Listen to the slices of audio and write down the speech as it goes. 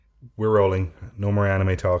We're rolling. No more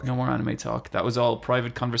anime talk. No more anime talk. That was all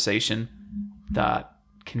private conversation that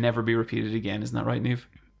can never be repeated again. Isn't that right, Niamh?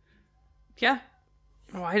 Yeah.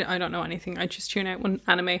 Oh, I don't know anything. I just tune out when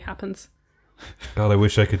anime happens. God, I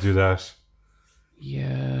wish I could do that.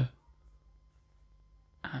 Yeah.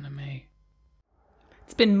 Anime.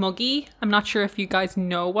 It's been muggy. I'm not sure if you guys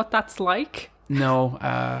know what that's like. No,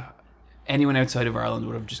 anyone outside of Ireland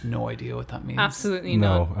would have just no idea what that means. Absolutely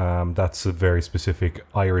not. No, that's a very specific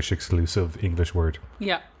Irish exclusive English word.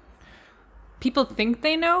 Yeah. People think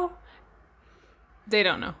they know. They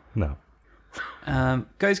don't know. No.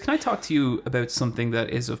 Guys, can I talk to you about something that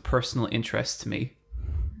is of personal interest to me?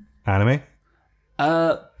 Anime?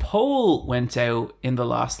 A poll went out in the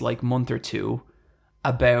last month or two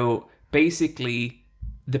about basically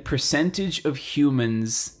the percentage of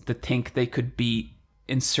humans that think they could beat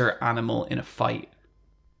insert animal in a fight.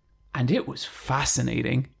 And it was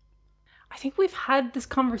fascinating. I think we've had this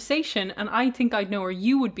conversation, and I think I'd know where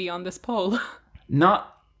you would be on this poll.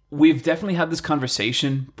 We've definitely had this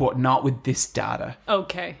conversation, but not with this data.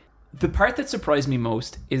 Okay. The part that surprised me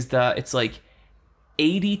most is that it's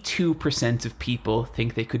 82% of people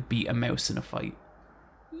think they could beat a mouse in a fight.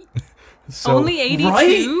 So, Only 82?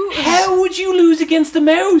 Right? How would you lose against a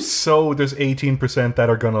mouse? So there's 18% that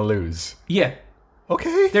are going to lose. Yeah.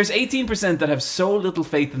 Okay. There's 18% that have so little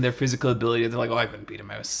faith in their physical ability, they're like, oh, I couldn't beat a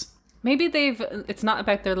mouse. Maybe it's not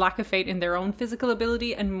about their lack of faith in their own physical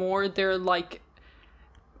ability and more their,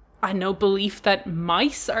 belief that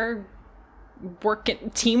mice are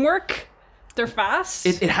teamwork. They're fast.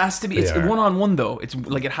 It has to be. It's one-on-one, though. It's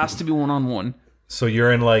it has to be one-on-one. So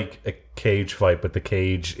you're in a cage fight, but the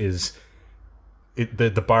cage is...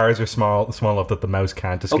 the bars are small enough that the mouse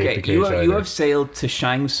can't escape the cage either. You have sailed to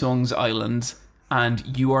Shang Tsung's island,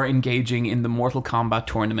 and you are engaging in the Mortal Kombat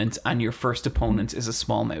tournament, and your first opponent is a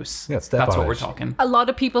small mouse. Yeah, That's what we're talking. A lot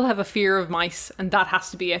of people have a fear of mice, and that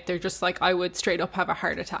has to be it. They're just I would straight up have a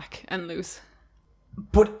heart attack and lose.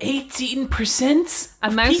 But 18%?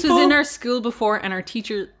 A mouse was in our school before, and our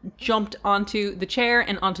teacher jumped onto the chair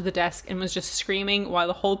and onto the desk and was just screaming while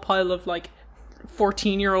the whole pile of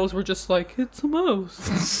 14-year-olds were just it's a mouse.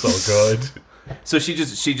 So good. So she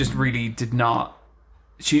just really did not.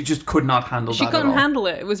 She just could not handle that. She couldn't at all. handle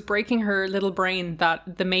it. It was breaking her little brain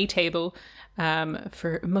that the May table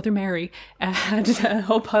for Mother Mary had a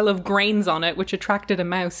whole pile of grains on it, which attracted a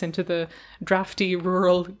mouse into the drafty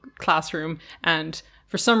rural classroom. And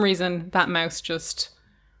for some reason, that mouse just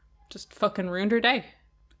fucking ruined her day.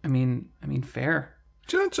 I mean, fair.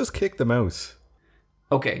 Do you not just kick the mouse?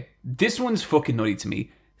 Okay, this one's fucking nutty to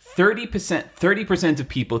me. 30% of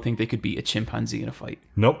people think they could beat a chimpanzee in a fight.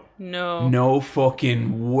 Nope. No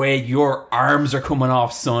fucking way. Your arms are coming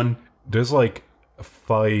off, son. There's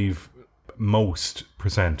 5 most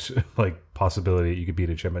percent possibility you could beat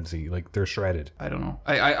a chimpanzee. They're shredded. I don't know.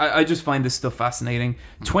 I just find this stuff fascinating.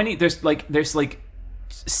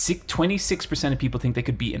 26% of people think they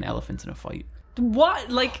could beat an elephant in a fight. What?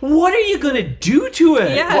 What are you gonna do to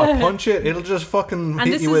it? Yeah. What, punch it? It'll just fucking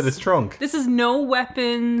hit you with its trunk. This is no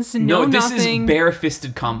weapons, No, this nothing. is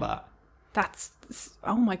bare-fisted combat. That's...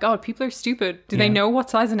 Oh my god, people are stupid. Do they know what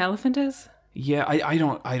size an elephant is? Yeah, I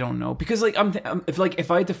don't know, because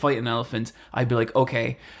if I had to fight an elephant, I'd be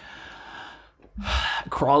okay,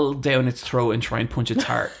 crawl down its throat and try and punch its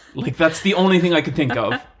heart. That's the only thing I could think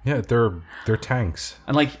of. Yeah, they're tanks.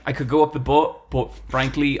 And I could go up the butt, but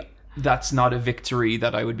frankly, that's not a victory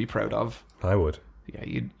that I would be proud of. I would.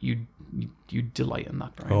 Yeah, you'd delight in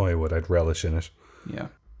that, Brian. Oh, I would. I'd relish in it. Yeah.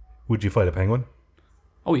 Would you fight a penguin?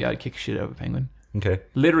 Oh yeah, I'd kick shit out of a penguin. Okay.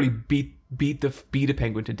 Literally beat a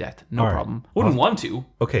penguin to death. No problem. Wouldn't want to.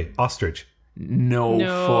 Okay, ostrich. No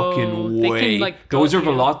fucking they way. can, those are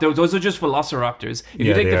gut you. those are just velociraptors. If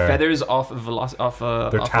you take the feathers off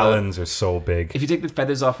their talons are so big. If you take the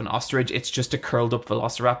feathers off an ostrich, it's just a curled up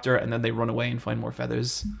velociraptor, and then they run away and find more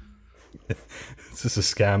feathers. Is this a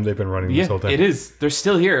scam they've been running this whole time? It is. They're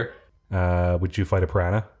still here. Would you fight a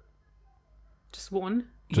piranha? Just one?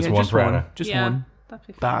 Just one piranha. Just one. That'd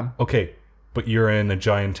be fun. Bam. Okay, but you're in a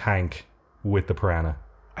giant tank with the piranha.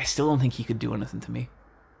 I still don't think he could do anything to me.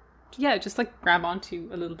 Yeah, just grab onto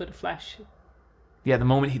a little bit of flesh. Yeah, the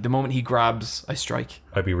moment he grabs, I strike.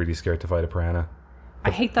 I'd be really scared to fight a piranha. I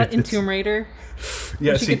hate that in Tomb Raider.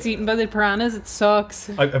 Yeah, she gets eaten by the piranhas. It sucks.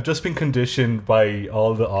 I've just been conditioned by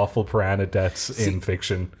all the awful piranha deaths in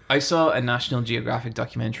fiction. I saw a National Geographic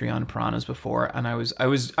documentary on piranhas before, and I was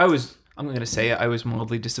I'm going to say it, I was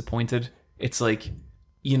mildly disappointed. It's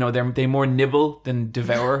they more nibble than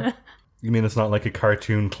devour. You mean it's not like a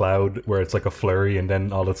cartoon cloud where it's like a flurry and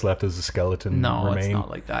then all that's left is a skeleton No, remain? it's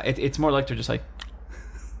not like that. It's more like they're just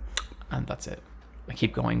and that's it. I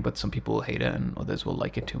keep going, but some people will hate it and others will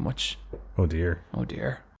like it too much. Oh dear. Oh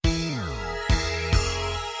dear.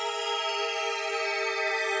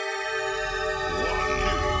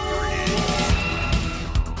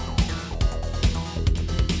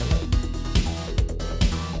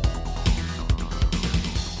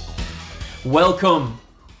 Welcome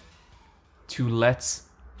to Let's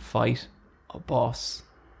Fight a Boss,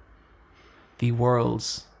 the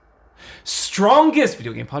world's strongest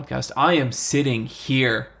video game podcast. I am sitting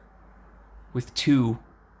here with two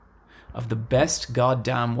of the best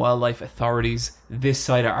goddamn wildlife authorities this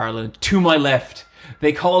side of Ireland. To my left,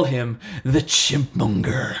 they call him the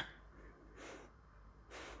Chimpmonger.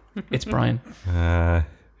 It's Brian.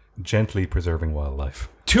 Gently preserving wildlife.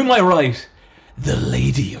 To my right, the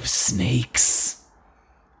Lady of Snakes.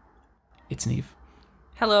 It's Neve.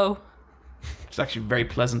 Hello. It's actually very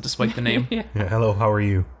pleasant despite the name. Yeah. Yeah, hello, how are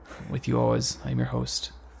you? With you always, I'm your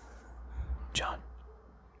host, John.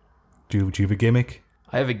 Do you have a gimmick?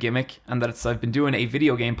 I have a gimmick, and that's I've been doing a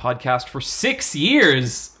video game podcast for 6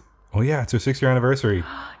 years. Oh yeah, it's our 6-year anniversary.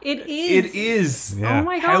 It is. It is. Yeah. Oh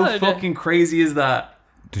my How god. fucking crazy is that?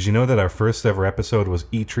 Did you know that our first ever episode was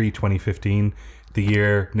E3 2015, the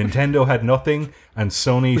year Nintendo had nothing and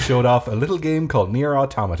Sony showed off a little game called Nier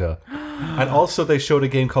Automata. And also they showed a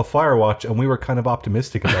game called Firewatch, and we were kind of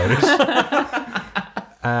optimistic about it.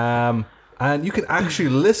 And you can actually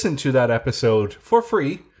listen to that episode for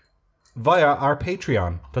free via our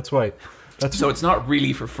Patreon. That's right. So it's not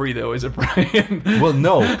really for free though, is it, Brian? Well,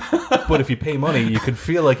 no. But if you pay money, you can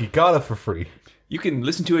feel like you got it for free. You can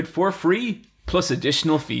listen to it for free, plus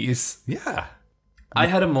additional fees. Yeah. I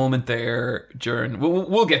had a moment there during...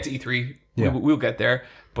 We'll get to E3. Yeah. We'll get there.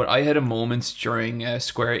 But I had a moment during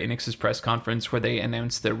Square Enix's press conference where they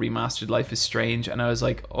announced the remastered Life is Strange. And I was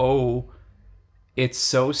like, oh, it's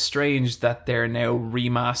so strange that they're now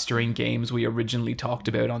remastering games we originally talked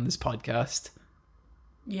about on this podcast.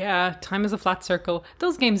 Yeah, time is a flat circle.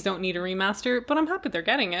 Those games don't need a remaster, but I'm happy they're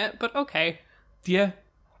getting it. But okay. Yeah.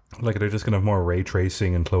 Like they're just going to have more ray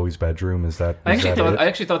tracing in Chloe's bedroom. Is that I it?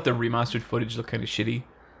 actually thought the remastered footage looked kind of shitty.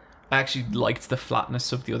 I actually liked the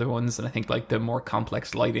flatness of the other ones, and I think like the more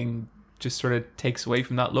complex lighting just sort of takes away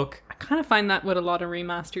from that look. I kind of find that with a lot of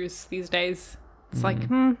remasters these days. It's like,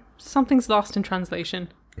 something's lost in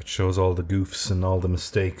translation. It shows all the goofs and all the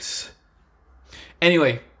mistakes.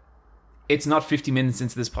 Anyway, it's not 50 minutes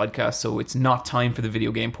into this podcast, so it's not time for the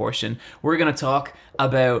video game portion. We're going to talk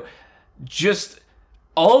about just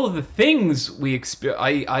all of the things we experience.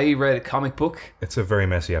 I read a comic book. It's a very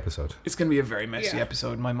messy episode. It's going to be a very messy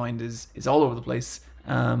episode. My mind is all over the place.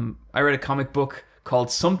 I read a comic book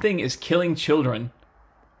called Something is Killing Children.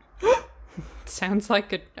 Sounds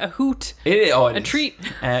like a hoot. It A is. treat.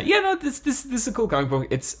 This is a cool comic book.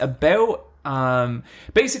 It's about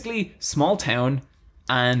basically small town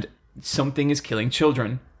and something is killing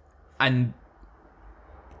children, and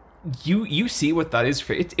you see what that is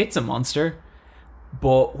for. It's a monster.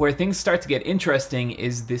 But where things start to get interesting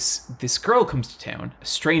is this girl comes to town, a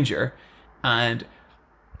stranger, and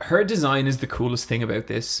her design is the coolest thing about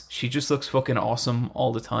this. She just looks fucking awesome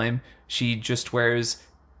all the time. She just wears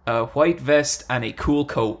a white vest and a cool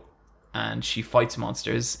coat, and she fights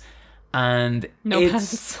monsters. And No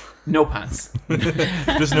pants. No pants.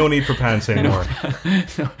 There's no need for pants anymore.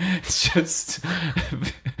 No, it's just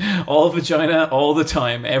all vagina all the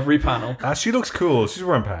time, every panel. She looks cool. She's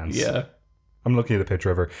wearing pants. Yeah. I'm looking at a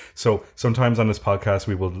picture of her. So sometimes on this podcast,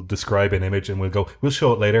 we will describe an image and we'll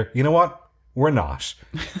show it later. You know what? We're not.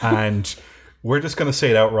 And we're just going to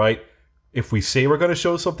say it outright. If we say we're going to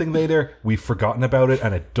show something later, we've forgotten about it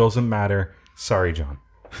and it doesn't matter. Sorry, John.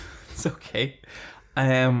 It's okay.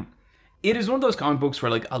 It is one of those comic books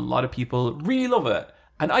where like a lot of people really love it.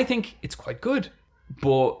 And I think it's quite good.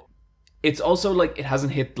 But it's also like it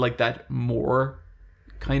hasn't hit like that more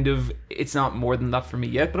kind of, it's not more than that for me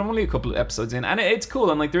yet, but I'm only a couple of episodes in and it's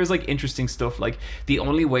cool. And like there's like interesting stuff, like the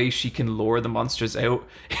only way she can lure the monsters out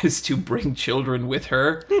is to bring children with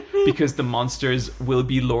her because the monsters will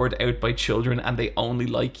be lured out by children and they only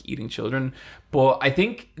like eating children. But I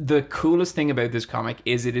think the coolest thing about this comic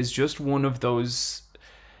is it is just one of those,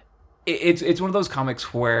 it's one of those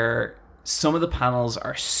comics where some of the panels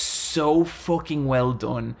are so fucking well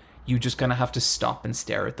done. You just kind of have to stop and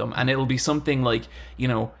stare at them. And it'll be something like, you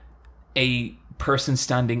know, a person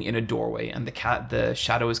standing in a doorway and the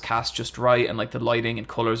shadow is cast just right and like the lighting and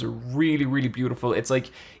colors are really, really beautiful. It's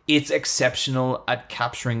like, it's exceptional at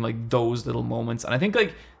capturing like those little moments. And I think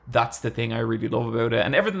like that's the thing I really love about it.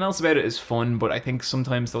 And everything else about it is fun, but I think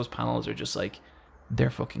sometimes those panels are just like,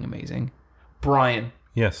 they're fucking amazing. Brian.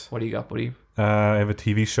 Yes. What do you got, buddy? I have a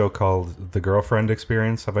TV show called The Girlfriend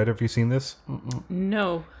Experience. Have either of you seen this?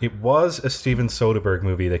 No. It was a Steven Soderbergh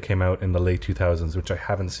movie that came out in the late 2000s, which I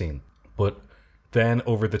haven't seen. But then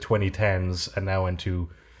over the 2010s and now into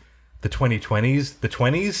the 2020s. The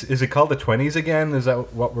 20s? Is it called the 20s again? Is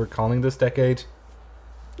that what we're calling this decade?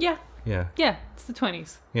 Yeah. Yeah. Yeah. It's the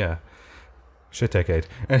 20s. Yeah. Shit decade.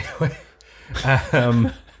 Anyway.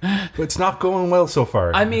 But it's not going well so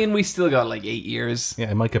far. I mean, we still got like 8 years.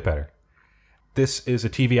 Yeah, it might get better. This is a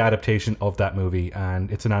TV adaptation of that movie, and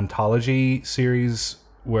it's an anthology series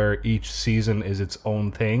where each season is its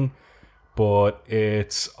own thing, but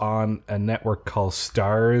it's on a network called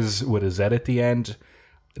Stars with a Z at the end.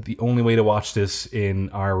 The only way to watch this in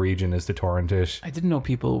our region is to torrent it. I didn't know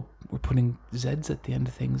people were putting Zs at the end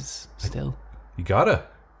of things still. You gotta.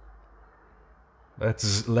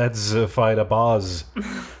 Let's fight a boss.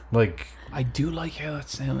 Like, I do like how that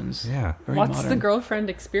sounds. yeah. Very What's modern. the girlfriend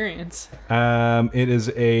experience? It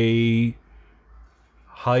is a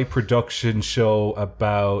high production show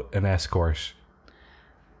about an escort,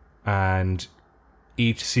 and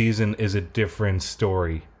each season is a different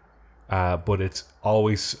story, but it's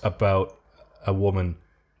always about a woman,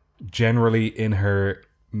 generally in her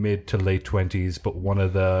mid to late 20s, but one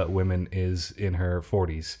of the women is in her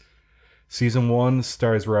 40s. Season 1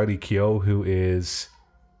 stars Rowdy Keough, who is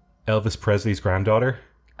Elvis Presley's granddaughter.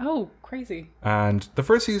 Oh, crazy. And the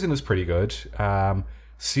first season is pretty good.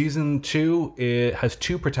 Season 2, it has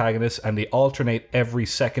 2 protagonists, and they alternate every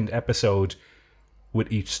second episode with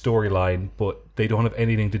each storyline, but they don't have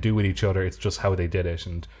anything to do with each other. It's just how they did it,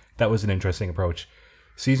 and that was an interesting approach.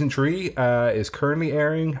 Season 3 is currently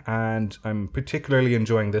airing, and I'm particularly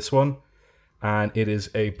enjoying this one. And it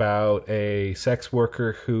is about a sex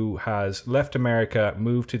worker who has left America,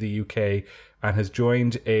 moved to the UK, and has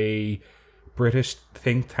joined a British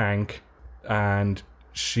think tank, and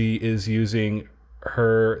she is using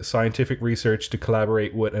her scientific research to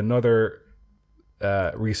collaborate with another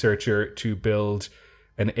researcher to build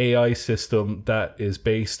an AI system that is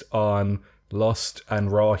based on lust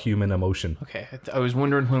and raw human emotion. Okay, I was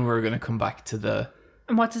wondering when we were going to come back to the...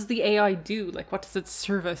 And what does the AI do? Like, what does it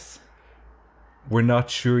service? We're not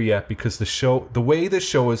sure yet, because the way this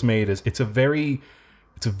show is made is it's a very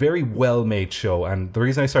well made show, and the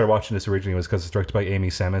reason I started watching this originally was because it's directed by Amy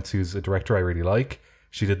Semmets, who's a director I really like.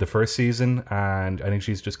 She did the first season, and I think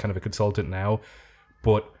she's just kind of a consultant now.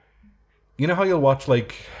 But you know how you'll watch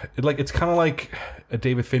like it's kind of like a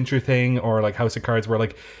David Fincher thing, or like House of Cards, where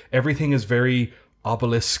like everything is very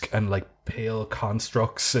obelisk and like pale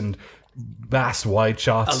constructs and vast wide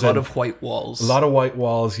shots. A lot of white walls. A lot of white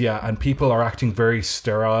walls, yeah, and people are acting very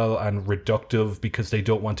sterile and reductive because they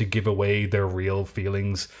don't want to give away their real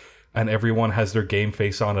feelings, and everyone has their game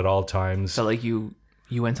face on at all times. So like you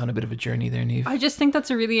went on a bit of a journey there, Niamh. I just think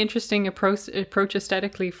that's a really interesting approach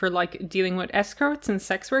aesthetically for like dealing with escorts and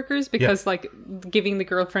sex workers, because like giving the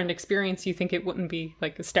girlfriend experience, you think it wouldn't be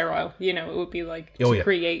like sterile, you know, it would be like to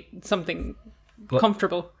create something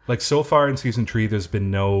comfortable. Like so far in season 3, there's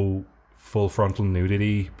been no full frontal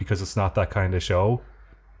nudity because it's not that kind of show.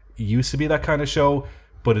 It used to be that kind of show,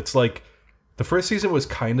 but it's like the first season was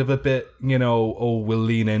kind of a bit, you know, we'll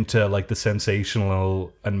lean into like the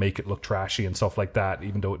sensational and make it look trashy and stuff like that,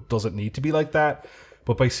 even though it doesn't need to be like that.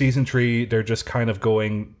 But by season 3, they're just kind of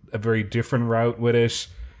going a very different route with it,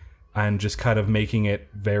 and just kind of making it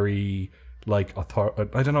very like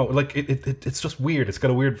I don't know, like it's just weird. It's got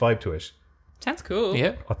a weird vibe to it. Sounds cool.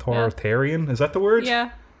 Yeah. Authoritarian, is that the word?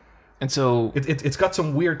 Yeah. And so It's got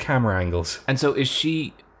some weird camera angles. And so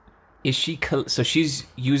so she's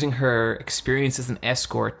using her experience as an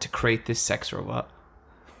escort to create this sex robot.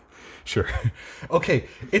 Sure. Okay,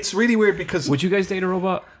 it's really weird because Would you guys date a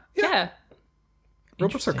robot? Yeah.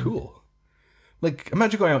 robots are cool. Like,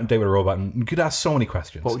 imagine going out and date with a robot and you could ask so many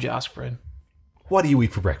questions. What would you ask, Bryn? What do you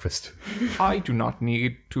eat for breakfast? I do not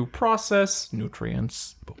need to process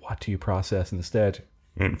nutrients. But what do you process instead?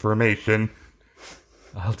 Information.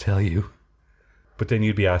 I'll tell you. But then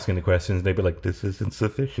you'd be asking the questions and they'd be like, This isn't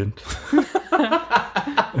sufficient.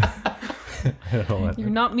 You're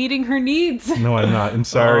not meeting her needs. no, I'm not. I'm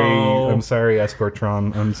sorry. Oh. I'm sorry,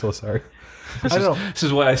 Escortron. I'm so sorry. I don't know. This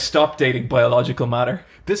is why I stopped dating biological matter.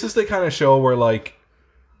 This is the kind of show where, like,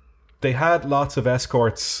 they had lots of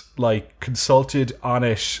escorts, like, consulted on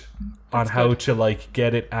it, on how to, like,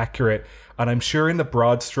 get it accurate. And I'm sure in the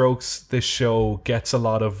broad strokes, this show gets a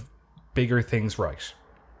lot of bigger things right.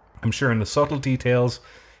 I'm sure in the subtle details,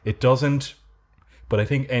 it doesn't. But I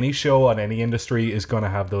think any show on any industry is going to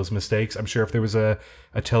have those mistakes. I'm sure if there was a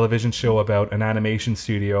television show about an animation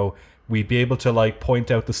studio, we'd be able to, like,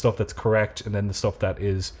 point out the stuff that's correct and then the stuff that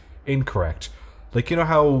is incorrect. Like, you know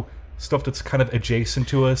how stuff that's kind of adjacent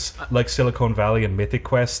to us, like Silicon Valley and Mythic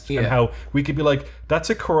Quest, and Yeah. how we could be like, that's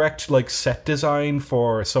a correct like set design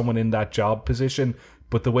for someone in that job position,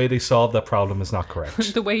 but the way they solve that problem is not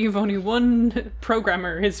correct. The way you've only one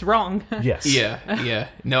programmer is wrong. Yes. Yeah.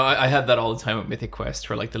 No, I had that all the time with Mythic Quest,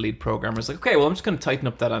 where like the lead programmer's like, okay, well, I'm just going to tighten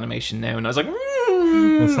up that animation now, and I was like,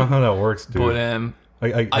 That's not how that works, dude. but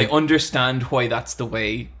I understand why that's the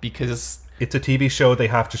way, because it's a TV show. They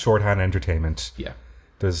have to shorthand entertainment. yeah,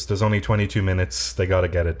 There's only 22 minutes. They got to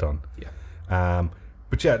get it done. yeah.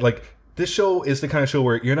 But yeah, like this show is the kind of show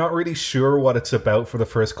where you're not really sure what it's about for the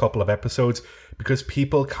first couple of episodes because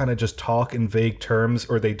people kind of just talk in vague terms,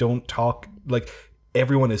 or they don't talk. Like,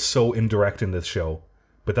 everyone is so indirect in this show,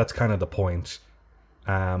 but that's kind of the point.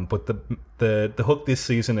 But the hook this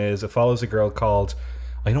season is it follows a girl called,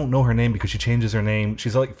 I don't know her name because she changes her name.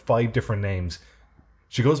 She's like 5 different names.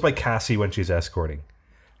 She goes by Cassie when she's escorting.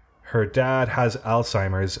 Her dad has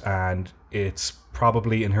Alzheimer's, and it's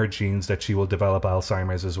probably in her genes that she will develop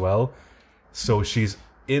Alzheimer's as well. So she's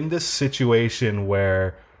in this situation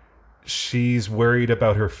where she's worried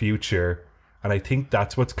about her future, and I think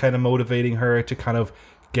that's what's kind of motivating her to kind of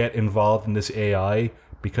get involved in this AI,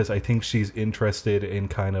 because I think she's interested in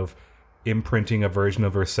kind of imprinting a version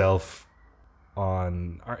of herself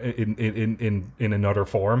on in another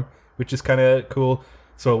form, which is kind of cool.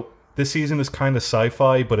 So this season is kind of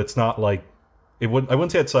sci-fi, but it's not like I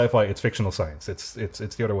wouldn't say it's sci-fi. It's fictional science. It's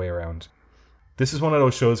the other way around. This is one of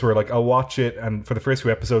those shows where like I'll watch it, and for the first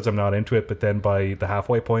few episodes I'm not into it, but then by the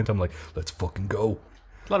halfway point I'm like, let's fucking go.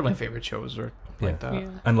 A lot of my favorite shows are like that. Yeah.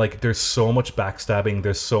 And like there's so much backstabbing.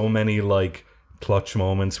 There's so many like clutch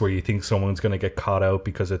moments where you think someone's gonna get caught out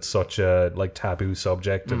because it's such a like taboo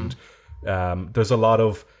subject, and there's a lot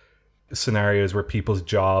of scenarios where people's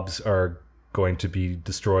jobs are going to be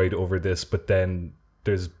destroyed over this, but then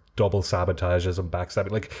there's double sabotages and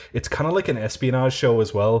backstabbing. Like, it's kind of like an espionage show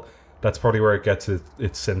as well. That's probably where it gets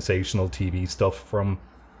its sensational TV stuff from.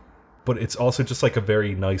 But it's also just like a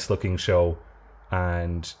very nice looking show,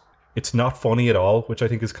 and it's not funny at all, which I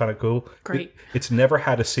think is kind of cool. Great. It's never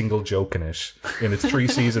had a single joke in it in its 3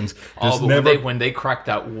 seasons. Oh, but never when they cracked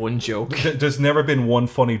that one joke, there's never been one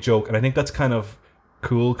funny joke, and I think that's kind of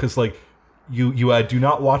cool, because like you do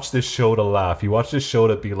not watch this show to laugh. You watch this show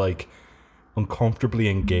to be like uncomfortably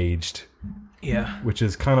engaged, yeah, which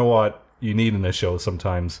is kind of what you need in a show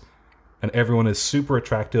sometimes. And everyone is super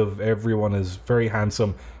attractive. Everyone is very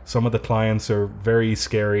handsome. Some of the clients are very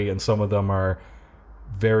scary, and some of them are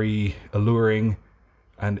very alluring.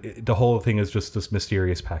 And the whole thing is just this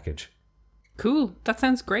mysterious package. Cool. That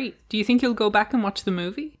sounds great. Do you think you'll go back and watch the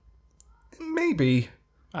movie? Maybe.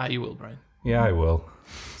 you will, Brian. Yeah, I will.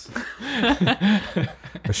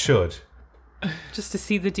 I should. Just to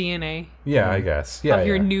see the DNA Yeah, I guess. Yeah, of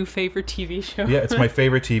your yeah. new favorite TV show. Yeah, it's my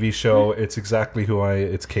favorite TV show. It's exactly who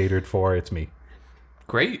it's catered for. It's me.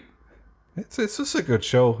 Great. It's just a good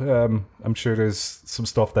show. I'm sure there's some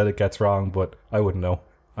stuff that it gets wrong, but I wouldn't know.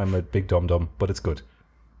 I'm a big dum-dum, but it's good.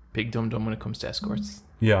 Big dum dum when it comes to escorts.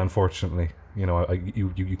 Yeah, unfortunately. You know,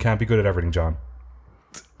 you can't be good at everything, John.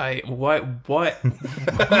 What?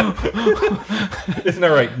 Isn't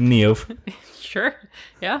that right, Neov? Sure.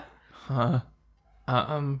 Yeah.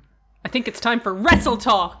 I think it's time for Wrestle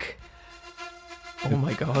Talk. Oh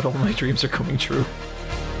my god, all my dreams are coming true.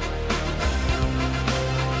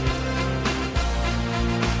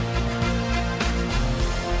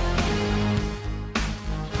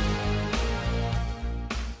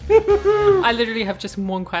 I literally have just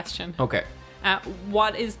one question. Okay.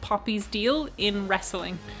 What is Poppy's deal in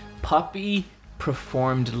wrestling? Poppy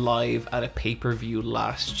performed live at a pay-per-view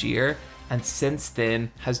last year, and since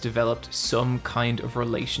then has developed some kind of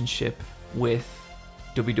relationship with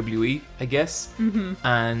WWE, I guess. Mm-hmm.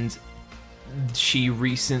 And she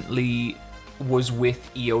recently was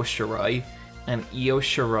with Io Shirai, and Io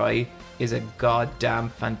Shirai is a goddamn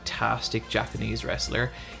fantastic Japanese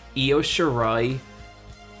wrestler. Io Shirai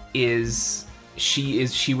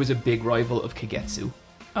she was a big rival of Kagetsu.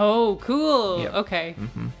 Oh, cool. Yep. Okay.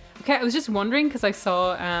 Mm-hmm. Okay, I was just wondering because I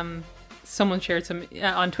saw someone shared some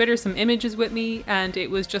on Twitter some images with me, and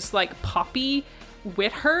it was just like Poppy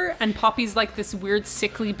with her, and Poppy's like this weird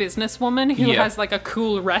sickly businesswoman who has like a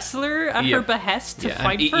cool wrestler at her behest to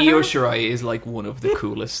fight and for Io her. Shirai is like one of the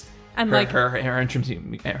coolest. And her, like her entrance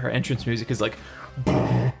music is like,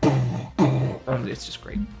 and it's just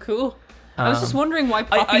great. cool. I was just wondering why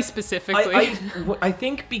Poppy specifically. I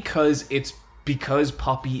think because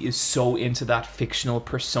Poppy is so into that fictional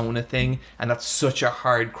persona thing, and that's such a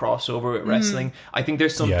hard crossover with wrestling. I think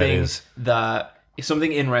there's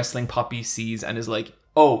something in wrestling Poppy sees and is like,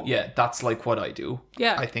 Oh, yeah, that's like what I do.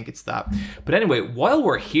 Yeah. I think it's that. But anyway, while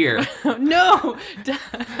we're here, No!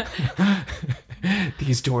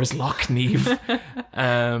 these doors lock, Neve.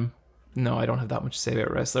 No, I don't have that much to say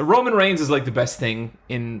about wrestling. Roman Reigns is like the best thing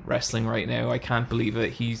in wrestling right now. I can't believe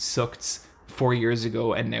it. He sucked 4 years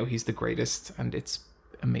ago, and now he's the greatest, and it's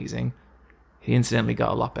amazing. He incidentally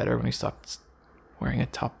got a lot better when he stopped wearing a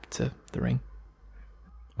top to the ring.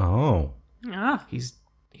 Oh. Ah, He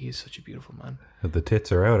is such a beautiful man. The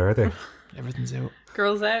tits are out, are they? Everything's out.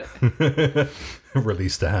 girls out.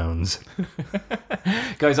 Release the hounds.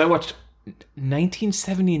 Guys, I watched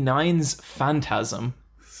 1979's Phantasm.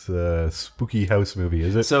 It's a spooky house movie,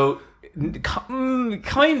 is it? So,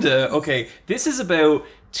 kinda. Okay, this is about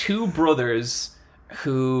two brothers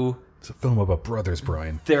who... It's a film about brothers,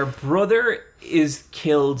 Brian. Their brother is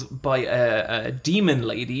killed by a demon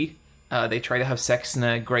lady. They try to have sex in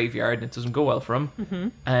a graveyard and it doesn't go well for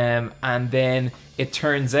them. And then it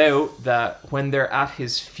turns out that when they're at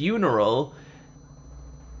his funeral,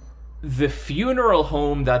 the funeral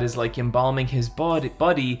home that is like embalming his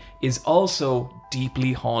body is also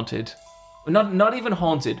deeply haunted. Not even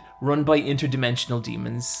haunted, run by interdimensional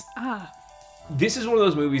demons. This is one of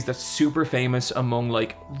those movies that's super famous among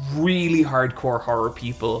like really hardcore horror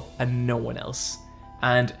people and no one else.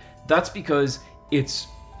 And that's because it's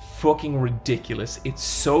fucking ridiculous. It's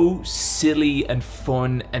so silly and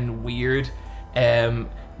fun and weird.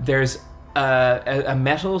 There's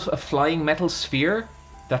a flying metal sphere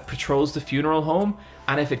that patrols the funeral home,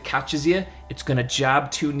 and if it catches you, it's gonna jab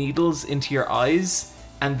 2 needles into your eyes,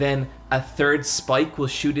 and then a third spike will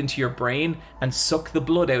shoot into your brain and suck the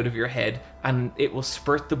blood out of your head, and it will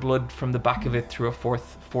spurt the blood from the back of it through a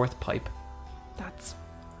fourth pipe. That's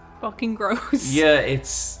fucking gross. Yeah,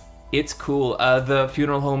 it's cool. The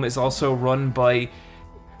funeral home is also run by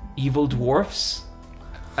evil dwarfs,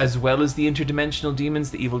 as well as the interdimensional demons.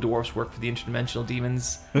 The evil dwarfs work for the interdimensional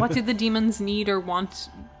demons. What do the demons need or want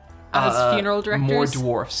as funeral directors? More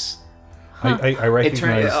dwarfs. I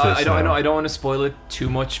recognize this. I don't want to spoil it too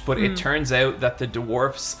much, but it turns out that the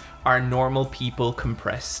dwarfs are normal people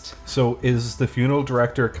compressed. So is the funeral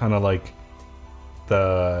director kind of like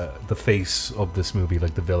the face of this movie,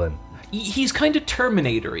 like the villain? He's kind of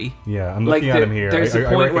Terminator-y. Yeah, I'm looking at him here. There's a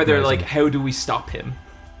point where they're recognize like, him. how do we stop him?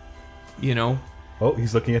 You know? Oh,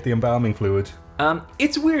 he's looking at the embalming fluid.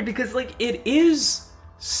 It's weird because like it is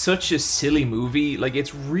such a silly movie. Like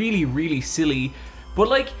it's really, really silly. But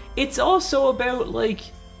like it's also about like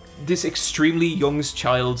this extremely young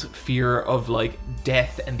child's fear of like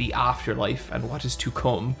death and the afterlife and what is to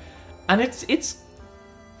come. And it's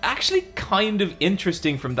actually kind of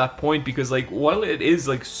interesting from that point because like while it is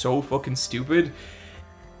like so fucking stupid,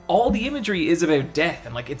 all the imagery is about death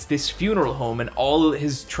and like it's this funeral home and all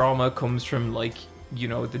his trauma comes from like, you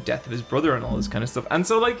know, the death of his brother and all this kind of stuff. And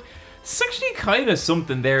so like it's actually kind of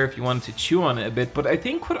something there if you wanted to chew on it a bit. But I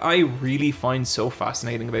think what I really find so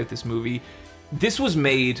fascinating about this movie, this was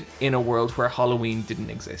made in a world where Halloween didn't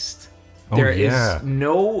exist. There is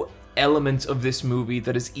no element of this movie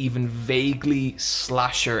that is even vaguely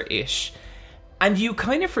slasher-ish. And you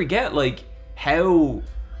kind of forget like how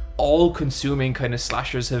all-consuming kind of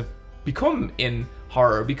slashers have become in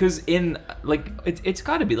horror, because in like it's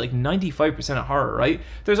got to be like 95% of horror, right?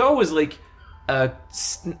 There's always like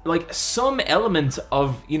some element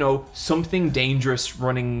of, you know, something dangerous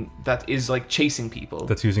running that is like chasing people.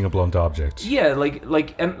 That's using a blunt object. Yeah,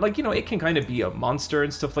 like and like, you know, it can kind of be a monster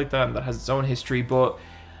and stuff like that, and that has its own history, but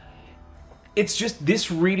it's just,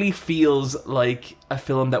 this really feels like a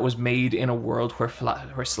film that was made in a world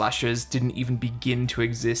where slashers didn't even begin to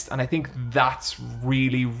exist, and I think that's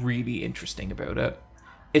really, really interesting about it.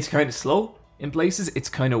 It's kind of slow in places, it's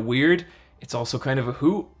kind of weird, it's also kind of a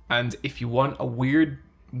hoot, and if you want a weird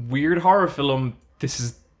horror film,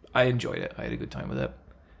 I enjoyed it. I had a good time with it.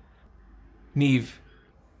 Neve.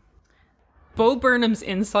 Bo Burnham's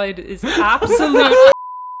inside is absolute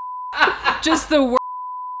just the worst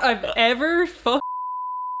I've ever fucked.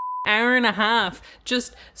 Hour and a half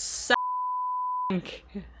just sank.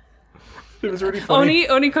 It was really funny.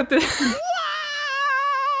 Only cut the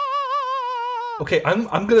Okay,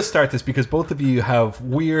 I'm gonna start this because both of you have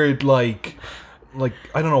weird like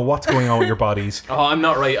I don't know what's going on with your bodies. Oh, I'm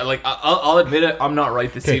not right. Like I'll admit it, I'm not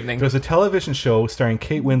right this evening. There's a television show starring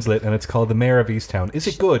Kate Winslet and it's called The Mayor of Easttown. Is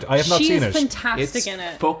it good? I have not seen it. She's fantastic It's in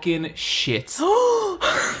it. fucking shit.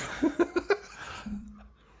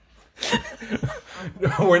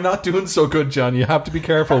 We're not doing so good, John. You have to be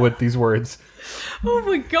careful with these words. Oh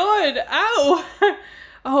my god! Ow!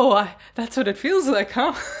 Oh, that's what it feels like,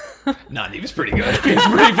 huh? Nah, Neve is pretty good. It's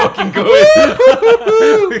pretty fucking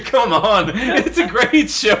good. Come on. It's a great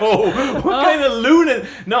show. What kind of lunatic?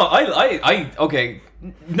 No, okay.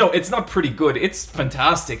 No, it's not pretty good. It's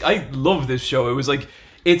fantastic. I love this show. It was like,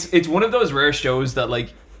 it's one of those rare shows that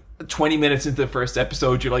like 20 minutes into the first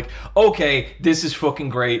episode, you're like, okay, this is fucking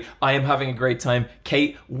great. I am having a great time.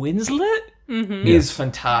 Kate Winslet is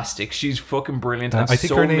fantastic. She's fucking brilliant. And I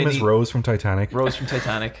think her name is Rose from Titanic. Rose from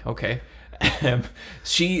Titanic. Okay.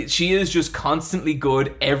 She is just constantly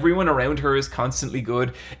good. Everyone around her is constantly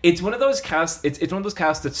good. It's one of those casts. It's one of those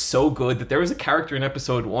casts that's so good that there was a character in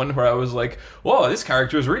episode 1 where I was like, "Whoa, this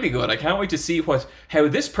character is really good. I can't wait to see how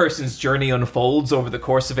this person's journey unfolds over the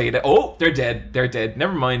course of 8." Oh, they're dead. They're dead.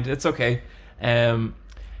 Never mind. It's okay.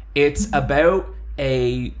 It's about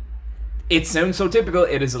a. It sounds so typical.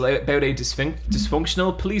 It is about a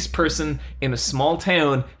dysfunctional police person in a small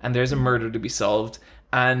town, and there's a murder to be solved,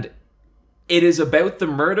 and it is about the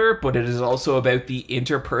murder, but it is also about the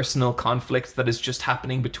interpersonal conflicts that is just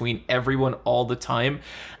happening between everyone all the time.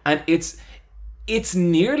 And it's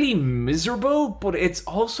nearly miserable, but it's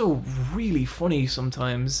also really funny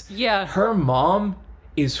sometimes. Yeah. Her mom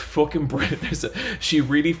is fucking brilliant. She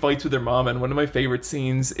really fights with her mom, and one of my favorite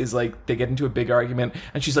scenes is like they get into a big argument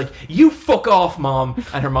and she's like, "You fuck off, mom,"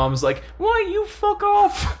 and her mom's like, "Why you fuck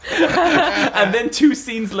off?" And then 2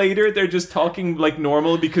 scenes later they're just talking like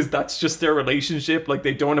normal because that's just their relationship. Like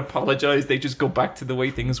they don't apologize, they just go back to the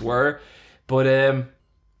way things were. But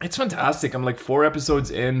it's fantastic. I'm like 4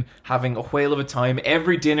 episodes in, having a whale of a time.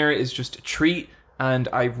 Every dinner is just a treat, and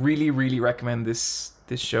I really, really recommend this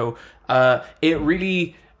show. I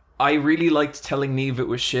really liked telling Neve it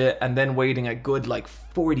was shit and then waiting a good like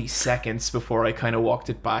 40 seconds before I kind of walked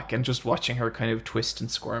it back and just watching her kind of twist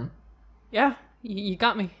and squirm. Yeah, you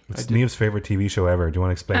got me. It's Neve's favorite TV show ever. Do you want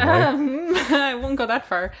to explain why? I won't go that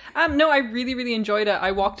far. No, I really, really enjoyed it.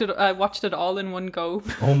 I watched it all in one go.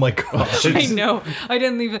 Oh my gosh. I know. I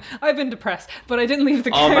didn't leave it. I've been depressed, but I didn't leave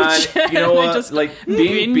the couch. Oh man, you know I what? just Like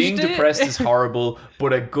being binged it. depressed is horrible,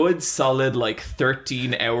 but a good solid like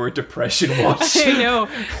 13-hour depression watch. I know.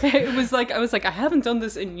 It was like I was like, I haven't done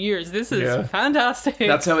this in years. This is fantastic.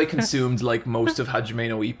 That's how I consumed like most of Hajime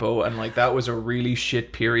no Ippo, and like that was a really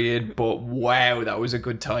shit period, but wow, that was a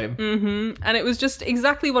good time. And it was just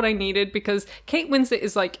exactly what I needed, because Kate Winslet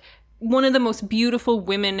is like one of the most beautiful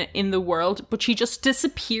women in the world, but she just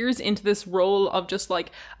disappears into this role of just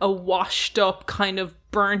like a washed up, kind of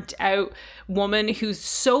burnt out woman who's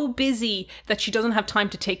so busy that she doesn't have time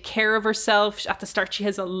to take care of herself. At the start she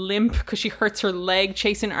has a limp because she hurts her leg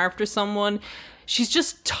chasing after someone. She's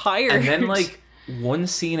just tired. And then like 1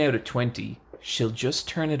 scene out of 20, she'll just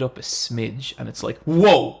turn it up a smidge, and it's like,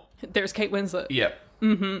 whoa! There's Kate Winslet. Yeah.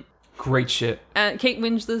 Great shit. Kate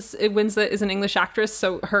Winslet is an English actress,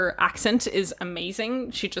 so her accent is amazing.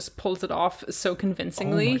 She just pulls it off so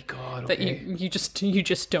convincingly. Oh my God, that okay. you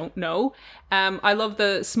just don't know. I love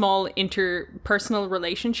the small interpersonal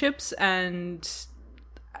relationships, and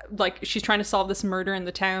like she's trying to solve this murder in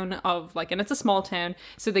the town of like, and it's a small town,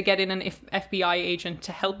 so they get in an FBI agent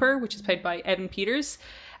to help her, which is played by Evan Peters,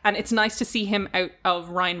 and it's nice to see him out of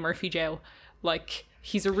Ryan Murphy jail. Like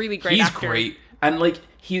he's a really great actor. He's great. And like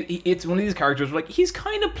he it's one of these characters where like he's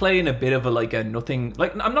kind of playing a bit of a like a nothing,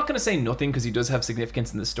 like I'm not going to say nothing because he does have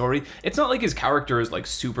significance in the story. It's not like his character is like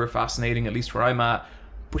super fascinating, at least where I'm at,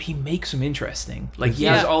 but he makes him interesting. Like he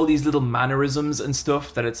has all these little mannerisms and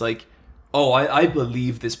stuff that it's like, oh, I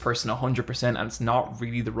believe this person 100%, and it's not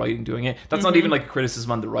really the writing doing it. That's not even like a criticism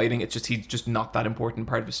on the writing. It's just he's just not that important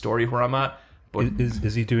part of the story where I'm at. But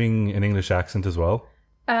Is he doing an English accent as well?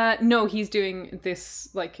 No, he's doing this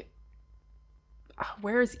like,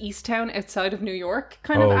 where is Easttown, outside of New York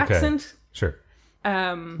kind of accent. Sure.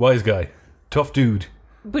 Wise guy. Tough dude.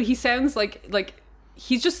 But he sounds like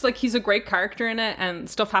he's just like, he's a great character in it, and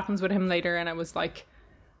stuff happens with him later, and I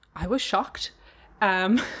was shocked.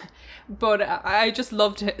 But I just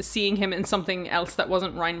loved seeing him in something else that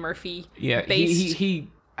wasn't Ryan Murphy based.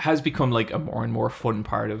 He has become like a more and more fun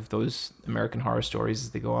part of those American Horror Stories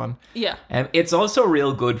as they go on. Yeah. It's also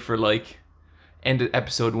real good for like end of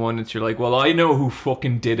episode 1, it's you're like, well, I know who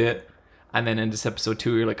fucking did it, and then in this episode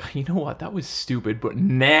 2 you're like, you know what, that was stupid, but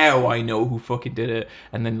now I know who fucking did it,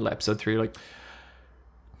 and then episode 3 you're like,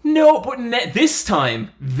 no, but this time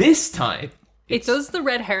it does the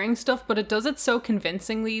red herring stuff, but it does it so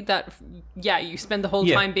convincingly that you spend the whole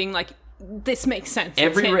time being like, this makes sense.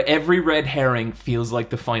 Every red herring feels like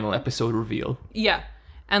the final episode reveal. Yeah.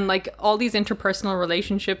 And like all these interpersonal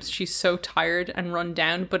relationships, she's so tired and run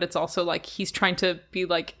down, but it's also like he's trying to be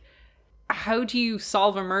like, how do you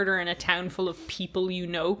solve a murder in a town full of people you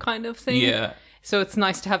know, kind of thing? Yeah. So it's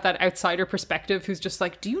nice to have that outsider perspective who's just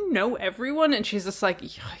like, do you know everyone? And she's just like,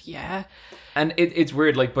 yeah. And it's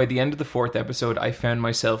weird, like, by the end of the 4th episode, I found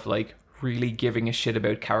myself, like, really giving a shit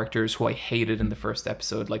about characters who I hated in the first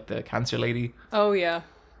episode, like the cancer lady. Oh, yeah.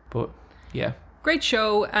 But, yeah. Great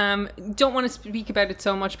show. Don't want to speak about it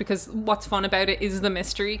so much because what's fun about it is the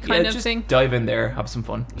mystery kind of just thing. dive in there, have some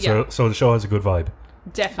fun. Yeah. So the show has a good vibe.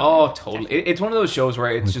 Definitely. Oh, totally. It's one of those shows where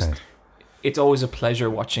it's just, it's always a pleasure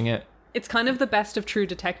watching it. It's kind of the best of True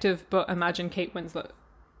Detective, but imagine Kate Winslet.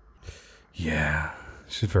 Yeah,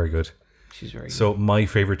 she's very good. She's very good. So my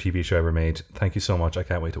favorite TV show ever made. Thank you so much. I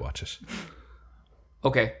can't wait to watch it.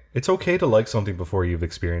 Okay. It's okay to like something before you've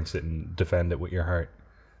experienced it and defend it with your heart.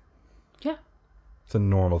 Yeah. It's a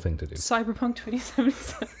normal thing to do. Cyberpunk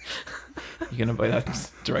 2077. You gonna buy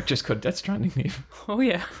that director's cut Death Stranding, Neve? Oh,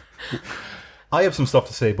 yeah. I have some stuff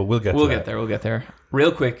to say, but we'll get We'll to get that. there. We'll get there.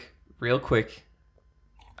 Real quick.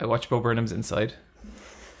 I watched Bo Burnham's Inside.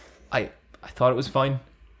 I thought it was fine.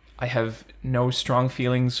 I have no strong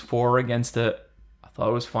feelings for or against it. I thought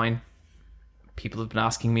it was fine. People have been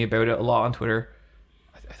asking me about it a lot on Twitter.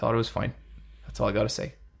 I thought it was fine. That's all I gotta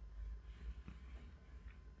say.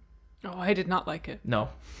 Oh, I did not like it. No.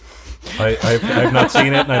 I've not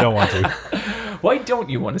seen it and I don't want to. Why don't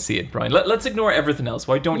you want to see it, Brian? Let's ignore everything else.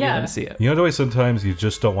 Why don't you Yeah. want to see it? You know the way sometimes you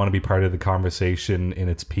just don't want to be part of the conversation in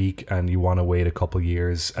its peak and you want to wait a couple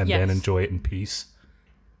years and then Yes. enjoy it in peace?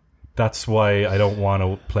 That's why I don't want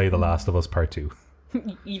to play The Last of Us Part 2.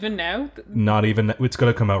 Even now? Not even... It's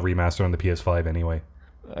going to come out remastered on the PS5 anyway.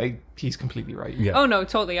 He's completely right. Yeah. Oh, no,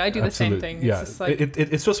 totally. I do the same Absolutely. thing. Yeah, It's just like,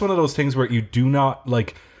 it's just one of those things where you do not,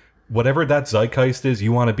 like... Whatever that zeitgeist is,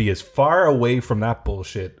 you want to be as far away from that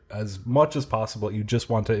bullshit as much as possible. You just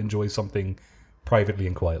want to enjoy something privately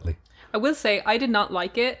and quietly. I will say I did not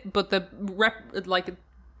like it, but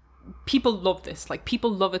people love this. Like,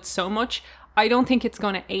 people love it so much. I don't think it's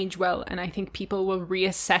going to age well, and I think people will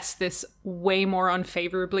reassess this way more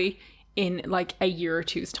unfavorably in like a year or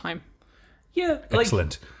two's time. Yeah, like,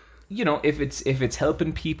 Excellent. you know, if it's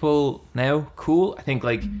helping people now, cool. I think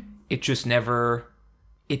like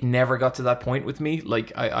it never got to that point with me.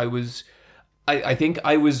 Like I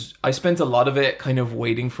spent a lot of it kind of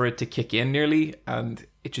waiting for it to kick in nearly, and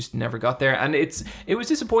it just never got there. And it was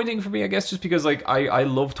disappointing for me, I guess, just because like I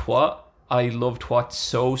loved Twat. I loved Twat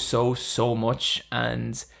so much,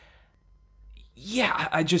 and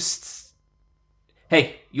yeah,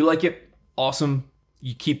 hey, you like it? Awesome.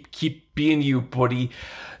 You keep being you, buddy.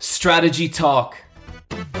 Strategy talk.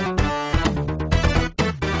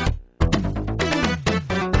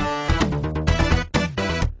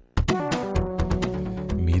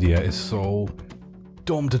 Media is so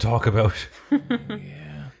dumb to talk about.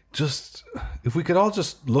 Yeah. Just, if we could all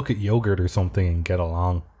just look at yogurt or something and get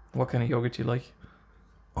along. What kind of yogurt do you like?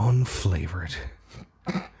 Unflavored.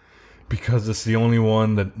 Because it's the only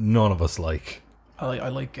one that none of us like. I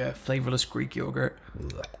like flavorless Greek yogurt.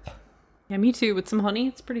 Yeah, me too. With some honey,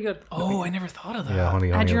 it's pretty good. Oh, I never thought of that. Yeah,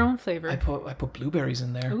 honey. Add your own flavor. I put blueberries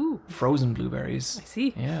in there. Ooh. Frozen blueberries. I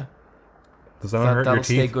see. Yeah. Does that not hurt your That'll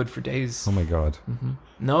stay teeth? good for days. Oh my god.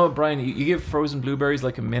 No, Brian, you give frozen blueberries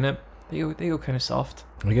like a minute, they go kind of soft.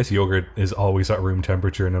 I guess yogurt is always at room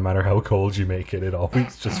temperature. No matter how cold you make it, it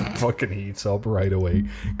always just fucking heats up right away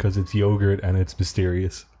because it's yogurt and it's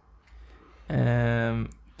mysterious. Do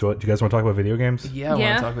you guys want to talk about video games? Yeah, I want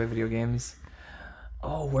Yeah. to talk about video games.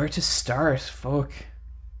 Oh, where to start? Fuck.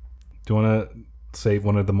 Do you want to say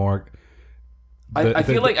one of the more... I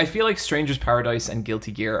feel like Stranger's Paradise and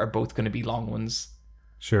Guilty Gear are both going to be long ones.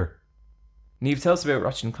 Sure. Neve, tell us about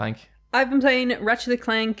Ratchet and Clank. I've been playing Ratchet &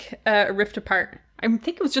 Clank Rift Apart. I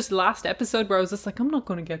think it was just last episode where I was just like, I'm not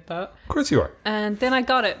going to get that. Of course you are. And then I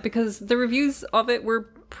got it because the reviews of it were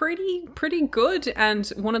pretty good. And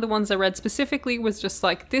one of the ones I read specifically was just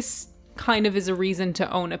like, this kind of is a reason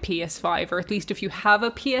to own a PS5. Or at least if you have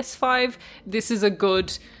a PS5, this is a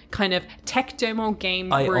good kind of tech demo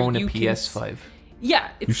game. I where own a you can PS5. Yeah,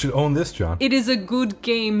 You should own this, John. it is a good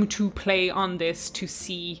game to play on this to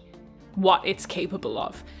see what it's capable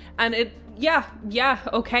of. And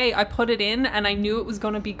okay, I put it in and I knew it was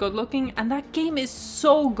going to be good looking, and that game is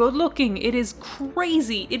so good looking. It is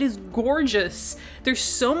crazy. It is gorgeous. There's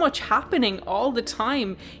so much happening all the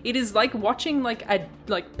time. It is like watching like a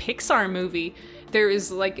Pixar movie. There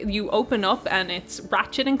is like, you open up and it's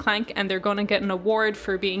Ratchet and Clank and they're going to get an award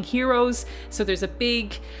for being heroes. So there's a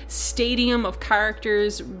big stadium of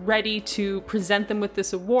characters ready to present them with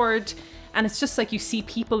this award. And it's just like you see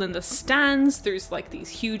people in the stands. There's like these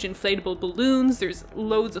huge inflatable balloons. There's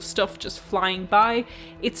loads of stuff just flying by.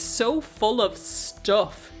 It's so full of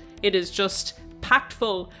stuff. It is just packed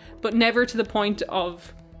full, but never to the point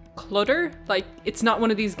of clutter. Like, it's not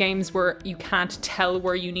one of these games where you can't tell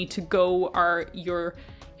where you need to go, or you're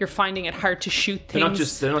finding it hard to shoot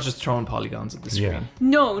things. They're not just throwing polygons at the screen. Yeah.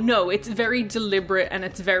 No, it's very deliberate, and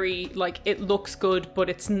it's very, like, it looks good, but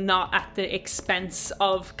it's not at the expense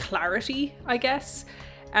of clarity, I guess.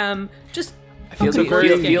 Just I feel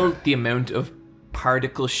the the amount of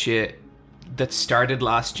particle shit that started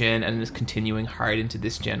last gen and is continuing hard into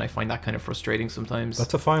this gen. I find that kind of frustrating sometimes.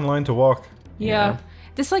 That's a fine line to walk. Yeah.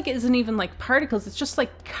 This, like, isn't even, like, particles. It's just,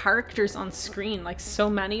 like, characters on screen. Like, so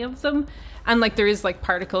many of them. And, like, there is, like,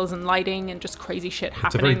 particles and lighting and just crazy shit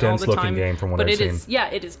happening all the time. It's a very dense-looking game from what I've seen.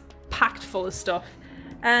 It is packed full of stuff.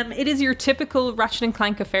 It is your typical Ratchet and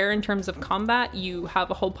Clank affair in terms of combat. You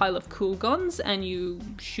have a whole pile of cool guns and you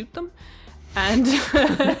shoot them. And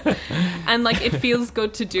and like, it feels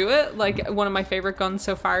good to do it. Like, one of my favorite guns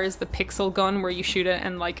so far is the pixel gun, where you shoot it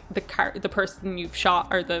and, like, the person you've shot,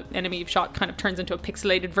 or the enemy you've shot, kind of turns into a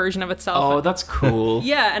pixelated version of itself. Oh, that's cool.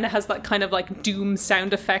 Yeah, and it has that kind of, like, Doom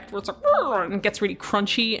sound effect where it's like, and it gets really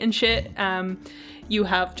crunchy and shit. You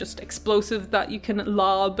have just explosives that you can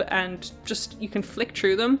lob, and just, you can flick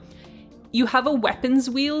through them. You have a weapons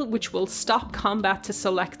wheel, which will stop combat to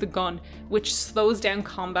select the gun, which slows down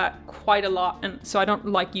combat quite a lot, and so I don't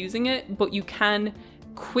like using it, but you can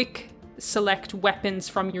quick select weapons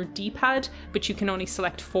from your D-pad, but you can only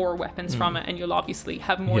select 4 weapons from it, and you'll obviously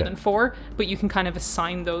have more than 4, but you can kind of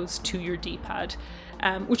assign those to your D-pad,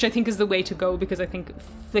 which I think is the way to go, because I think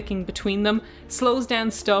flicking between them slows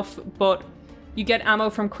down stuff, but you get ammo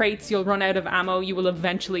from crates, you'll run out of ammo, you will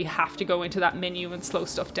eventually have to go into that menu and slow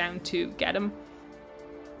stuff down to get them.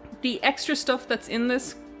 The extra stuff that's in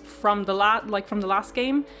this from the last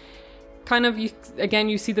game, kind of, you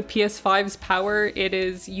see the PS5's power. It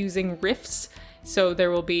is using rifts, so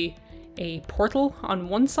there will be a portal on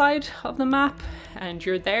one side of the map, and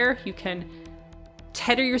you're there. You can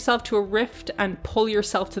tether yourself to a rift and pull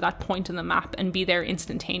yourself to that point in the map and be there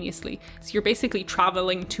instantaneously. So you're basically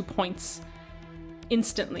traveling to points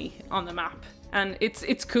instantly on the map, and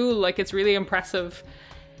it's cool. Like, it's really impressive.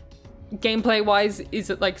 Gameplay wise, is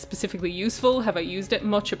it, like, specifically useful? Have I used it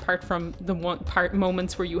much, apart from the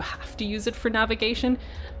moments where you have to use it for navigation?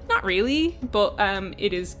 Not really, but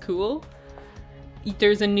it is cool.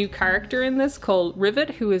 There's a new character in this called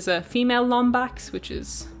Rivet, who is a female Lombax, which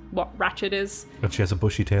is what Ratchet is. But she has a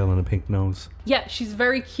bushy tail and a pink nose. Yeah, she's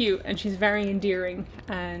very cute and she's very endearing,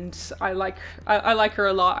 and I like her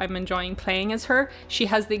a lot. I'm enjoying playing as her. She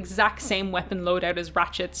has the exact same weapon loadout as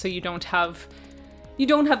Ratchet, so you don't have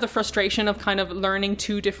the frustration of kind of learning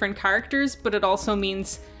 2 different characters, but it also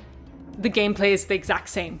means the gameplay is the exact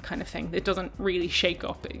same kind of thing. It doesn't really shake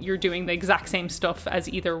up. You're doing the exact same stuff as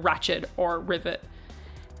either Ratchet or Rivet.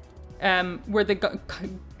 Where the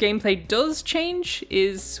gameplay does change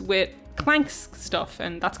is with Clank's stuff,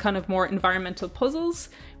 and that's kind of more environmental puzzles,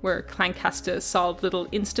 where Clank has to solve little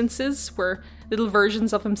instances where little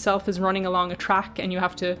versions of himself is running along a track, and you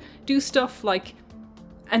have to do stuff like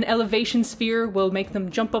an elevation sphere will make them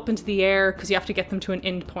jump up into the air because you have to get them to an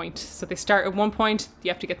end point. So they start at one point, you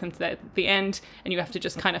have to get them to the end, and you have to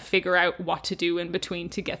just kind of figure out what to do in between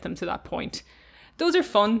to get them to that point. Those are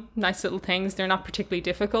fun, nice little things. They're not particularly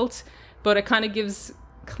difficult, but it kind of gives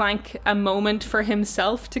Clank a moment for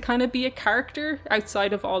himself to kind of be a character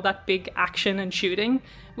outside of all that big action and shooting,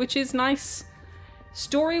 which is nice.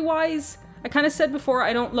 Story-wise, I kind of said before,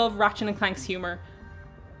 I don't love Ratchet and Clank's humor.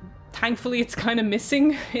 Thankfully, it's kind of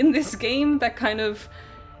missing in this game, that kind of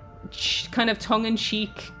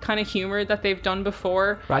tongue-in-cheek kind of humor that they've done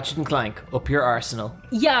before. Ratchet and Clank, up your arsenal.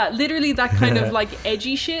 Yeah, literally that kind of, like,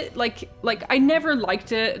 edgy shit. Like I never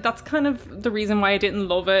liked it. That's kind of the reason why I didn't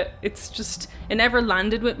love it. It's just, it never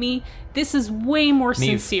landed with me. This is way more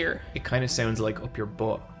sincere. It kind of sounds like up your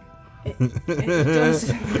butt. It does.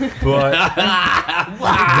 But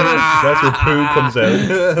that's where poo comes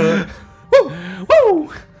out.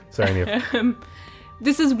 Woo! Sorry, Neil.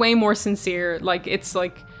 This is way more sincere. Like, it's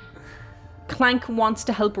like Clank wants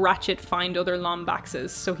to help Ratchet find other Lombaxes,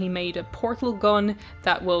 so he made a portal gun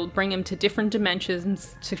that will bring him to different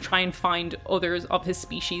dimensions to try and find others of his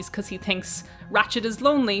species, because he thinks Ratchet is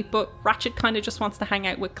lonely, but Ratchet kind of just wants to hang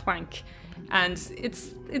out with Clank. And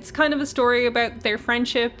it's kind of a story about their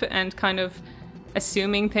friendship and kind of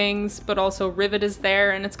assuming things, but also Rivet is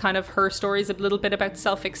there, and it's kind of her story's a little bit about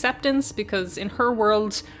self-acceptance, because in her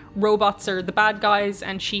world, robots are the bad guys,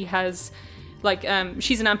 and she has, like,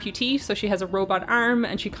 she's an amputee, so she has a robot arm,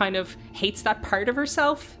 and she kind of hates that part of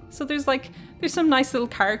herself. So there's some nice little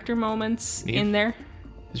character moments in there.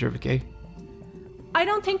 Is Rivet gay? I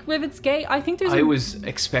don't think Rivet's gay. I think there's I was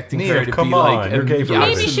expecting Neve, her to come be on, like you're gay for Rivet.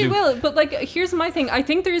 maybe she absolute- will, but like here's my thing. I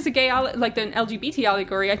think there is a gay like an LGBT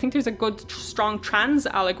allegory. I think there's a good strong trans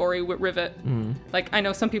allegory with Rivet. Like I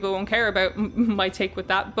know some people won't care about my take with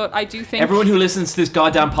that, but I do think Everyone who listens to this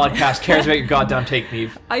goddamn podcast cares about your goddamn take,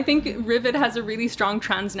 Neve. I think Rivet has a really strong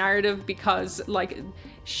trans narrative because like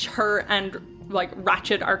her and like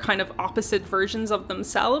Ratchet are kind of opposite versions of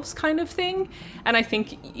themselves kind of thing, and I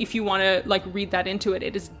think if you want to like read that into it,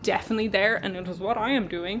 it is definitely there, and it is what I am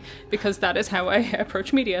doing because that is how I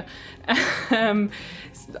approach media.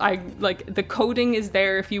 I like the coding is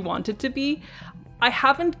there if you want it to be. I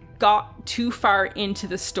haven't got too far into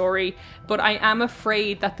the story, but I am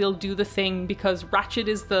afraid that they'll do the thing because Ratchet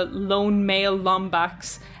is the lone male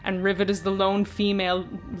Lombax and Rivet is the lone female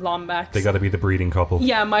Lombax. They got to be the breeding couple.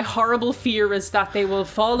 Yeah, my horrible fear is that they will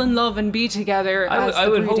fall in love and be together as I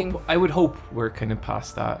the would breeding. hope. I would hope we're kind of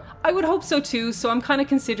past that. I would hope so too. So I'm kind of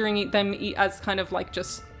considering them as kind of like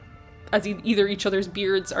just as either each other's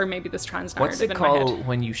beards or maybe this trans narrative What's it in my head. called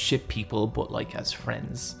when you ship people, but like as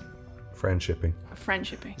friends? Friendshipping.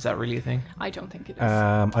 Friendshipping. Is that really a thing? I don't think it is.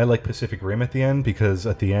 I like Pacific Rim at the end because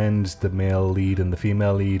at the end the male lead and the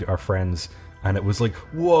female lead are friends, and it was like,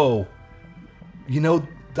 whoa,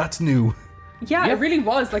 that's new. yeah, it really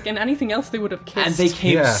was. Like in anything else, they would have kissed. And they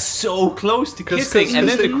came Yeah. so close to 'Cause- kissing, and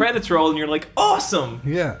then the 'cause- credits roll, and you're like, awesome!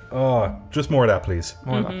 Yeah. Oh, just more of that, please.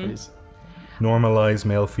 More of that, please. Normalize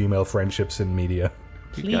male-female friendships in media.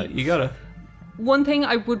 You gotta. One thing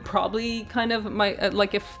I would probably kind of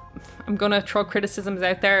like if I'm gonna throw criticisms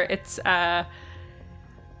out there, it's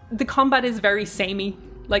the combat is very samey.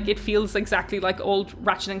 Like it feels exactly like old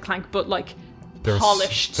Ratchet and Clank, but like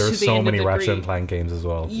polished. There's to the so end many of the Ratchet degree. and Clank games as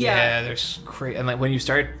well. Yeah. There's crazy, and like when you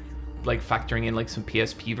start like factoring in like some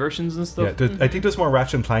PSP versions and stuff. Yeah, I think there's more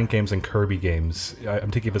Ratchet and Clank games than Kirby games. I'm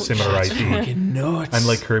thinking of a similar That's IP. fucking nuts. And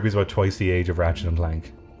like Kirby's about twice the age of Ratchet and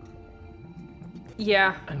Clank.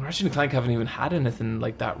 Yeah. And Ratchet and Clank haven't even had anything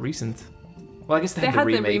like that recent. Well, I guess they They had, had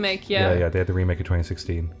the the remake, They had the remake of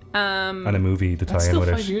 2016. And a movie to tie That's in still with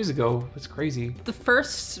 5 it. years ago. It's crazy. The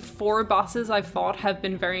first 4 bosses I've fought have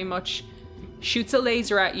been very much shoots a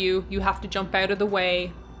laser at you, you have to jump out of the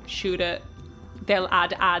way, shoot it. They'll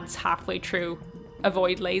add ads halfway through.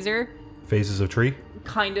 Avoid laser. Phases of Tree.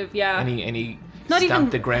 Kind of, yeah. Any Not stamp even-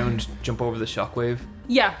 the ground, jump over the shockwave.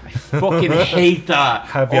 Yeah. Fucking hate that.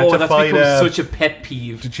 Have you had to that's fight, become such a pet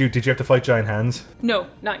peeve. Did you have to fight giant hands? No,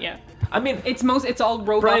 not yet. I mean, It's all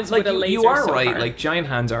Brian, robots like with a laser. you are so right. far. Like giant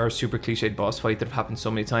hands are a super cliched boss fight that have happened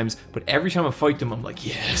so many times. But every time I fight them, I'm like,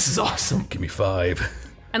 yeah, this is awesome. Give me 5.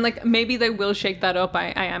 And like maybe they will shake that up.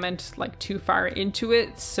 I amn't like too far into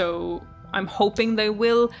it, so I'm hoping they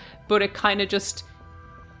will. But it kind of just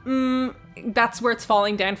that's where it's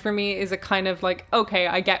falling down for me. Is it kind of like, okay,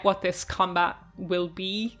 I get what this combat will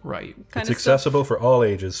be. Right. Kind It's of stuff. accessible for all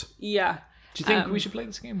ages. Yeah. Do you think we should play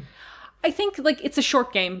this game? I think like it's a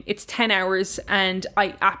short game. It's 10 hours and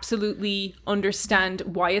I absolutely understand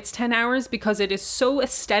why it's 10 hours because it is so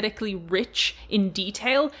aesthetically rich in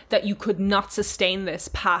detail that you could not sustain this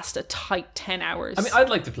past a tight 10 hours. I mean, I'd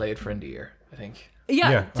like to play it for end of year. I think.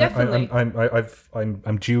 yeah, definitely.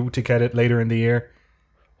 I'm due to get it later in the year.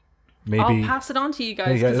 Maybe. I'll pass it on to you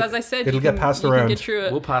guys Yeah, because as I said, it'll you get can, passed you can around. get through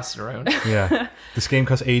it. We'll pass it around. Yeah, this game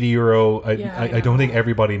costs €80. Yeah, I don't think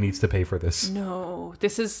everybody needs to pay for this. No,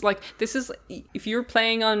 this is if you're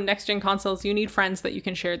playing on next gen consoles, you need friends that you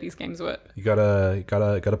can share these games with. You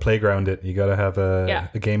gotta playground it. You gotta have a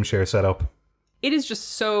game share set up. It is just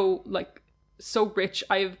so rich.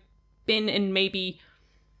 I've been in maybe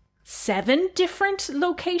 7 different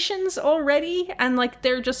locations already, and like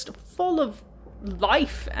they're just full of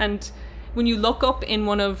life. And when you look up in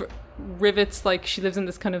one of Rivet's, like she lives in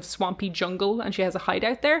this kind of swampy jungle and she has a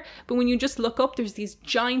hideout there, but when you just look up, there's these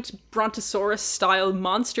giant brontosaurus style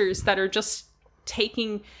monsters that are just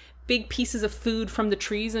taking big pieces of food from the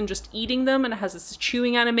trees and just eating them, and it has this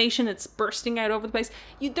chewing animation. It's bursting out over the place.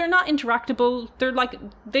 They're not interactable. They're like,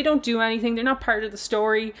 they don't do anything. They're not part of the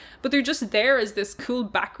story, but they're just there as this cool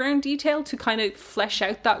background detail to kind of flesh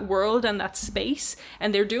out that world and that space.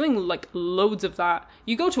 And they're doing like loads of that.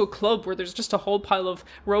 You go to a club where there's just a whole pile of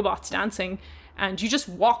robots dancing and you just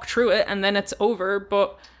walk through it and then it's over.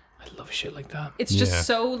 But I love shit like that. it's just Yeah.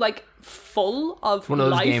 so like full of One of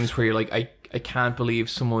those life. games where you're like, I can't believe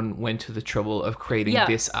someone went to the trouble of creating Yeah.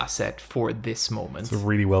 this asset for this moment. It's a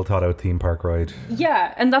really well thought out theme park ride.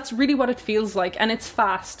 Yeah, and that's really what it feels like. And it's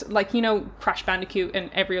fast. Like, you know, Crash Bandicoot and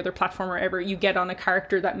every other platformer ever, you get on a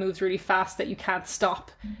character that moves really fast that you can't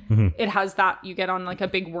stop. It has that. You get on like a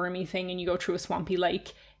big wormy thing and you go through a swampy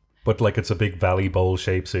lake. But like it's a big valley bowl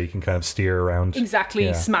shape, so you can kind of steer around. Exactly,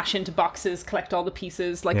 Yeah. smash into boxes, collect all the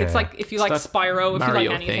pieces. Like it's Yeah. like if you like That Spyro, if you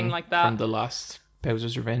Mario like anything thing like that. from the last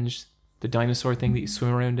Bowser's Revenge, the dinosaur thing that you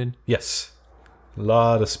swim around in. Yes. A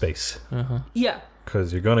lot of space. Yeah,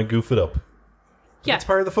 Because you're going to goof it up. yeah. It's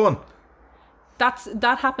part of the fun.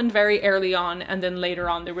 That happened very early on, and then later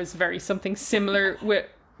on there was something similar with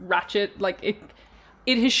Ratchet. Like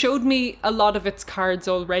it has showed me a lot of its cards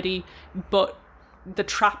already, but the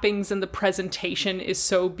trappings and the presentation is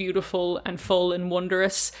so beautiful and full and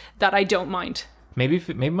wondrous that I don't mind. Maybe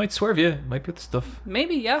it might swerve you. Might be the stuff.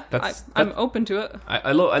 Maybe, yeah. That's- I'm open to it.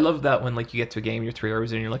 I love that when like you get to a game, you're 3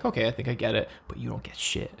 hours in, and you're like, okay, I think I get it, but you don't get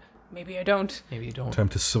shit. Maybe I don't. Maybe you don't. Time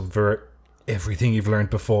to subvert everything you've learned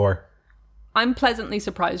before. I'm pleasantly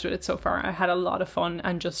surprised with it so far. I had a lot of fun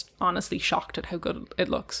and just honestly shocked at how good it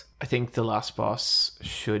looks. I think the last boss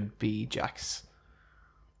should be Jax.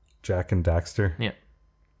 Jack and Daxter. Yeah.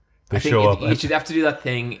 They I think show up. You should have to do that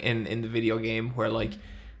thing in the video game where like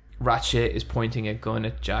Ratchet is pointing a gun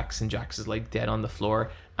at Jax and Jax is like dead on the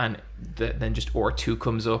floor, and then just R2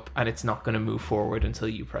 comes up and it's not going to move forward until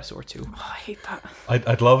you press R2. Oh, I hate that.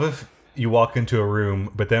 I'd love if you walk into a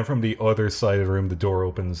room, but then from the other side of the room, the door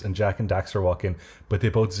opens and Jack and Daxter walk in, but they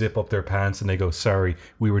both zip up their pants and they go, "Sorry,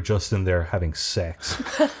 we were just in there having sex."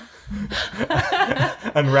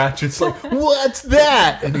 And Ratchet's like, "What's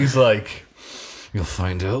that?" And he's like, "You'll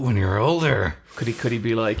find out when you're older. Could he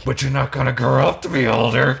be like, But you're not gonna grow up to be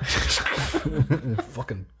older."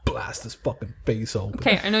 Fucking blast his fucking face open.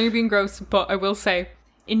 Okay, I know you're being gross, but I will say,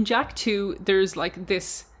 in Jak 2, there's like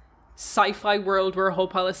this sci-fi world where a whole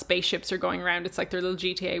pile of spaceships are going around. It's like their little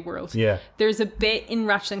GTA world. Yeah. There's a bit in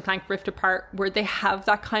Ratchet and Clank Rift Apart where they have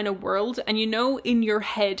that kind of world, and you know in your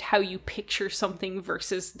head how you picture something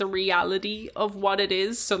versus the reality of what it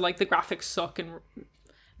is. So like the graphics suck in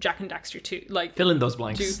Jak and Daxter 2. Like fill in those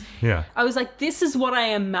blanks? 2. Yeah. I was like, this is what I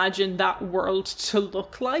imagine that world to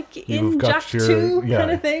look like You've in got Jak your- 2 yeah. kind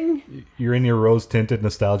of thing. You're in your rose-tinted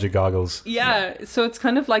nostalgia goggles. Yeah, so it's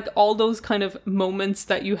kind of like all those kind of moments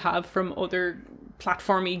that you have from other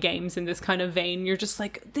platformy games in this kind of vein. You're just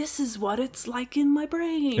like, this is what it's like in my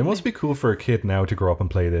brain. It must be cool for a kid now to grow up and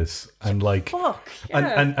play this, and like, Fuck,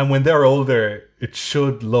 yeah. and when they're older, it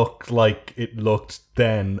should look like it looked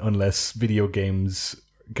then, unless video games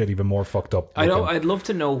get even more fucked up. I know. looking. I'd love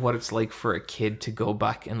to know what it's like for a kid to go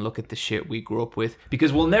back and look at the shit we grew up with,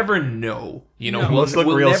 because we'll never know. You know, No. It must look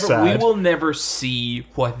real never, sad. We will never see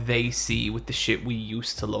what they see with the shit we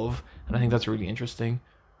used to love, and I think that's really interesting.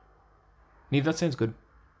 Neve, that sounds good.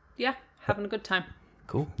 Yeah, having a good time.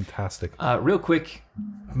 Cool. Fantastic. Real quick,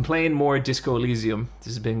 I'm playing more Disco Elysium. This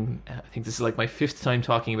has been, I think this is like my 5th time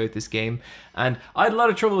talking about this game, and I had a lot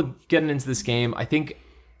of trouble getting into this game. I think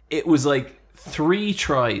it was like 3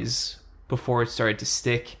 tries before it started to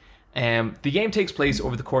stick. The game takes place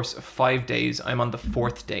over the course of 5 days. I'm on the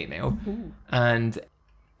 4th day now, and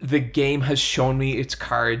the game has shown me its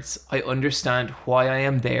cards. I understand why I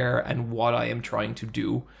am there and what I am trying to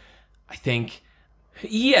do. I think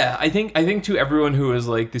to everyone who is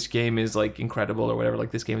like, this game is like incredible or whatever,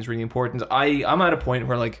 like this game is really important, I'm at a point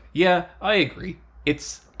where like, yeah, I agree.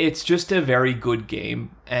 It's just a very good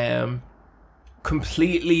game.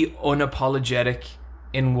 Completely unapologetic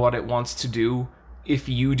in what it wants to do. If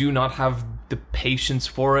you do not have the patience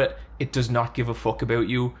for it, it does not give a fuck about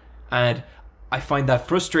you. And I find that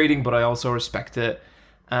frustrating, but I also respect it.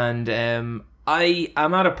 And I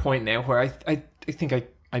am at a point now where I think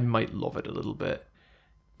I might love it a little bit.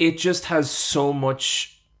 It just has so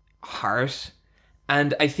much heart.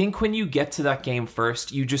 And I think when you get to that game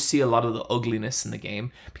first, you just see a lot of the ugliness in the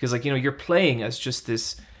game. Because, like, you know, you're playing as just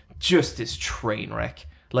this train wreck.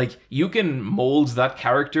 Like, you can mold that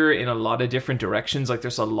character in a lot of different directions. Like,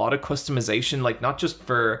 there's a lot of customization, like, not just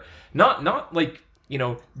for, not like, you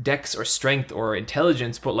know, dex or strength or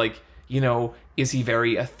intelligence, but like, you know, is he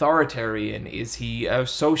very authoritarian? Is he a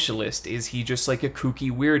socialist? Is he just like a kooky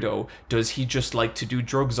weirdo? Does he just like to do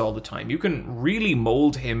drugs all the time? You can really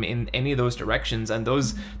mold him in any of those directions, and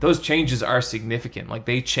those changes are significant. Like,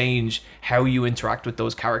 they change how you interact with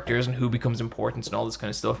those characters and who becomes important and all this kind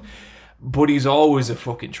of stuff. But he's always a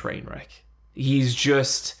fucking train wreck. He's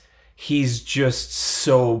just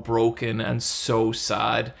so broken and so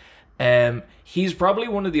sad. He's probably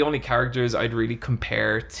one of the only characters I'd really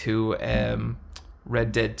compare to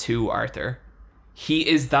Red Dead 2 Arthur. He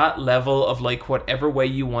is that level of, like, whatever way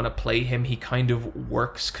you want to play him, he kind of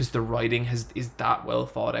works because the writing is that well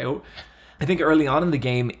thought out. I think early on in the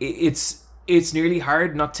game, it's nearly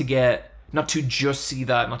hard not to just see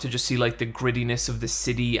like the grittiness of the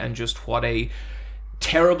city and just what a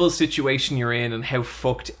terrible situation you're in and how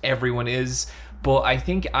fucked everyone is. But I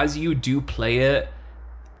think as you do play it,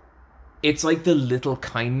 it's like the little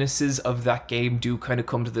kindnesses of that game do kind of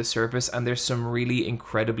come to the surface, and there's some really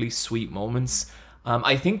incredibly sweet moments.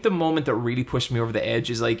 I think the moment that really pushed me over the edge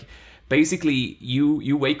is like, basically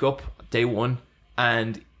you wake up day one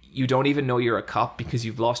and you don't even know you're a cop because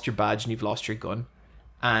you've lost your badge and you've lost your gun.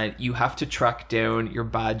 And you have to track down your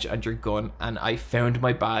badge and your gun. And I found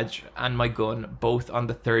my badge and my gun both on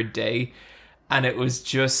the third day. And it was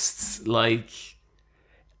just like...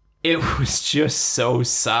 It was just so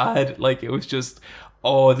sad. Like, it was just,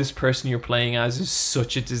 oh, this person you're playing as is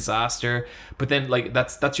such a disaster. But then, like,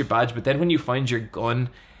 that's your badge. But then when you find your gun,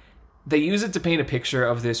 they use it to paint a picture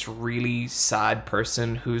of this really sad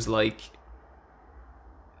person who's, like,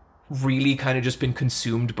 really kind of just been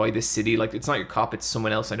consumed by this city. Like, it's not your cop, it's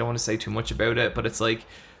someone else. I don't want to say too much about it, but it's, like,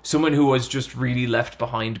 someone who was just really left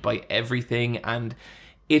behind by everything. And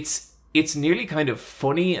it's nearly kind of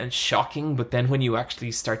funny and shocking, but then when you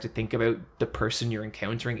actually start to think about the person you're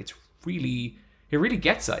encountering, it really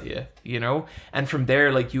gets at you, you know? And from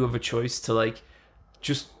there, like, you have a choice to, like,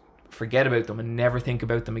 just forget about them and never think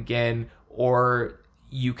about them again, or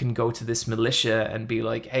you can go to this militia and be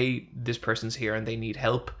like, hey, this person's here and they need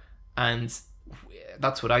help. And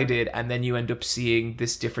that's what I did. And then you end up seeing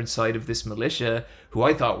this different side of this militia, who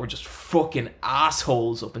I thought were just fucking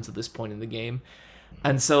assholes up until this point in the game.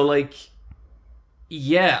 And so, like,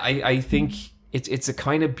 yeah, I think it's a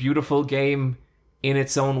kind of beautiful game in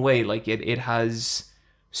its own way. Like, it has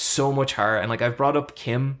so much heart. And, like, I've brought up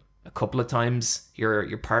Kim a couple of times,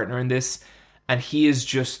 your partner in this, and he is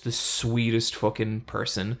just the sweetest fucking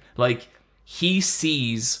person. Like, he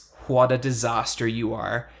sees what a disaster you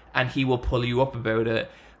are, and he will pull you up about it,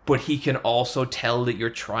 but he can also tell that you're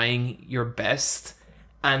trying your best.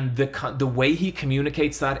 And the way he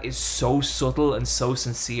communicates that is so subtle and so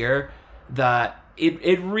sincere that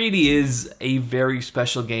it really is a very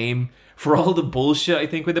special game for all the bullshit, I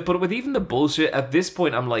think, with it. But with even the bullshit, at this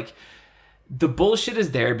point, I'm like, the bullshit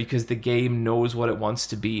is there because the game knows what it wants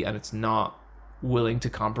to be and it's not willing to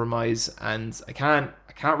compromise. And I can't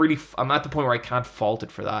really, I'm at the point where I can't fault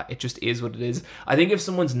it for that. It just is what it is. I think if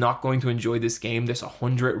someone's not going to enjoy this game, there's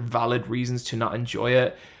 100 valid reasons to not enjoy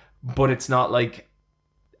it. But it's not like,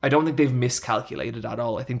 I don't think they've miscalculated at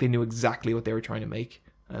all. I think they knew exactly what they were trying to make.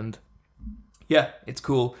 And yeah, it's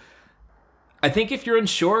cool. I think if you're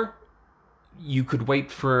unsure, you could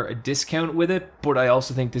wait for a discount with it. But I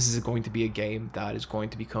also think this is going to be a game that is going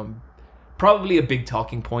to become probably a big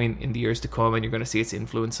talking point in the years to come. And you're going to see its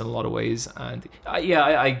influence in a lot of ways. And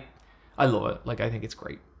I love it. Like, I think it's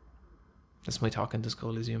great. That's my talk on Disco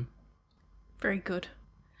Elysium. Very good.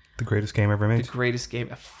 The greatest game ever made. The greatest game.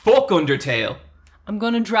 Fuck Undertale. I'm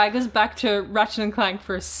going to drag us back to Ratchet and Clank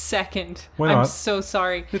for a second. Why not? I'm so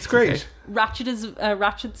sorry. It's great. Okay.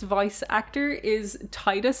 Ratchet's voice actor is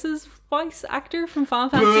Titus's voice actor from Final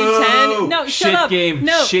Fantasy Boo! X. No, Shit shut up. game.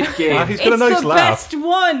 No. Shit game. He's got a nice the laugh. best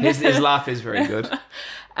one. His laugh is very good.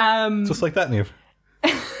 Just like that, Neve.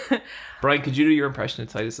 Brian, could you do your impression of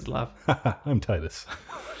Titus's laugh? I'm Titus.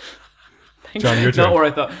 John, your turn. Not where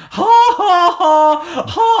I thought, ha ha ha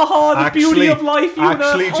ha ha, the beauty of life.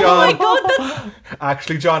 Actually, Una. John. Oh my god, that's...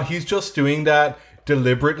 Actually, John, he's just doing that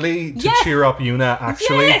deliberately to Yes! cheer up Yuna,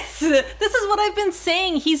 actually. Yes! This is what I've been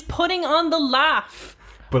saying. He's putting on the laugh.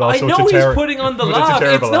 But I also know it's a he's putting on the but laugh. a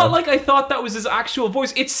terrible It's not laugh. like I thought that was his actual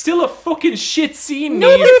voice. It's still a fucking shit scene. No,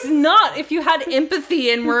 Neve. it's not. If you had empathy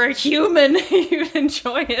and were a human, you'd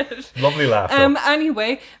enjoy it. Lovely laugh. though.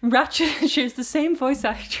 Anyway, Ratchet shares the same voice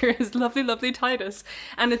actor as lovely, lovely Titus,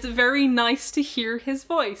 and it's very nice to hear his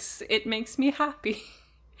voice. It makes me happy.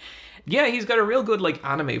 Yeah, he's got a real good, like,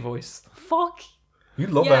 anime voice. Fuck. You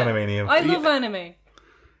love Yeah. anime, Neve. I love anime.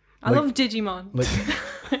 I Like- love Digimon.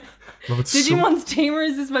 Love it so- Digimon's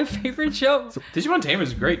Tamers is my favorite show. Digimon Tamers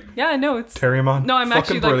is great. Yeah, I know it's. Terriermon. No, I'm Fucking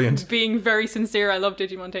actually brilliant. like being very sincere. I love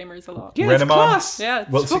Digimon Tamers a lot. Yeah, it's Renamon? class. Yeah, it's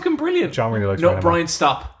Well, It's fucking brilliant. John really likes No, Renamon. Brian,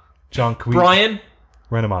 stop. John, can we... Brian.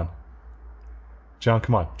 Renamon. John,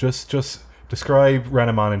 come on. Just describe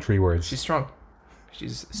Renamon in 3 words. She's strong.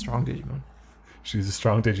 She's a strong Digimon. She's a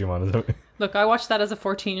strong Digimon, isn't it? Look, I watched that as a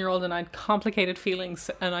 14-year-old and I had complicated feelings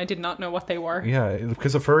and I did not know what they were. Yeah,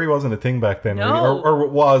 because a furry wasn't a thing back then, really. No. Or it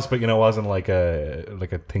was, but it wasn't like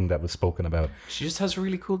a thing that was spoken about. She just has a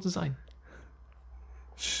really cool design.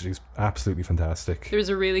 She's absolutely fantastic. There's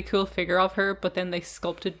a really cool figure of her, but then they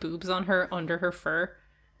sculpted boobs on her under her fur.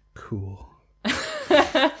 Cool.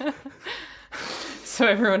 So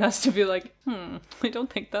everyone has to be like, I don't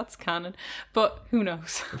think that's canon. But who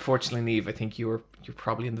knows? Unfortunately, Neve, I think you're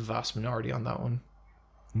probably in the vast minority on that one.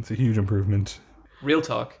 It's a huge improvement. Real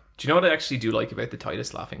talk. Do you know what I actually do like about the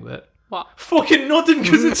Titus laughing bit? What? Fucking nothing,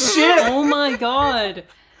 because it's shit. Oh my god.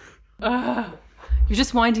 Ugh. You're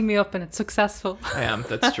just winding me up and it's successful. I am.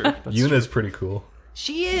 That's true. That's Yuna's pretty cool.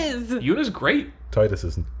 She is. true. Yuna's great. Titus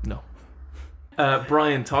isn't. No.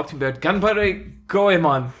 Brian, talk to me about Ganbare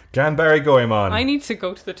Goemon. Ganbare Goemon. I need to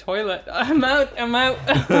go to the toilet. I'm out.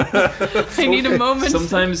 I need a moment.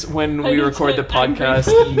 Sometimes when we need record to the get angry.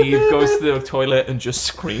 podcast, Neve goes to the toilet and just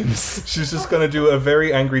screams. She's just gonna do a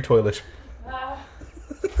very angry toilet.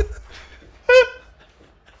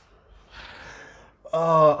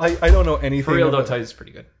 I don't know anything. For real though, about- Titus is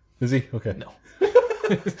pretty good. Is he? Okay. No.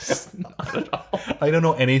 Not at all. I don't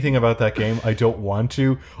know anything about that game. I don't want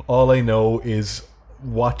to. All I know is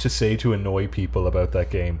what to say to annoy people about that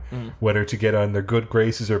game. Whether to get on their good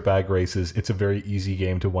graces or bad graces. It's a very easy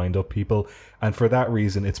game to wind up people. And for that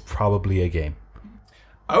reason, it's probably a game.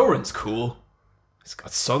 Auron's cool. He's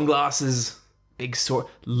got sunglasses, big sword.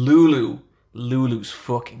 Lulu's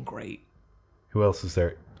fucking great. Who else is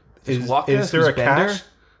there? There's Waka, is there who's a cat?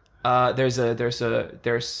 Bender.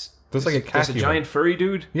 There's like a cat. There's a human. giant furry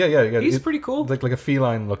dude. Yeah. He's pretty cool. Like a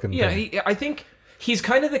feline looking Yeah, thing. I think he's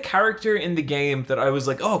kind of the character in the game that I was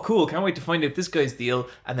like, oh, cool, can't wait to find out this guy's deal.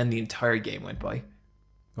 And then the entire game went by.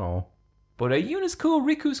 Oh. But Yuna's cool,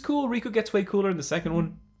 Riku's cool. Riku gets way cooler in the second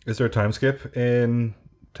one. Is there a time skip in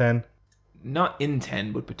 10? Not in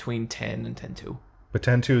 10, but between 10 and 10-2. But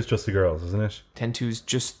 10-2 is just the girls, isn't it? 10-2's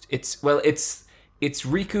just, it's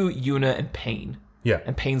Riku, Yuna, and Pain. Yeah.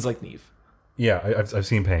 And Pain's like Neve. Yeah, I've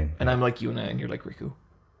seen Pain. And I'm like Yuna, and you're like Riku.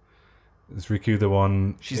 Is Riku the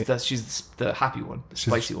one... She's the happy one, the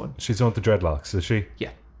spicy one. She's the one with the dreadlocks, is she?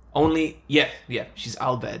 Yeah. She's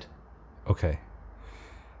Albed. Okay.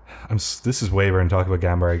 This is wavering talking about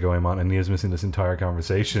Ganbare going on, and Niamh's missing this entire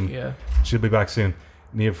conversation. Yeah. She'll be back soon.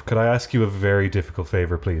 Niamh, could I ask you a very difficult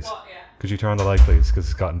favor, please? What? Yeah. Could you turn on the light, please? Because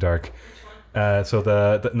it's gotten dark. So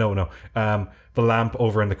the lamp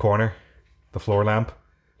over in the corner, the floor lamp,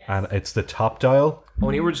 and it's the top dial.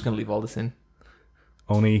 Oni, we're just going to leave all this in.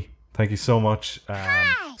 Oni, thank you so much.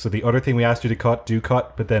 So the other thing we asked you to cut, do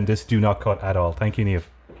cut, but then this do not cut at all. Thank you, Niamh.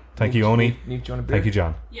 Thank you, Oni. Neve, do you want a beer? Thank you,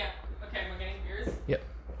 John. Yeah. Okay, we're getting yours. Yep.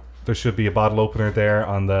 There should be a bottle opener there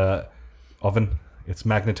on the oven. It's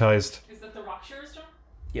magnetized. Is that the Rockshires, John?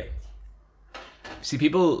 Yep. See,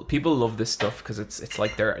 people love this stuff because it's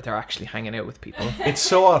like they're actually hanging out with people. It's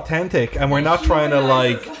so authentic, and we're not trying to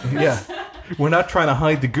we're not trying to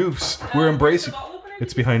hide the goofs. We're embracing.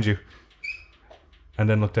 It's behind you. And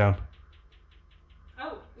then look down.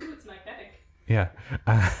 Oh, it's magnetic. Yeah.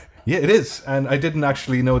 Yeah, it is. And I didn't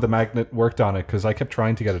actually know the magnet worked on it because I kept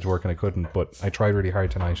trying to get it to work and I couldn't. But I tried really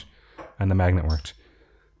hard tonight and the magnet worked.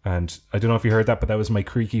 And I don't know if you heard that, but that was my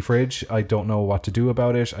creaky fridge. I don't know what to do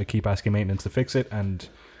about it. I keep asking maintenance to fix it and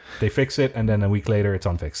they fix it. And then a week later, it's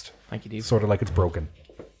unfixed. Thank you, Dave. Sort of like it's broken.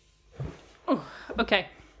 Oh, okay.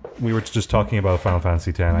 We were just talking about Final Fantasy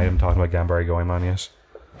X. I haven't talked about Ganbare Goemon yet.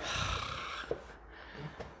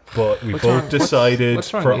 But we What's both wrong? decided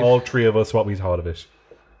What's wrong, for Eve? all three of us what we thought of it.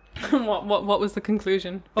 What was the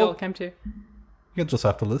conclusion you all came to? You'll just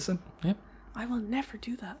have to listen. I will never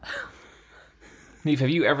do that. Neve, have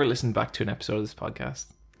you ever listened back to an episode of this podcast?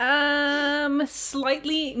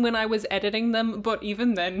 Slightly when I was editing them, but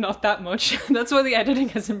even then, not that much. That's why the editing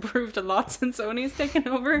has improved a lot since Sony's taken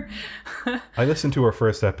over. I listened to our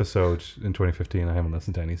first episode in 2015. I haven't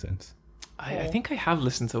listened to any since. I think I have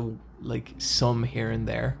listened to like some here and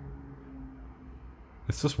there.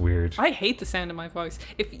 It's just weird. I hate the sound of my voice.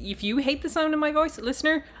 If you hate the sound of my voice,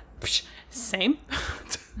 listener, same.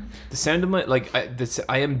 The sound of my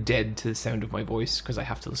I am dead to the sound of my voice because I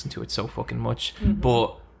have to listen to it so fucking much.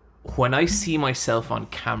 But when I see myself on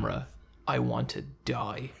camera, I want to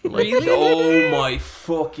die. Like, Really? Oh my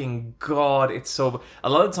fucking god! It's so. A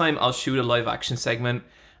lot of the time, I'll shoot a live action segment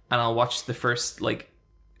and I'll watch the first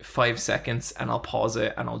 5 seconds and I'll pause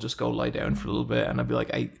it and I'll just go lie down for a little bit and I'll be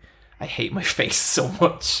like, I hate my face so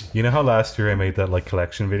much. You know how last year I made that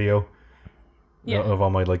collection video of all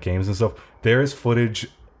my games and stuff? There is footage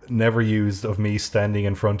never used of me standing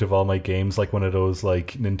in front of all my games like one of those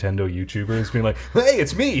Nintendo YouTubers being like, hey,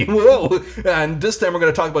 it's me, whoa, and this time we're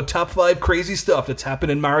going to talk about top 5 crazy stuff that's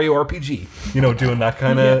happened in Mario RPG, doing that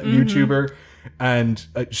kind of YouTuber. And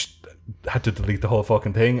I had to delete the whole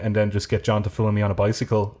fucking thing and then just get John to film me on a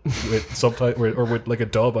bicycle with subtitle or with a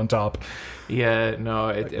dub on top. Yeah, no,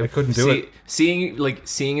 I couldn't do it.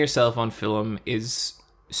 Seeing yourself on film is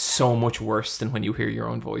so much worse than when you hear your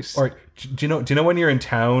own voice. Or do you know when you're in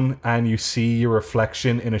town and you see your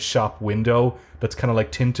reflection in a shop window that's kind of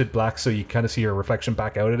like tinted black, so you kind of see your reflection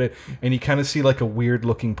back out at it, and you kind of see like a weird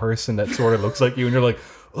looking person that sort of looks like you, and you're like,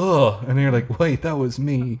 oh, and then you're like, wait, that was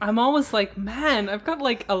me. I'm always like, man, I've got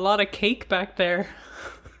like a lot of cake back there.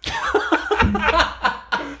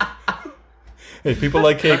 Hey, people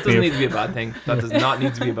like cake. That doesn't need to be a bad thing. That does not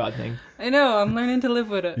need to be a bad thing. I know, I'm learning to live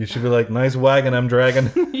with it. You should be like, nice wagon I'm dragging.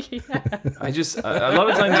 I just a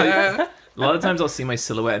lot of times I'll see my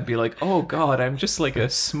silhouette and be like, oh god, I'm just like a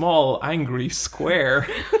small angry square.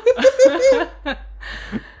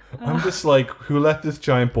 I'm just like, who let this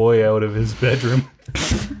giant boy out of his bedroom?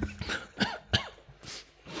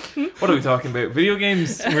 What are we talking about? Video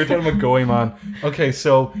games? We're talking about Goemon. Okay,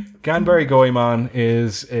 so Ganbare Goemon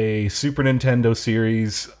is a Super Nintendo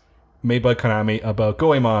series made by Konami about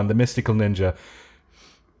Goemon, the mystical ninja.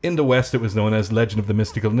 In the West, it was known as Legend of the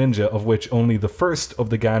Mystical Ninja, of which only the first of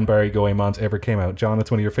the Ganbare Goemons ever came out. John, it's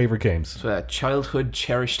one of your favorite games. So a childhood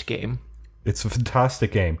cherished game. It's a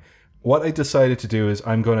fantastic game. What I decided to do is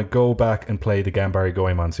I'm going to go back and play the Ganbare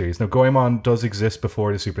Goemon series. Now, Goemon does exist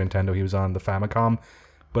before the Super Nintendo. He was on the Famicom,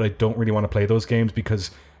 but I don't really want to play those games because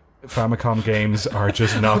Famicom games are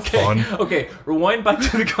just not fun. Okay, rewind back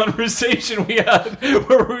to the conversation we had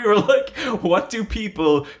where we were like, what do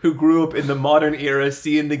people who grew up in the modern era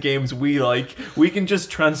see in the games we like? We can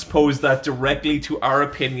just transpose that directly to our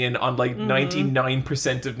opinion on like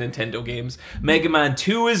 99% of Nintendo games. Mega Man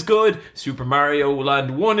 2 is good, Super Mario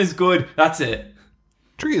Land 1 is good, that's it.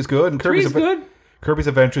 3 is good, and Kirby's good. Kirby's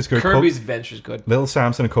Adventure is good. Kirby's Adventure is good. Little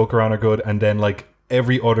Samson and Kokoron are good, and then like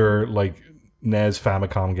every other like NES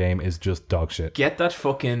Famicom game is just dog shit. Get that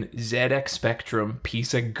fucking ZX Spectrum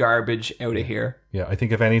piece of garbage out of here. Yeah, I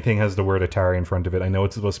think if anything has the word Atari in front of it, I know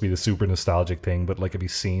it's supposed to be the super nostalgic thing, but like, have you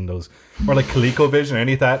seen those, or like ColecoVision or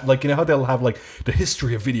any of that? Like, you know how they'll have like the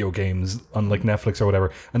history of video games on like Netflix or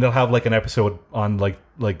whatever, and they'll have like an episode on like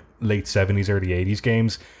late 70s, early 80s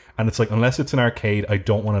games, and it's like, unless it's an arcade, I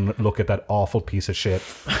don't want to look at that awful piece of shit.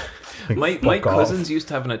 Like, my fuck off. cousins used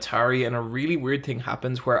to have an Atari, and a really weird thing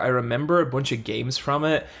happens where I remember a bunch of games from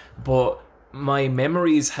it, but my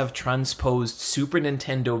memories have transposed Super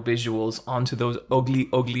Nintendo visuals onto those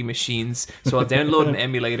ugly machines. So I'll download an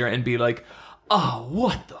emulator and be like, oh,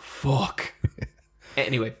 what the fuck?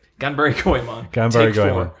 Anyway, Ganbare Goemon. Ganbare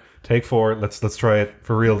Goemon. Take 4. Let's try it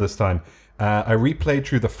for real this time. I replayed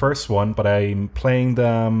through the first one, but I'm playing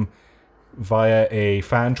them via a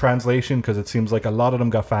fan translation because it seems like a lot of them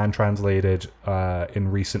got fan translated in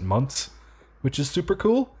recent months, which is super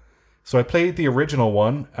cool. So I played the original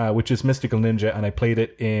one, which is Mystical Ninja, and I played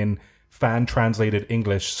it in fan translated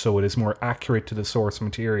English, so it is more accurate to the source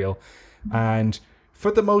material. And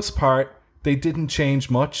for the most part, they didn't change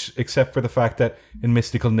much, except for the fact that in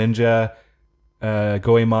Mystical Ninja,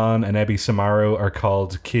 Goemon and Ebi Samaru are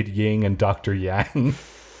called Kid Ying and Dr. Yang.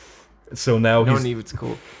 So now it's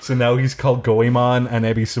cool. So now he's called Goemon, and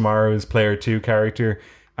Ebi Samaru is player 2 character,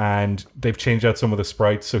 and they've changed out some of the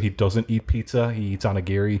sprites so he doesn't eat pizza, he eats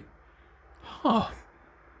onigiri. Huh.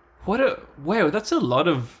 Wow, that's a lot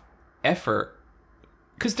of effort.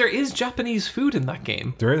 Because there is Japanese food in that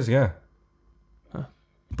game. There is, yeah. Huh.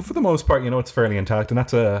 But for the most part, it's fairly intact, and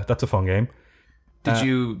that's a fun game. Did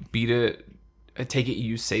you beat it? I take it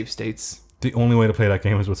you use save states. The only way to play that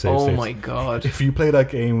game is with save states. Oh my god. If you play that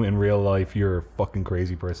game in real life, you're a fucking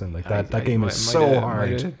crazy person. Like that game is so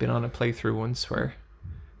hard. I've been on a playthrough once where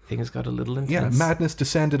things got a little intense. Yeah, madness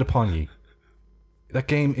descended upon ye. That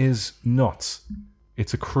game is nuts.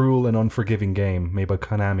 It's a cruel and unforgiving game made by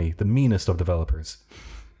Konami, the meanest of developers.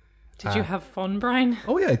 Did you have fun, Brian?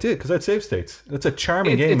 Oh yeah, I did, because I had save states. It's a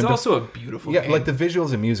charming game. It's also a beautiful game. Yeah, like the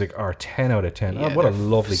visuals and music are 10 out of 10. Yeah, what a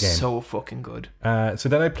lovely game. So fucking good. So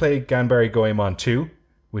then I played Ganbare Goemon 2,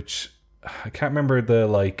 which I can't remember the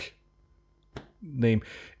name.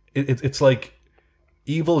 It's like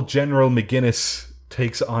Evil General McGinnis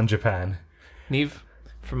takes on Japan. Neve,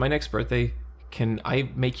 for my next birthday, can I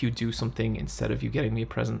make you do something instead of you getting me a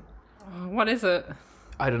present? What is it?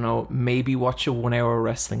 I don't know, maybe watch a 1 hour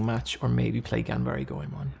wrestling match, or maybe play Ganbare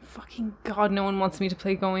Goemon. Fucking God, no one wants me to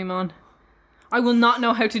play Goemon. I will not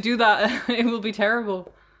know how to do that. It will be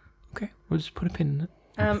terrible. Okay, we'll just put a pin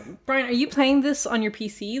in it. Brian, are you playing this on your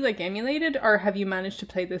PC, like emulated, or have you managed to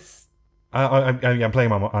play this? I'm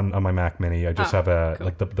playing on my Mac Mini. I just have cool.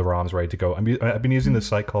 like the ROMs ready to go. I've been using this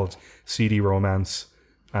site called CD Romance,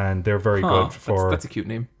 and they're very good for. That's a cute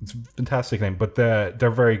name. It's a fantastic name, but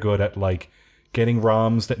they're very good at like getting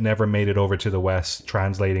ROMs that never made it over to the West,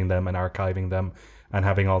 translating them and archiving them, and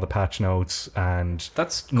having all the patch notes and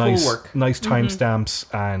that's cool work. Nice timestamps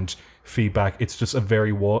and feedback. It's just a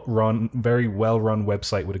very well run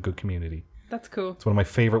website with a good community. That's cool. It's one of my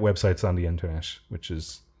favorite websites on the internet, which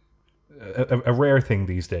is a rare thing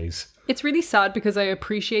these days. It's really sad because I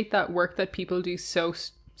appreciate that work that people do so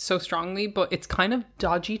strongly, but it's kind of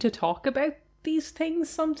dodgy to talk about these things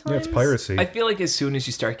sometimes. Yeah, it's piracy. I feel like as soon as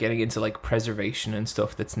you start getting into like preservation and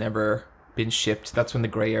stuff that's never been shipped, that's when the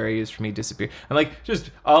gray areas for me disappear. And like,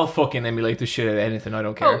 just I'll fucking emulate the shit out of anything. I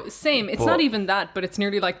don't care. Oh, same. It's not even that, but it's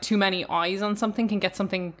nearly like too many eyes on something can get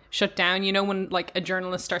something shut down. You know, when like a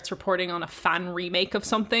journalist starts reporting on a fan remake of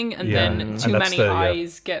something, and then too many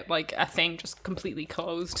eyes get like a thing just completely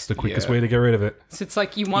closed. It's the quickest way to get rid of it. So it's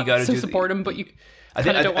like you want to support them, but you I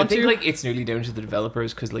don't want think to. like it's nearly down to the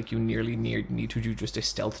developers, because like you nearly need to do just a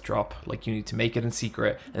stealth drop. Like you need to make it in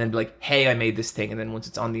secret and then be like, hey, I made this thing, and then once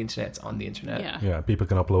it's on the internet, it's on the internet. Yeah, people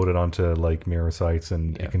can upload it onto like mirror sites,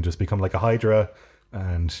 and it can just become like a Hydra,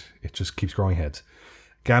 and it just keeps growing heads.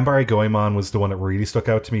 Ganbare Goemon was the one that really stuck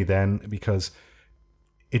out to me then, because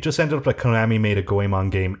it just ended up like Konami made a Goemon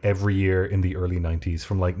game every year in the early 90s,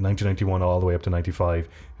 from like 1991 all the way up to 95.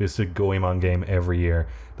 There's a Goemon game every year.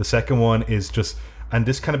 The second one is just, and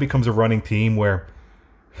this kind of becomes a running theme where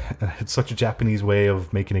it's such a Japanese way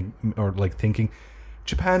of making it, or like thinking,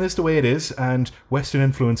 Japan is the way it is, and Western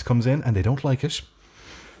influence comes in, and they don't like it.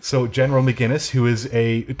 So General McGinnis, who is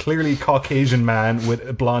a clearly Caucasian man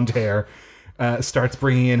with blonde hair, starts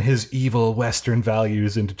bringing in his evil Western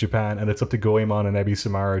values into Japan, and it's up to Goemon and Ebi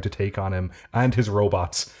Samaru to take on him and his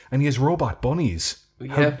robots. And he has robot bunnies.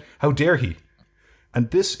 Yeah. How dare he?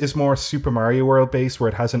 And this is more Super Mario World based, where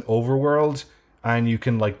it has an overworld, and you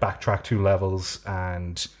can like backtrack 2 levels,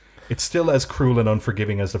 and it's still as cruel and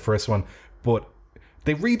unforgiving as the first one, but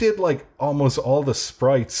they redid like almost all the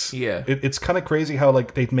sprites. Yeah. It's kind of crazy how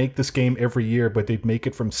like they'd make this game every year, but they'd make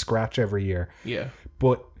it from scratch every year. Yeah.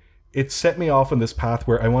 But it set me off on this path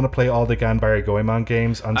where I want to play all the Ganbare Goemon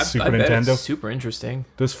games on Super I bet Nintendo. it's super interesting.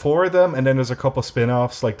 There's 4 of them, and then there's a couple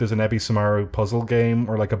spin-offs, like there's an Ebi Samaru puzzle game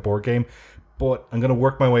or like a board game. But I'm going to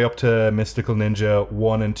work my way up to Mystical Ninja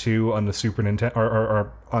 1 and 2 on the Super Nintendo,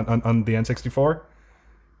 or on the N64.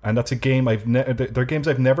 And that's a game they're games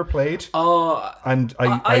I've never played. And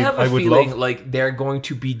I have a would feeling love, like they're going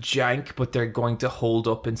to be jank, but they're going to hold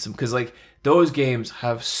up in some, because like those games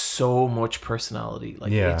have so much personality.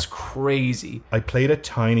 Like it's crazy. I played a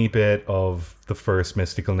tiny bit of the first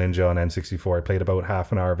Mystical Ninja on N64. I played about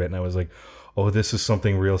half an hour of it, and I was like, oh, this is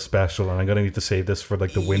something real special, and I'm going to need to save this for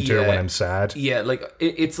like the winter when I'm sad. Yeah, like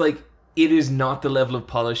it's like, it is not the level of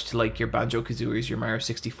polish to like your Banjo-Kazooies, your Mario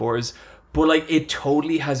 64s, but like it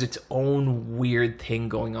totally has its own weird thing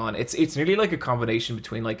going on. It's nearly like a combination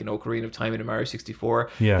between like an Ocarina of Time and a Mario 64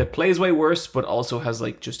 that plays way worse, but also has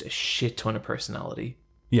like just a shit ton of personality.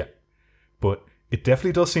 Yeah, but it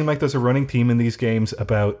definitely does seem like there's a running theme in these games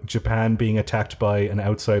about Japan being attacked by an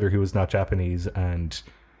outsider who is not Japanese, and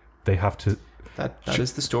they have to. That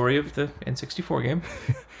is the story of the N64 game.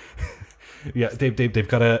 Yeah, they've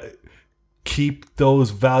got to keep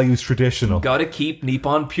those values traditional. Got to keep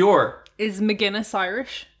Nippon pure. Is McGinnis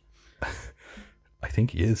Irish? I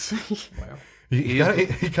think he is. Wow. He kind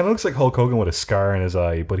of looks like Hulk Hogan with a scar in his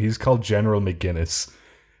eye, but he's called General McGinnis,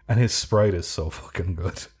 and his sprite is so fucking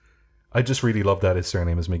good. I just really love that his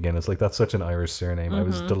surname is McGinnis. Like, that's such an Irish surname. I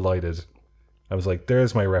was delighted. I was like,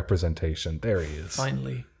 there's my representation. There he is.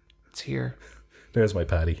 Finally, it's here. There's my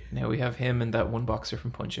Paddy. Now we have him and that one boxer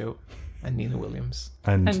from Punch-Out, and Nina Williams.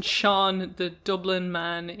 And Sean, the Dublin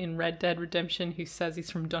man in Red Dead Redemption, who says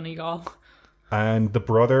he's from Donegal. And the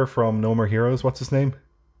brother from No More Heroes, what's his name?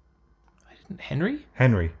 Henry?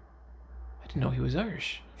 Henry. I didn't know he was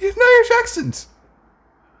Irish. He has an Irish accent.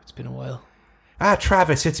 It's been a while.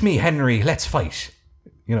 Travis, it's me, Henry. Let's fight.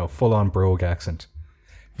 You know, full-on brogue accent.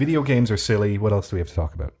 Video games are silly. What else do we have to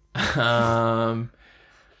talk about?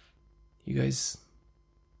 You guys,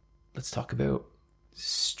 let's talk about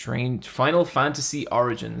strange Final Fantasy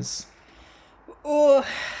Origins. Oh,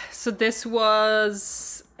 so this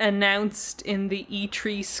was announced in the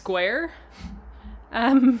E3 Square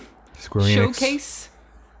Square Enix. showcase,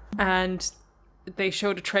 and they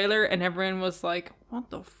showed a trailer, and everyone was like, "What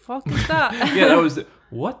the fuck is that?" Yeah, that was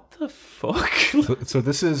what the fuck. So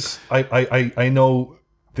this is I know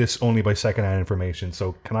this only by secondhand information.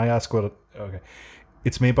 So can I ask what? Okay,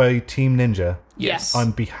 it's made by Team Ninja. Yes. On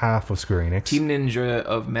behalf of Square Enix. Team Ninja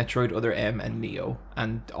of Metroid Other M and Neo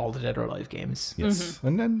and all the Dead or Alive games. Yes,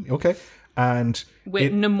 and then okay, and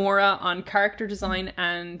with Nomura on character design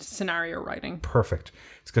and scenario writing. Perfect.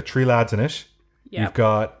 It's got 3 lads in it. Yep. You've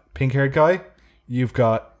got pink-haired guy. You've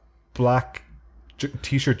got black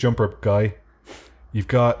t-shirt jumper guy. You've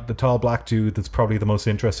got the tall black dude that's probably the most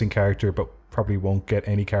interesting character, but probably won't get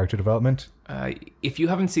any character development. If you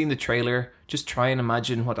haven't seen the trailer, just try and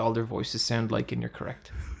imagine what all their voices sound like, and you're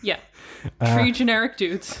correct. Yeah. Three generic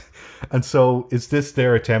dudes. And so, is this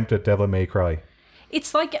their attempt at Devil May Cry?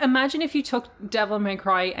 It's like, imagine if you took Devil May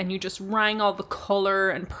Cry and you just rang all the color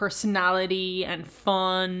and personality and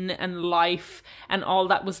fun and life, and all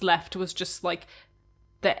that was left was just like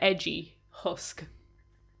the edgy husk.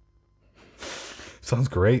 Sounds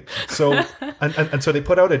great. So, and so they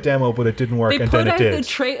put out a demo, but it didn't work, They and put then out it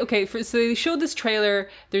did. so they showed this trailer.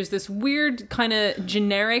 There's this weird kind of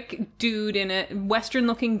generic dude in a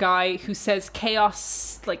Western-looking guy who says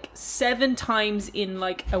chaos like 7 times in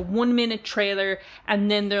like a 1-minute trailer,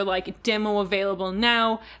 and then they're like, demo available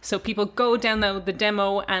now. So people go download the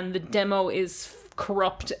demo, and the demo is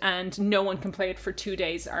corrupt, and no one can play it for 2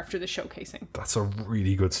 days after the showcasing. That's a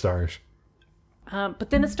really good start.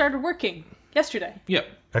 But then it started working yesterday, Yeah.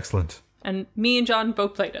 Excellent. and me and John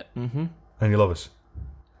both played it. And you love it.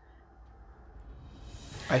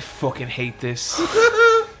 I fucking hate this.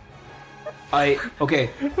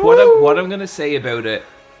 What I'm gonna say about it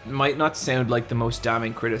might not sound like the most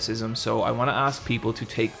damning criticism, so I want to ask people to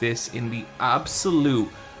take this in the absolute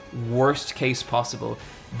worst case possible.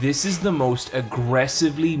 This is the most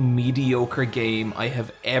aggressively mediocre game I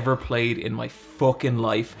have ever played in my fucking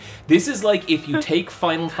life. This is like if you take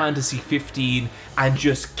Final Fantasy 15 and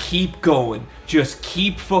just keep going. Just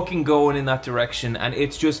keep fucking going in that direction. And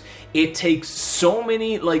it's just, it takes so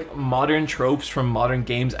many like modern tropes from modern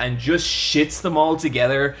games and just shits them all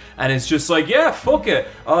together. And it's just like, yeah, fuck it.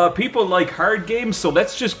 People like hard games, so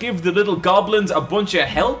let's just give the little goblins a bunch of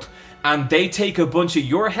health. And they take a bunch of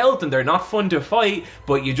your health, and they're not fun to fight,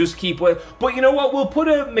 but you just keep... But you know what? We'll put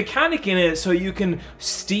a mechanic in it so you can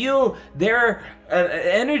steal their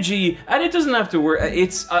energy, and it doesn't have to work.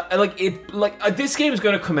 It's this game is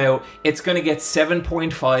going to come out. It's going to get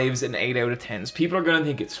 7.5s and 8 out of 10s. People are going to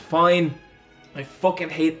think it's fine. I fucking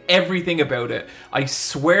hate everything about it. I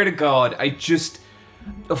swear to God, I just...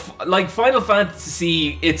 Like Final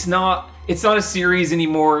Fantasy, it's not a series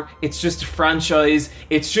anymore. It's just a franchise.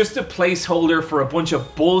 It's just a placeholder for a bunch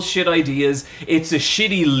of bullshit ideas. It's a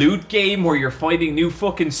shitty loot game where you're fighting new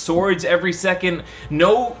fucking swords every second.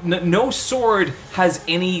 No sword has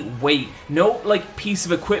any weight. No like piece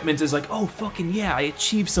of equipment is like, oh fucking yeah, I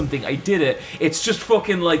achieved something. I did it. It's just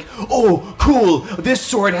fucking like, oh cool, this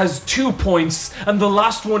sword has 2 points and the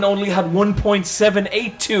last one only had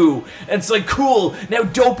 1.782. And it's like, cool, now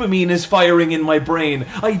dopamine is firing in my brain.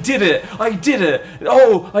 I did it.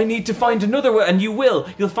 Oh, I need to find another weapon. And you will.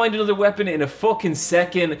 You'll find another weapon in a fucking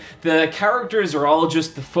second. The characters are all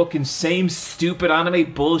just the fucking same stupid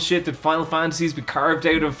anime bullshit that Final Fantasy's been carved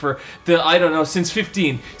out of for since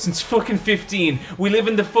 15. Since fucking 15. We live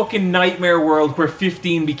in the fucking nightmare world where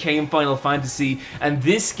 15 became Final Fantasy. And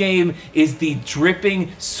this game is the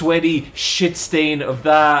dripping, sweaty shit stain of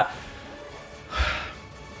that.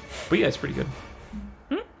 But yeah, it's pretty good.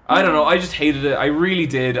 I don't know, I just hated it. I really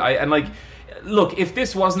did. Look, if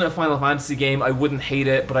this wasn't a Final Fantasy game, I wouldn't hate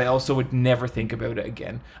it, but I also would never think about it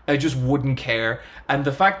again. I just wouldn't care. And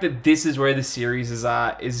the fact that this is where the series is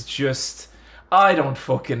at is just... I don't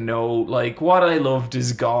fucking know. Like, what I loved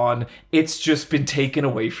is gone. It's just been taken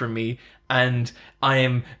away from me. And I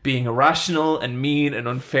am being irrational and mean and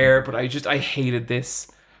unfair, but I hated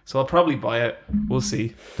this. So I'll probably buy it. We'll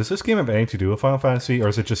see. Does this game have anything to do with Final Fantasy, or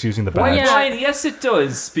is it just using the badge? Well, Brian, yes it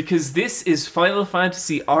does, because this is Final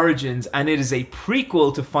Fantasy Origins, and it is a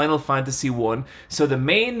prequel to Final Fantasy 1. So the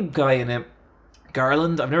main guy in it,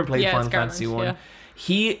 Garland, I've never played Final Fantasy 1.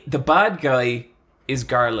 Yeah. The bad guy is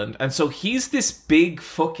Garland, and so he's this big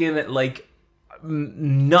fucking, like,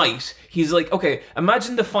 knight. He's like, okay,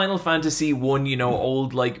 imagine the Final Fantasy 1,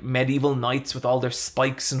 old like medieval knights with all their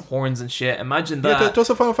spikes and horns and shit. Imagine that. Yeah, does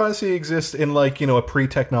a Final Fantasy exist in like, a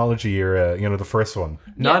pre-technology era, the first one?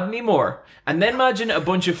 Not anymore. And then imagine a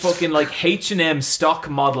bunch of fucking like H&M stock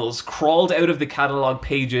models crawled out of the catalog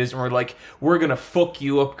pages and were like, we're gonna fuck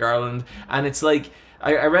you up, Garland. And it's like,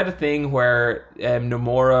 I read a thing where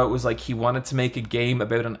Nomura was like, he wanted to make a game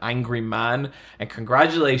about an angry man, and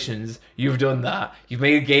congratulations, you've done that. You've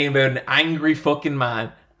made a game about an angry fucking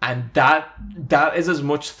man, and that is as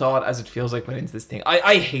much thought as it feels like went into this thing.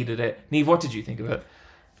 I hated it. Neve, what did you think of it?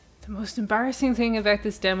 The most embarrassing thing about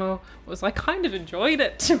this demo was I kind of enjoyed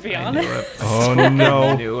it, to be honest. Oh no!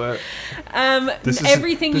 I knew it.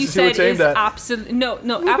 Everything you said is absolutely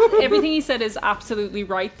everything you said is absolutely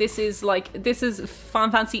right. This is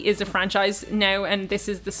Final Fantasy is a franchise now, and this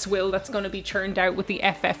is the swill that's going to be churned out with the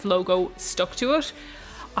FF logo stuck to it.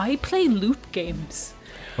 I play loot games.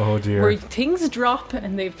 Oh dear! Where things drop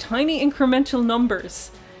and they have tiny incremental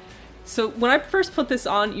numbers. So when I first put this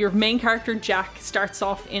on, your main character Jack starts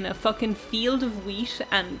off in a fucking field of wheat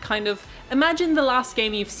and kind of imagine the last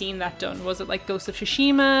game you've seen that done. Was it like Ghost of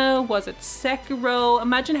Tsushima? Was it Sekiro?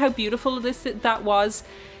 Imagine how beautiful that was.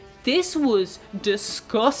 This was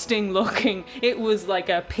disgusting looking. It was like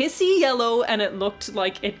a pissy yellow and it looked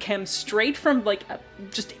like it came straight from like a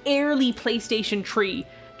just early PlayStation 3.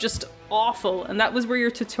 Just awful. And that was where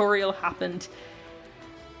your tutorial happened.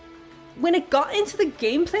 When it got into the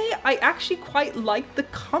gameplay, I actually quite liked the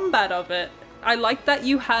combat of it. I liked that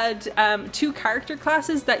you had 2 character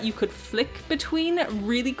classes that you could flick between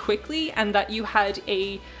really quickly, and that you had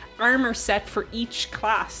a armor set for each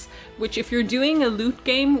class, which if you're doing a loot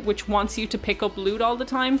game which wants you to pick up loot all the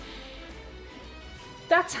time,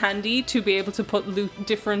 that's handy to be able to put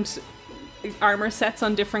different armor sets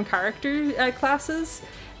on different character classes.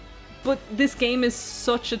 But this game is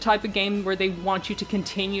such a type of game where they want you to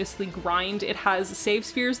continuously grind. It has save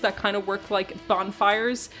spheres that kind of work like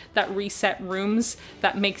bonfires that reset rooms,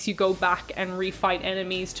 that makes you go back and refight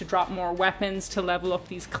enemies to drop more weapons, to level up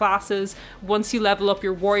these classes. Once you level up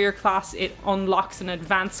your warrior class, it unlocks an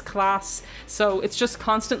advanced class. So it's just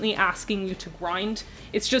constantly asking you to grind.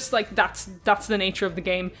 It's just like that's the nature of the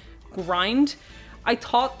game. Grind. I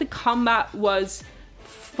thought the combat was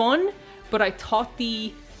fun, but I thought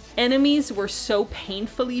the enemies were so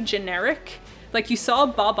painfully generic. Like you saw a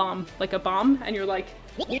bob-omb, like a bomb, and you're like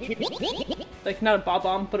not a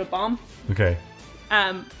bob-omb, but a bomb. Okay.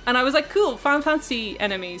 And I was like, cool, Final Fantasy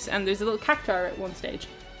enemies, and there's a little cactuar at one stage.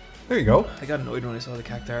 There you go. I got annoyed when I saw the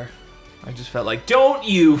cactuar. I just felt like, don't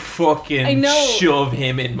you fucking shove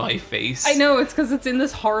him in my face. I know, it's because it's in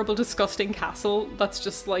this horrible, disgusting castle that's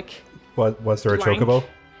just like... Was there blank. A chocobo?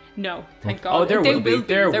 No, thank God. Oh, there will be.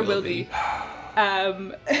 There will be.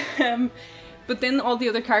 But then all the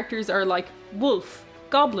other characters are like wolf,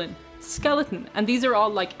 goblin, skeleton, and these are all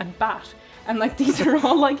like, and bat, and like these are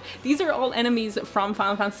all enemies from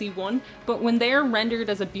Final Fantasy 1, but when they're rendered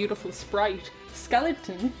as a beautiful sprite,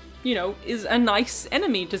 skeleton, you know, is a nice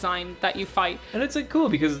enemy design that you fight. And it's like cool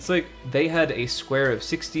because it's like they had a square of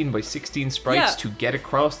 16 by 16 sprites to get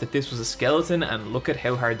across that this was a skeleton, and look at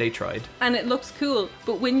how hard they tried. And it looks cool,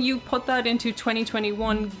 but when you put that into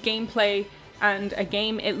 2021 gameplay and a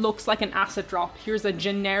game, it looks like an asset drop. Here's a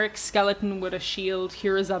generic skeleton with a shield,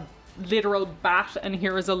 here is a literal bat, and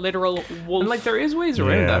here is a literal wolf. And like there is ways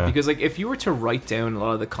around that, because like if you were to write down a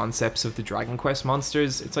lot of the concepts of the Dragon Quest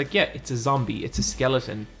monsters, it's like, yeah, it's a zombie, it's a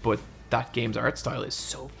skeleton, but that game's art style is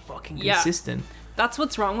so fucking consistent. That's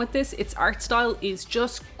what's wrong with this. Its art style is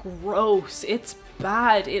just gross. It's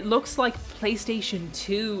bad. It looks like PlayStation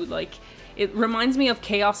 2. Like, it reminds me of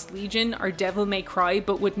Chaos Legion or Devil May Cry,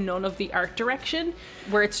 but with none of the art direction,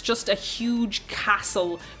 where it's just a huge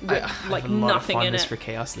castle with like nothing in it. For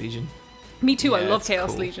Chaos Legion. Me too. Yeah, I love it's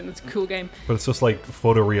Chaos cool. Legion. It's a cool game. But it's just like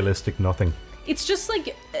photorealistic nothing. It's just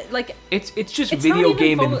like it's just it's video not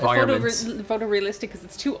game even environments. Photorealistic because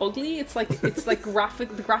it's too ugly. It's like the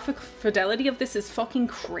graphic fidelity of this is fucking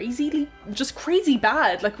crazy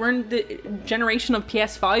bad. Like, we're in the generation of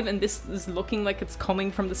PS5 and this is looking like it's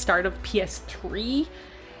coming from the start of PS3.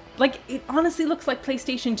 Like, it honestly looks like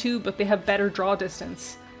PlayStation 2, but they have better draw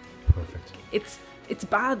distance. Perfect. It's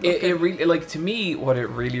bad looking. It really, like, to me, what it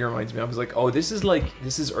really reminds me of is like, oh, this is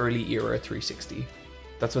early era 360.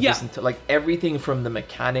 That's what this like everything from the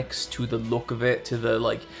mechanics to the look of it to the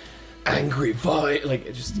like angry vibe, like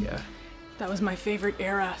it just That was my favorite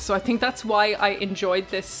era. So I think that's why I enjoyed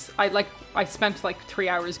this. I spent like 3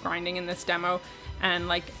 hours grinding in this demo, and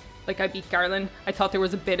like I beat Garland. I thought there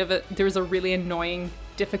was a really annoying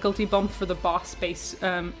difficulty bump for the boss base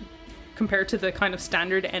compared to the kind of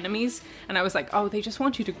standard enemies, and I was like, oh, they just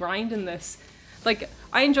want you to grind in this. Like,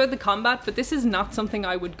 I enjoyed the combat, but this is not something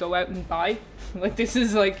I would go out and buy. Like, this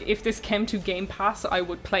is like, if this came to Game Pass, I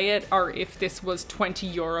would play it, or if this was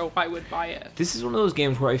 €20, I would buy it. This is one of those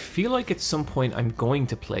games where I feel like at some point I'm going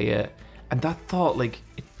to play it, and that thought, like,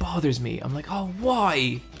 it bothers me. I'm like, oh,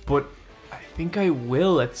 why? But I think I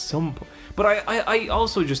will at some point. But I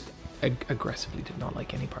also just aggressively did not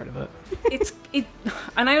like any part of it.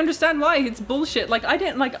 And I understand why. It's bullshit. Like, I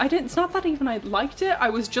didn't it's not that even I liked it. I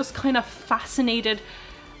was just kind of fascinated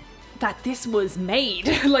that this was made.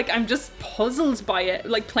 Like, I'm just puzzled by it.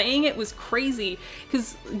 Like, playing it was crazy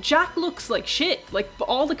because Jack looks like shit. Like,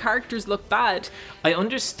 all the characters look bad. I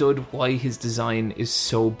understood why his design is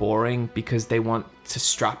so boring, because they want to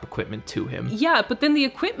strap equipment to him. Yeah, but then the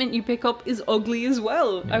equipment you pick up is ugly as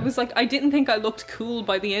well. Yeah. I was like, I didn't think I looked cool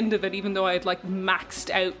by the end of it, even though I had like maxed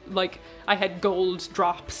out, like I had gold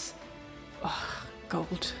drops. Ugh,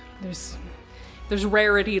 gold. There's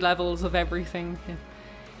rarity levels of everything. Yeah.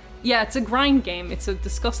 Yeah, it's a grind game. It's a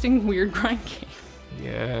disgusting, weird grind game.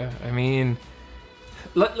 Yeah, I mean,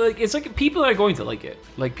 like it's like people are going to like it.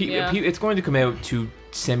 Like it's going to come out to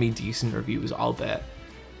semi-decent reviews, I'll bet.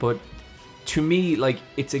 But to me, like,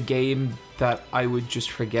 it's a game that I would just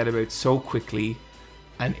forget about so quickly,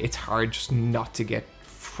 and it's hard just not to get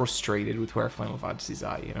frustrated with where Final Fantasy's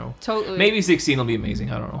at, you know? Totally. Maybe 16 will be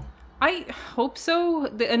amazing, I don't know. I hope so.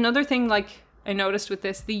 Another thing, like, I noticed with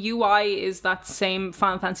this, the UI is that same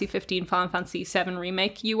Final Fantasy 15, Final Fantasy 7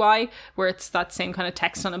 Remake UI, where it's that same kind of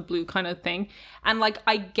text on a blue kind of thing. And, like,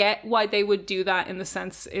 I get why they would do that in the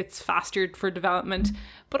sense it's faster for development.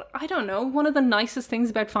 But I don't know, one of the nicest things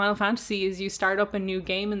about Final Fantasy is you start up a new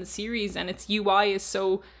game in the series and its UI is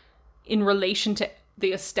so in relation to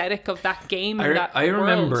the aesthetic of that game. And I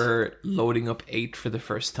remember loading up 8 for the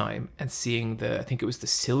first time and seeing I think it was the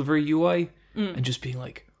silver UI, and just being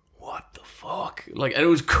like, what the fuck? Like, and it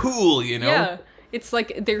was cool, you know? Yeah, it's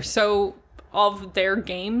like they're so of their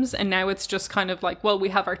games, and now it's just kind of like, well, we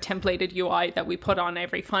have our templated UI that we put on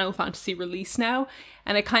every Final Fantasy release now,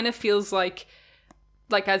 and it kind of feels like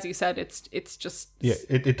as you said, it's just... Yeah,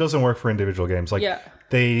 it doesn't work for individual games. Like,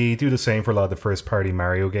 they do the same for a lot of the first-party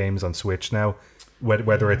Mario games on Switch now,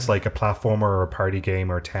 whether it's like a platformer or a party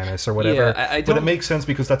game or tennis or whatever. Yeah, but it makes sense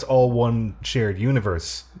because that's all one shared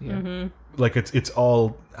universe. Yeah. Mm-hmm. Like, it's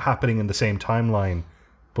all happening in the same timeline,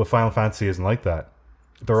 but Final Fantasy isn't like that.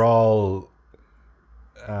 They're all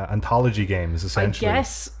anthology games, essentially. I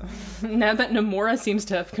guess now that Nomura seems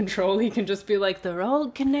to have control, he can just be like, they're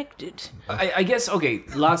all connected. I guess, okay,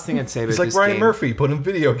 last thing I'd say about it's like this Ryan game... Murphy put in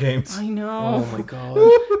video games. I know. Oh my god.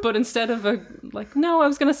 But instead of I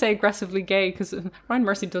was going to say aggressively gay, because Ryan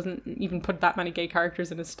Murphy doesn't even put that many gay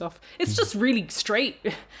characters in his stuff. It's just really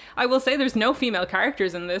straight. I will say there's no female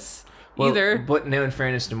characters in this either. But now, in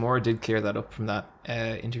fairness, Nomura did clear that up from that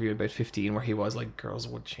interview about 15, where he was like, girls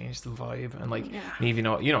would change the vibe, and like, and even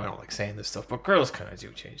though, you know, I don't like saying this stuff, but girls kind of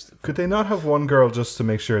do change the vibe. Could they not have one girl just to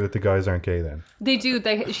make sure that the guys aren't gay then? They do.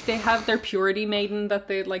 They have their purity maiden that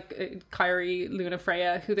they like, Kairi Luna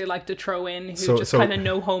Freya, who they like to throw in, who just kind of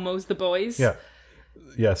no homos the boys.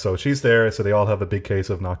 Yeah, so she's there, so they all have a big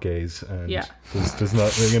case of not gays, and there's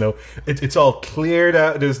not, you know, it's all cleared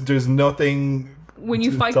out. There's nothing. When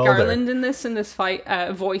you fight Garland in this fight,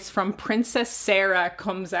 a voice from Princess Sarah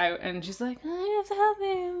comes out, and she's like, "I have to help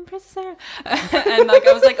me, Princess Sarah." And like,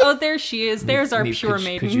 I was like, "Oh, there she is. There's our pure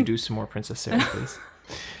maiden." Could you do some more Princess Sarah, please?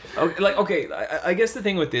 Okay, I guess the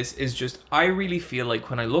thing with this is just, I really feel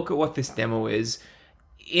like when I look at what this demo is,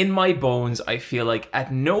 in my bones, I feel like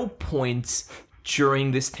at no point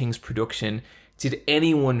during this thing's production did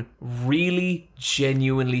anyone really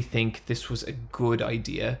genuinely think this was a good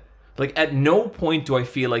idea. Like, at no point do I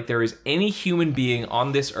feel like there is any human being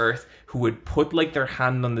on this earth who would put, like, their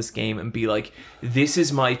hand on this game and be like, this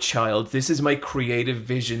is my child, this is my creative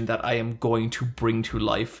vision that I am going to bring to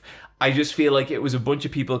life. I just feel like it was a bunch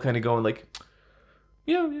of people kind of going like,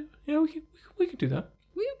 yeah, we can do that.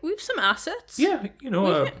 We have some assets. Yeah, you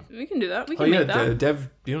know. We can do that. We can make that.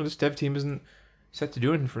 This dev team isn't set to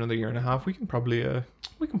do it for another year and a half. We can probably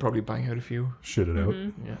bang out a few. Shit it out.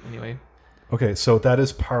 Yeah, anyway. Okay, so that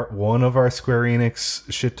is part 1 of our Square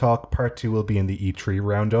Enix shit talk. Part 2 will be in the E3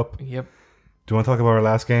 roundup. Yep. Do you want to talk about our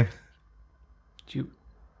last game? Do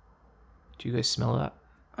you guys smell that?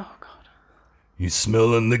 Oh god. You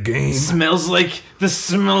smelling the game? Smells like the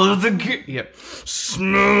smell of the game. Yep.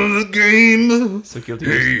 Smell of the game. So guilty.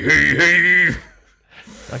 Hey.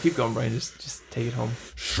 I'll keep going, Brian. Just take it home.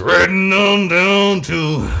 Shredding on down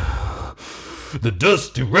to the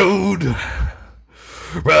dusty road.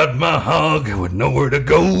 Ride my hog with nowhere to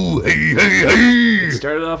go. Hey. It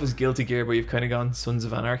started off as Guilty Gear, but you've kind of gone Sons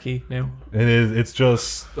of Anarchy now. It is. It's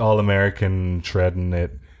just all American shredding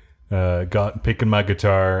it. Picking my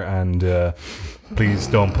guitar and please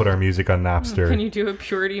don't put our music on Napster. Can you do a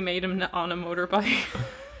Purity Maiden on a motorbike?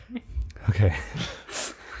 Okay.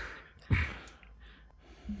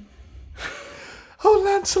 Oh,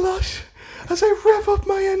 Lancelot, as I rev up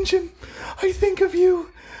my engine, I think of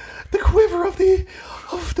you, the quiver of the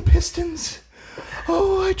pistons.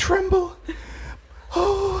 Oh, I tremble.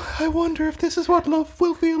 Oh, I wonder if this is what love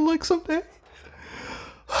will feel like someday.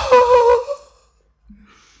 Oh.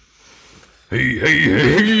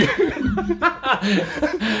 Hey.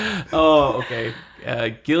 Oh, okay.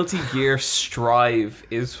 Guilty Gear Strive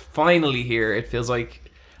is finally here. It feels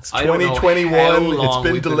like it's 2021. It's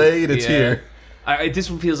been delayed. It's here. This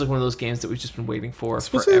one feels like one of those games that we've just been waiting for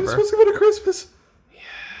forever. It's supposed to go to Christmas. Yeah.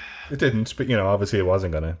 It didn't, but obviously it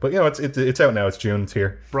wasn't gonna. But it's out now. It's June. It's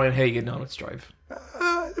here. Brian, how you getting on with Strive?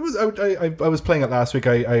 It was out. I was playing it last week.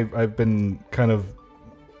 I've been kind of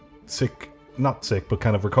sick not sick, but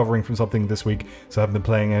kind of recovering from something this week, so I haven't been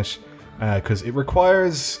playing it because it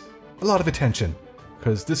requires a lot of attention.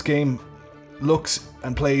 Because this game looks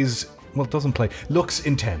and plays, well, it doesn't play, looks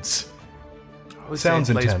intense. I would Sounds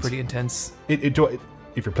say it plays intense. pretty intense.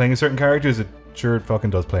 If you're playing a certain characters, it sure fucking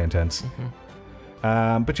does play intense.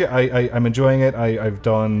 But yeah, I'm enjoying it. I've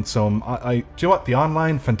done some. Do you know what? The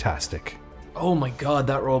online, fantastic. Oh my god,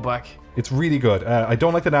 that rollback. It's really good. I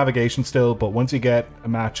don't like the navigation still, but once you get a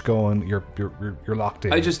match going, you're locked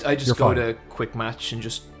in. I just You're go fine. to quick match and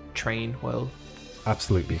just train well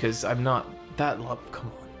Absolutely. because I'm not that come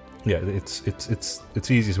on. Yeah, it's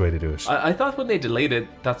the easiest way to do it. I thought when they delayed it,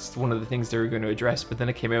 that's one of the things they were going to address, but then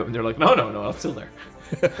it came out and they're like, no, it's still there.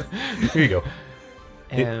 Here you go.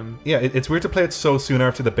 It's weird to play it so soon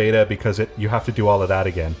after the beta because you have to do all of that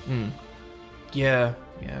again. Yeah.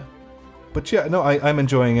 But yeah, no, I'm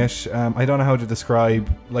enjoying it. I don't know how to describe.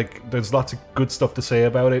 Like, there's lots of good stuff to say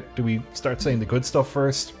about it. Do we start saying the good stuff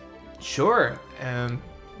first? Sure.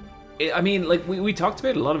 I mean, like we talked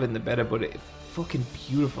about a lot of it in the beta, but fucking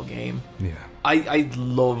beautiful game. Yeah. I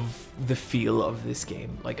love the feel of this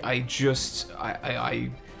game. Like I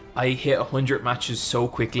hit 100 matches so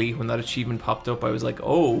quickly when that achievement popped up. I was like,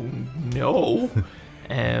 oh no.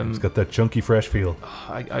 It's got that chunky, fresh feel.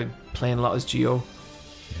 I playing a lot as Geo.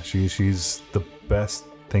 Yeah, she's the best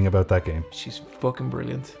thing about that game. She's fucking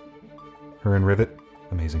brilliant. Her and Rivet,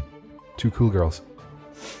 amazing. Two cool girls.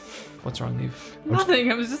 What's wrong, Neve?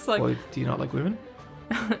 Nothing. I was just like, Why, do you not like women?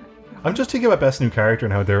 I'm just thinking about best new character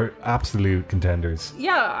and how they're absolute contenders.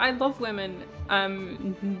 yeah, I love women.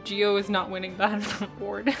 Geo is not winning that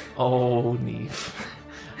award. Oh, Neve.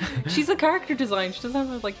 She's a character design. She doesn't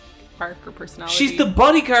have like arc or personality. She's the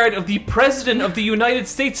bodyguard of the President of the United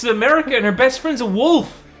States of America, and her best friend's a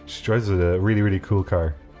wolf. She drives a really, really cool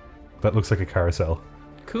car that looks like a carousel.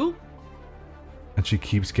 cool. And she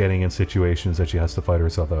keeps getting in situations that she has to fight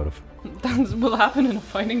herself out of. That will happen in a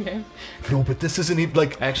fighting game. No, but this isn't even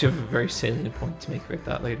like... I actually have a very salient point to make about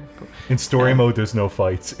that later. But In story mode, there's no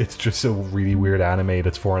fights. It's just a really weird anime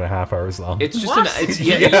that's 4.5 hours long. it's just What?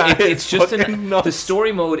 it's just fucking nuts. the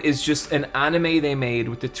story mode is just an anime they made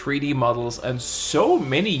with the 3D models and so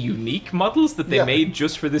many unique models that they Yeah. made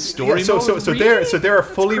just for this story Yeah, so mode. there are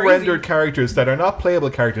fully crazy. rendered characters that are not playable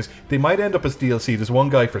characters. They might end up as DLC. There's one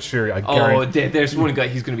guy for sure. I Oh, guarantee. there's one guy.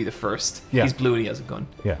 He's going to be the first. Yeah. He's blue and he has a gun.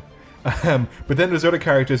 Yeah. But then there's other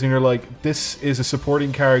characters, and you're like, this is a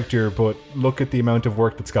supporting character, but look at the amount of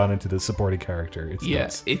work that's gone into this supporting character. It's Yeah,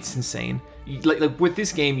 nuts. it's insane. Like with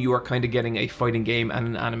this game, you are kind of getting a fighting game and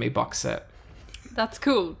an anime box set. That's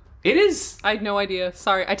cool. It is. I had no idea.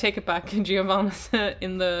 Sorry, I take it back. Giovanna's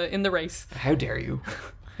in the race. How dare you?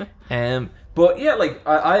 But yeah, like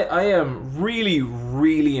I am really,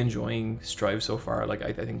 really enjoying Strive so far. Like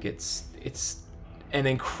I think it's an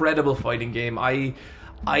incredible fighting game. I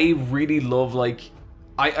really love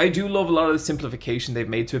I do love a lot of the simplification they've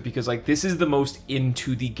made to it, because like this is the most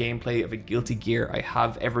into the gameplay of a Guilty Gear I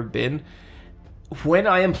have ever been. When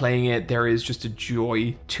I am playing it, there is just a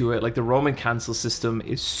joy to it. Like the Roman cancel system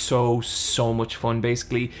is so much fun.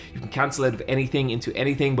 Basically, you can cancel out of anything into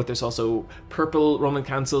anything, but there's also purple Roman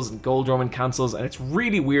cancels and gold Roman cancels, and it's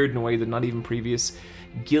really weird in a way that not even previous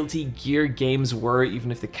Guilty Gear games were,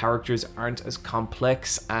 even if the characters aren't as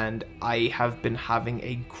complex. And I have been having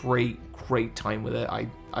a great time with it.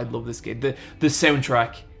 I love this game. The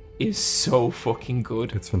soundtrack is so fucking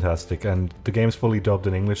good. It's fantastic, and the game's fully dubbed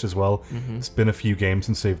in English as well. It's been a few games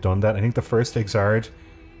since they've done that. I think the first Exarge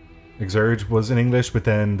was in English, but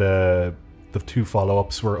then the two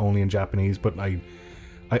follow-ups were only in Japanese. But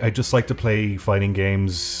I just like to play fighting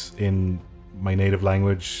games in my native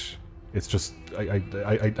language. It's just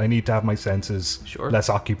I need to have my senses less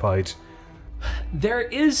occupied. There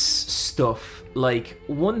is stuff, like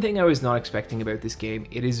one thing I was not expecting about this game,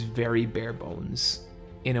 it is very bare bones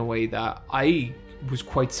in a way that I was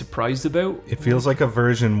quite surprised about. It feels like a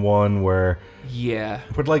version 1 where... Yeah.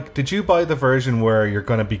 But like, did you buy the version where you're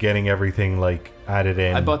going to be getting everything like added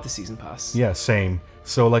in? I bought the season pass. Yeah, same.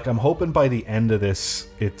 So like, I'm hoping by the end of this,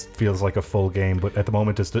 it feels like a full game, but at the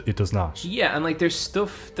moment it does not. Yeah, and like there's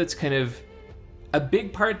stuff that's kind of... A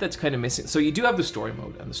big part that's kind of missing. So you do have the story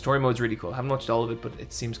mode, and the story mode's really cool. I haven't watched all of it, but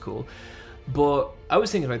it seems cool. But I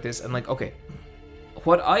was thinking about this, and like, okay,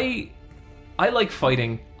 what I like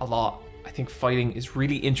fighting a lot. I think fighting is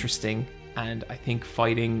really interesting, and I think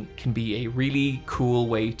fighting can be a really cool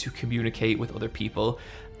way to communicate with other people.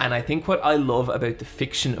 And I think what I love about the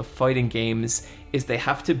fiction of fighting games is they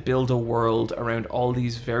have to build a world around all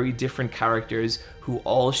these very different characters who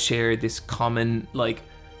all share this common, like,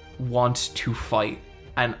 want to fight.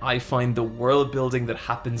 And I find the world building that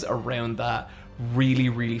happens around that really,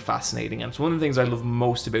 really fascinating. And it's one of the things I love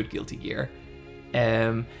most about Guilty Gear.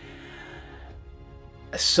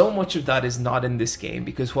 So much of that is not in this game,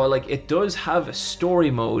 because while like it does have a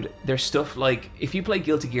story mode, there's stuff like, if you play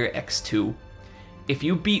Guilty Gear X2, if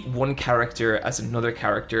you beat one character as another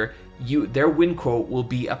character, their win quote will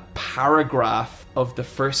be a paragraph of the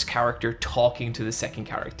first character talking to the second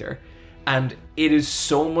character. And it is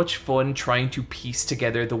so much fun trying to piece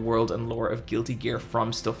together the world and lore of Guilty Gear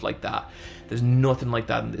from stuff like that. There's nothing like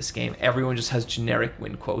that in this game. Everyone just has generic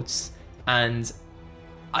win quotes, and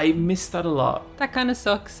I miss that a lot. That kind of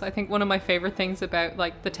sucks. I think one of my favorite things about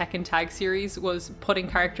like the Tekken Tag series was putting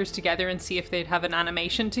characters together and see if they'd have an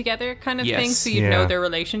animation together kind of Yes. thing, so you'd know their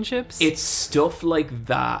relationships. It's stuff like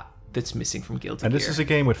that that's missing from Guilty And Gear. this is a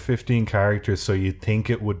game with 15 characters, so you'd think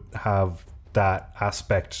it would have that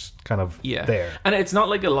aspect kind of there. And it's not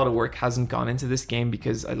like a lot of work hasn't gone into this game,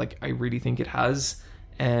 because I really think it has.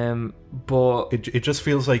 But It just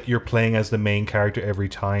feels like you're playing as the main character every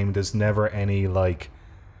time. There's never any like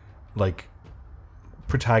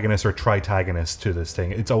protagonist or tritagonist to this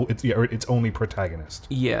thing. It's only protagonist.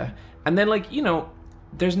 yeah, and then like, you know,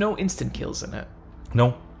 there's no instant kills in it,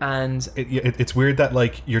 No, and it's weird that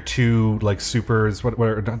like your two like supers, what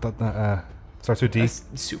starts with D.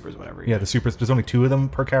 supers, whatever. Yeah, the supers. There's only 2 of them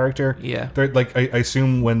per character. Yeah. They're like, I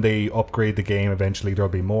assume when they upgrade the game, eventually there'll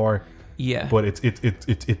be more. Yeah. But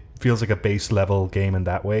it feels like a base level game in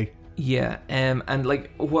that way. Yeah, and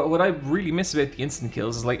like what I really miss about the instant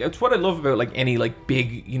kills is like, it's what I love about like any like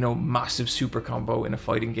big, you know, massive super combo in a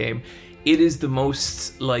fighting game. It is the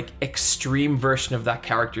most like extreme version of that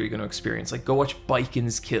character you're going to experience. Like, go watch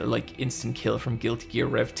Biken's kill, like instant kill from Guilty Gear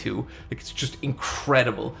Rev 2. Like, it's just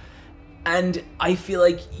incredible. And I feel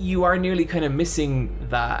like you are nearly kind of missing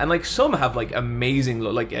that. And like, some have like amazing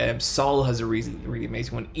look, like Sol has a really, really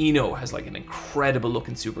amazing one. Eno has like an incredible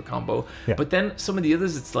looking super combo. Yeah. But then some of the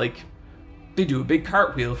others, it's like they do a big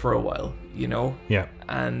cartwheel for a while, you know? Yeah.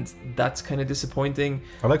 And that's kind of disappointing.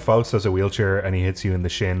 I like Faust has a wheelchair and he hits you in the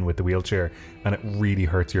shin with the wheelchair and it really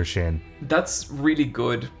hurts your shin. That's really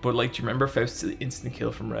good. But like, do you remember Faust's instant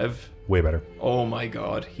kill from Rev? Way better. Oh my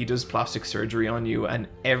god, he does plastic surgery on you, and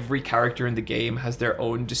every character in the game has their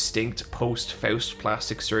own distinct post-Faust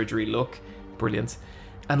plastic surgery look. Brilliant.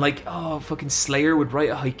 And like, oh, fucking Slayer would write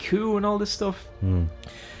a haiku and all this stuff.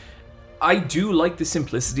 I do like the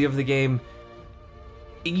simplicity of the game.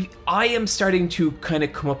 I am starting to kind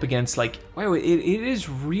of come up against like, wow, it is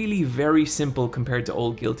really very simple compared to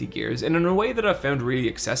old Guilty Gears, and in a way that I found really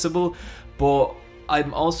accessible, but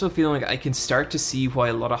I'm also feeling like I can start to see why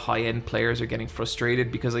a lot of high-end players are getting frustrated,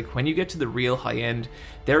 because like when you get to the real high-end,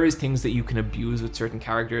 there is things that you can abuse with certain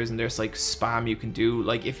characters, and there's like spam you can do.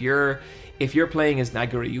 Like if you're playing as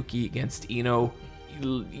Nagoriyuki against Eno,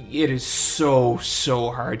 it is so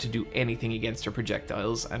hard to do anything against her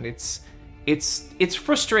projectiles, and it's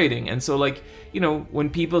frustrating. And so like, you know, when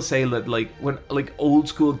people say that like when like old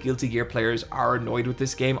school Guilty Gear players are annoyed with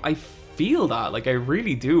this game, I feel that, like I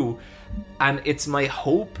really do. And it's my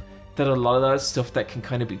hope that a lot of that stuff that can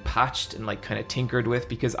kind of be patched and like kind of tinkered with,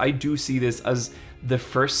 because I do see this as the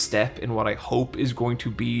first step in what I hope is going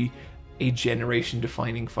to be a generation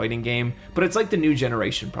defining fighting game. But it's like the new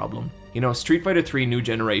generation problem. You know, Street Fighter 3 New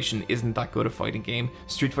Generation isn't that good a fighting game.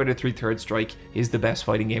 Street Fighter 3 Third Strike is the best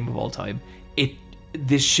fighting game of all time.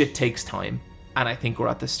 This shit takes time, and I think we're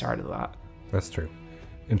at the start of that. That's true.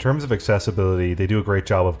 In terms of accessibility, they do a great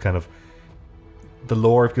job of kind of, the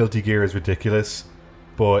lore of Guilty Gear is ridiculous,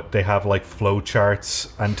 but they have like flow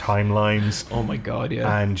charts and timelines. Oh my god,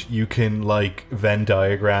 yeah. And you can like Venn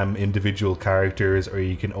diagram individual characters, or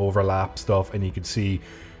you can overlap stuff, and you can see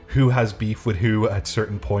who has beef with who at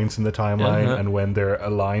certain points in the timeline, and when they're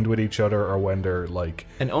aligned with each other or when they're like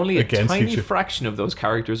and only a against tiny each other. fraction of those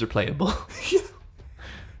characters are playable.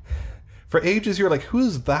 For ages you're like,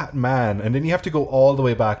 who's that man? And then you have to go all the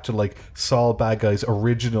way back to like Saul Bad Guy's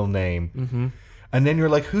original name. And then you're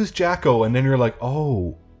like, who's Jacko? And then you're like,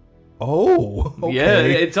 oh, okay. Yeah,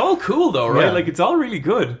 it's all cool though, right? Yeah. Like, it's all really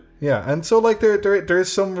good. Yeah, and so like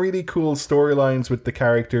there's some really cool storylines with the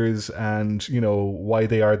characters, and you know why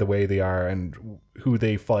they are the way they are, and who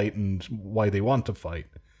they fight, and why they want to fight.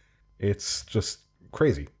 It's just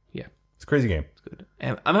crazy. Yeah, it's a crazy game. it's good.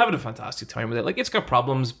 I'm having a fantastic time with it. Like, it's got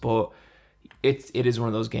problems, but it is one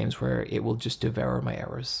of those games where it will just devour my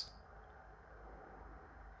hours.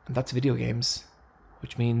 And that's video games,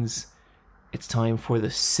 which means it's time for the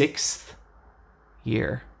 6th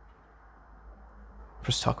year for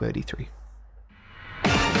us to talk about E3.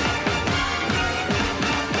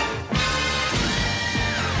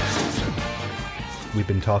 We've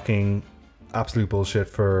been talking absolute bullshit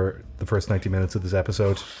for the first 90 minutes of this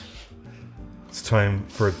episode. It's time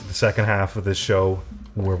for the second half of this show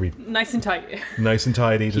where we Nice and tight. nice and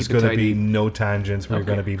tidy. There's it going to tidy. be no tangents. We're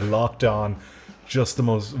going to be locked on. Just the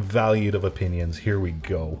most valued of opinions. Here we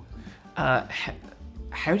go. How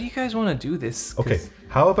do you guys want to do this? 'Cause- Okay,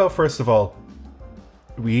 how about first of all,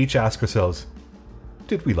 we each ask ourselves,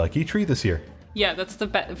 did we like E3 this year? Yeah, that's the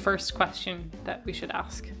first question that we should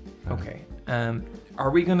ask. Okay. Are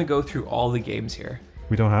we going to go through all the games here?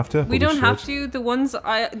 We don't have to. We don't have to. The ones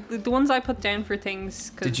I put down for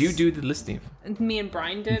things. Cause Did you do the listing? Me and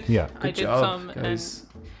Brian did. Yeah. I Good did job, some. guys.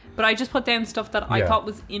 But I just put down stuff that I Yeah. thought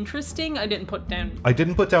was interesting. I didn't put down. I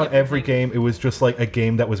didn't put down every Everything. game. It was just like a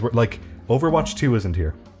game that was like Overwatch 2 isn't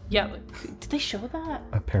here. Yeah. Like, did they show that?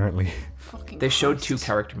 Apparently, Fucking. They showed Christ. 2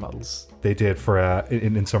 character models. they did for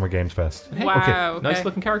in Summer Games Fest. Hey, Wow. Okay. Nice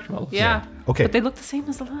looking character models. Yeah. Okay. But they look the same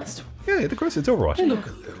as the last one. Yeah, of course it's Overwatch. They look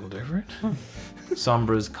a little different.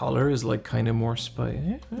 Sombra's collar is like kind of more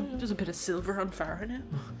spy. There's a bit of silver on Farah now.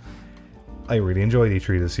 I really enjoyed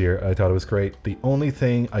E3 this year. I thought it was great. The only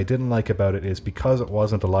thing I didn't like about it is because it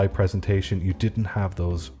wasn't a live presentation, you didn't have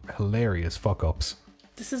those hilarious fuck ups.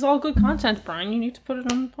 This is all good content, Brian. You need to put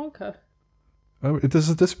it on the podcast. Oh, this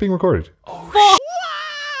is being recorded.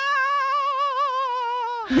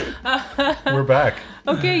 We're back.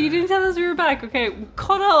 Okay, you didn't tell us we were back. Okay,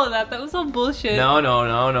 cut all of that. That was all bullshit.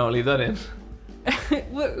 No, leave that in.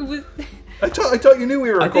 I thought you knew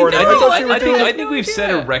we were I think, recording. I thought you were doing. I think we've set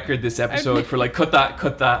a record this episode for like cut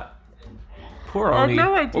that. Poor Oni.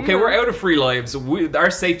 no idea. Okay, we're out of free lives. Our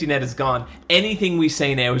safety net is gone. Anything we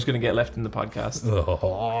say now is going to get left in the podcast.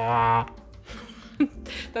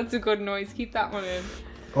 That's a good noise. Keep that one in.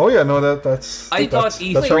 Oh yeah, no, that's. I thought that's,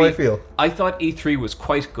 E3. that's how I feel. I thought E3 was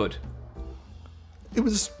quite good. It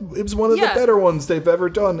was one of Yeah. the better ones they've ever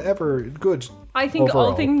done. Ever good. I think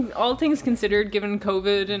overall. all things considered, given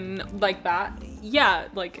COVID and like that, yeah,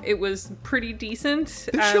 like it was pretty decent.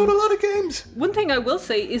 They showed a lot of games. One thing I will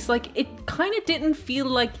say is like it kind of didn't feel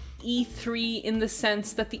like E3 in the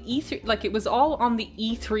sense that the E3 like it was all on the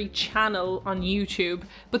E3 channel on YouTube,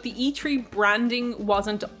 but the E3 branding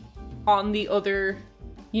wasn't on the other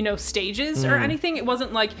stages or anything. It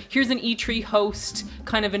wasn't like here's an E3 host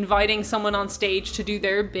kind of inviting someone on stage to do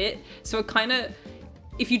their bit. So it kind of,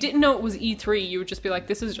 if you didn't know it was E3, you would just be like,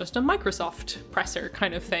 this is just a Microsoft presser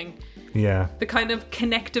kind of thing. Yeah. The kind of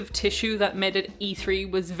connective tissue that made it E3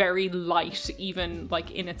 was very light, even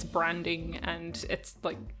like in its branding and its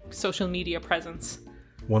like social media presence.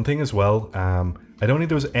 One thing as well, I don't think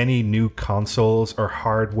there was any new consoles or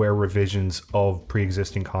hardware revisions of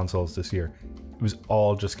pre-existing consoles this year. It was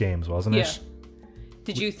all just games, wasn't it?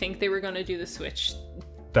 Did you think they were going to do the Switch?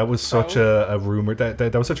 That was such a rumor that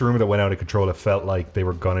was such a rumor that went out of control. It felt like they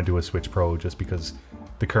were gonna do a Switch Pro just because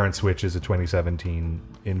the current Switch is a 2017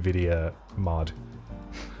 Nvidia mod.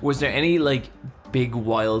 Was there any like big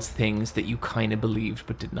wild things that you kind of believed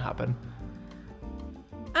but didn't happen?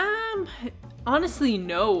 Honestly,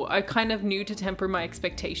 no. I kind of knew to temper my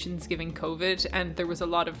expectations given COVID, and there was a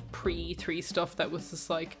lot of pre-E3 stuff that was just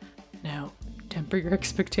like, no, temper your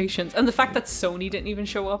expectations. And the fact that Sony didn't even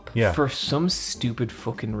show up. Yeah. For some stupid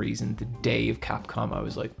fucking reason, the day of Capcom, I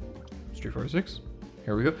was like, Street Fighter 6?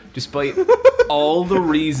 Here we go. Despite all the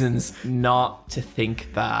reasons not to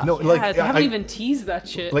think that. No, Yeah, like they haven't even teased that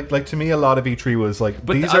shit. like to me, a lot of E3 was like,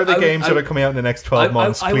 But these I- are the I- games I- that are coming out in the next 12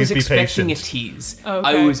 months. I Please was be expecting patient. a tease. Okay.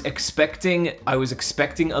 I was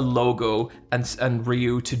expecting a logo and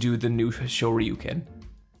Ryu to do the new Shoryuken.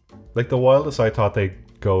 Like the wildest I thought they'd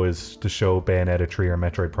go is to show Bayonetta 3 or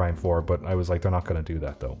Metroid Prime 4, but I was like, they're not going to do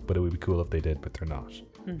that though. But it would be cool if they did, but they're not.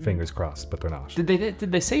 Fingers crossed, but they're not. Did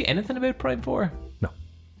they say anything about Prime 4? No.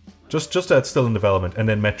 Just that's still in development, and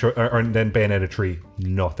then then Bayonetta 3,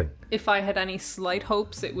 nothing. If I had any slight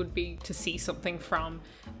hopes, it would be to see something from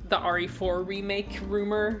the RE4 remake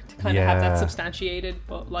rumor to kind of have Yeah. that substantiated.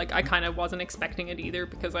 But like, I kind of wasn't expecting it either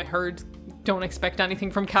because I heard don't expect anything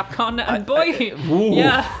from Capcom, and boy, Ooh.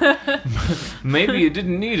 yeah, Maybe you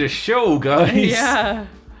didn't need a show, guys. yeah.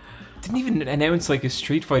 Didn't even announce like a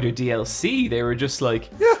Street Fighter DLC. They were just like,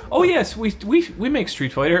 oh yes, we make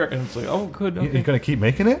Street Fighter, and it's like, oh good, You're okay. going to keep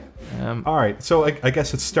making it? All right, so I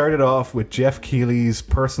guess it started off with Jeff Keighley's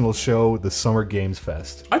personal show, the Summer Games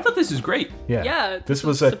Fest. I thought this was great. Yeah, Yeah, This this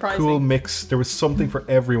was was a surprising. cool mix. There was something for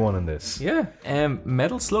everyone in this. Yeah.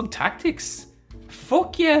 Metal Slug Tactics.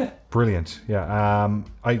 Fuck yeah. Brilliant. Yeah.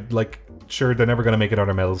 I like. Sure, they're never going to make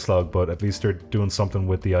another Metal Slug, but at least they're doing something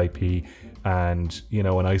with the IP, and an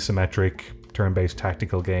isometric turn-based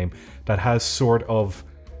tactical game that has sort of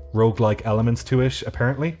roguelike elements to it.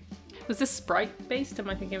 Apparently. Was this sprite based? Am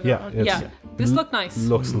I thinking of Yeah, that one? it's- Yeah, this looked nice.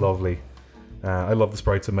 Looks lovely. I love the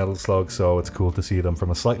sprites of Metal Slug, so it's cool to see them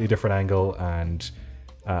from a slightly different angle, and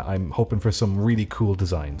I'm hoping for some really cool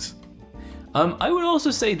designs. I would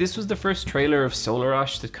also say this was the first trailer of Solar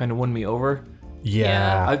Ash that kind of won me over.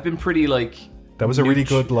 Yeah. I've been pretty That was a really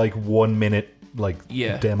good 1 minute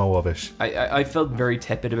demo of it. I felt very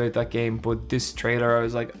tepid about that game, but this trailer I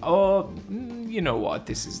was like, oh, you know what,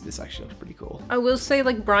 this actually looks pretty cool. I will say,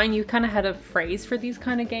 Brian, you kind of had a phrase for these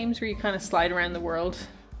kind of games where you kind of slide around the world.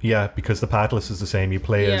 Yeah, because the Patless is the same. You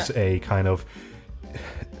play as a kind of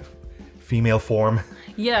female form.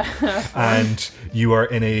 Yeah. And you are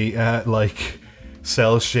in a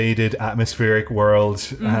cell-shaded atmospheric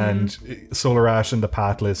world, and Solar Ash and the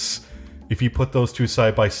Patless, if you put those two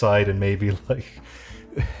side by side and maybe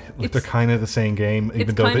they're kind of the same game, even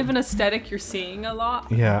it's though kind of an aesthetic you're seeing a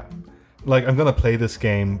lot. Yeah. I'm gonna play this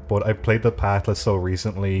game, but I played the Patless so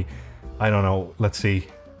recently. I don't know. Let's see.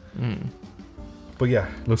 But yeah,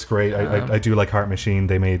 looks great. I do like Heart Machine.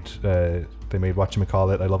 They made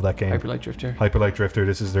whatchamacallit. I love that game. Hyper Light Drifter. Hyper Light Drifter.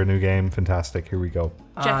 This is their new game. Fantastic. Here we go.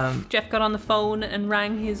 Jeff got on the phone and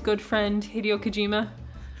rang his good friend Hideo Kojima.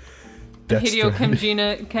 Death Hideo Stranding.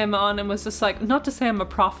 Kojima came on and was just like, not to say I'm a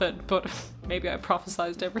prophet, but maybe I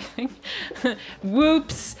prophesized everything.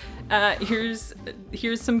 Whoops. Here's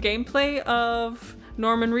some gameplay of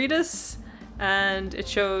Norman Reedus. And it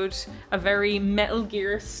showed a very Metal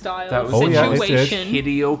Gear style That was situation.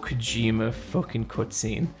 Hideo Kojima fucking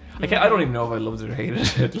cutscene. I don't even know if I loved it or hated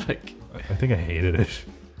it. I think I hated it.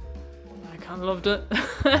 I kind of loved it.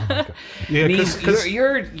 Yeah, because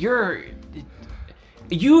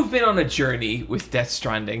you've been on a journey with Death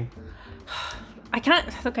Stranding. I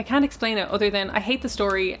can't explain it other than I hate the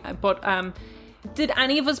story. But did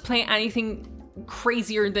any of us play anything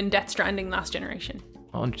crazier than Death Stranding last generation?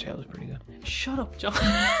 Undertale is pretty good. Shut up, John.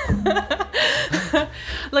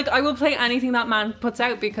 I will play anything that man puts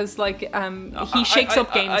out because he shakes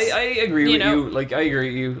up games. I agree with you. I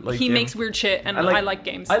agree with you. He makes weird shit, and I like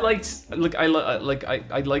games. I liked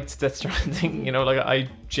Death Stranding. I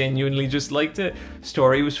genuinely just liked it.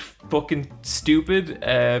 Story was fucking stupid,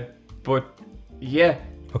 but yeah,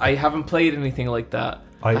 okay. I haven't played anything like that.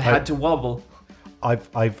 I had to wobble.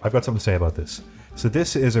 I've got something to say about this. So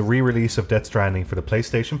this is a re-release of Death Stranding for the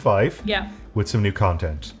PlayStation 5 with some new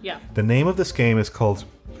content. Yeah. The name of this game is called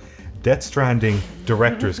Death Stranding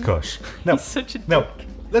Director's Cut. Now, He's such a dick.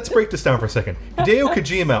 Let's break this down for a second. Hideo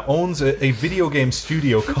Kojima owns a video game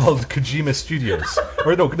studio called Kojima Studios.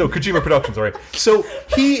 Kojima Productions, alright. So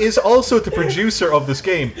he is also the producer of this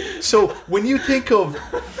game. So when you think of,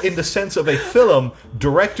 in the sense of a film,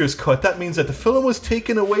 director's cut, that means that the film was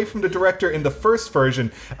taken away from the director in the first version,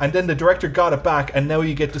 and then the director got it back, and now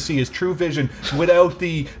you get to see his true vision without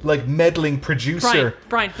the, meddling producer.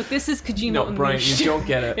 Brian, but this is Kojima. No, Brian, you don't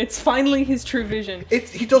get it. It's finally his true vision.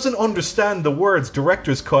 He doesn't understand the words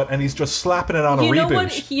director's cut, and he's just slapping it on a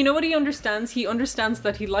reboot. You know what he understands? He understands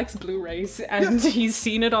that he likes Blu-rays, and he's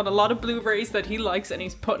seen it on a lot of Blu-rays that he likes, and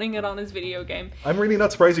he's putting it on his video game. I'm really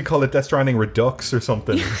not surprised he called it Death Stranding Redux or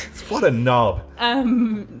something. What a knob.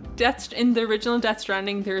 In the original Death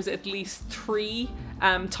Stranding, there's at least 3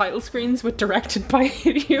 title screens with directed by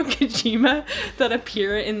Hideo Kojima that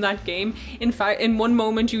appear in that game. In fact, in one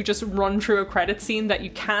moment you just run through a credit scene that you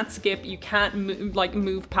can't skip, you can't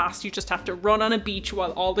move past, you just have to run on a beach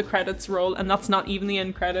while all the credits roll, and that's not even the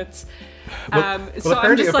end credits. So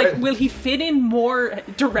I'm just will he fit in more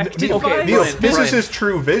directed vibes? Neil, this is his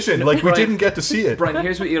true vision. We didn't get to see it. Brian,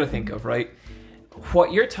 here's what you gotta think of, right?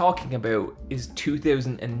 What you're talking about is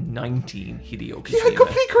 2019 Hideo Kojima. He had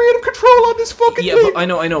complete creative control on this fucking game. But I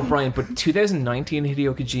know, Brian, but 2019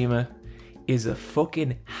 Hideo Kojima is a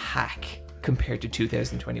fucking hack compared to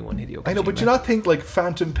 2021 Hideo Kojima. I know, but do you not think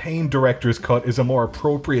Phantom Pain Director's Cut is a more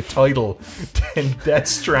appropriate title than Death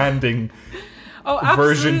Stranding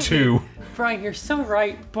version 2? Brian, you're so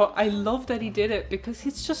right, but I love that he did it because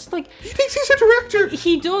it's just he thinks he's a director.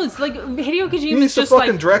 He does. Hideo Kojima He needs to just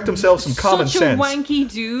fucking direct himself some common such sense. a wanky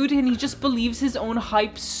dude, and he just believes his own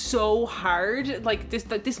hype so hard.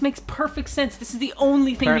 This makes perfect sense. This is the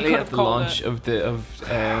only thing Apparently he could have called at the launch of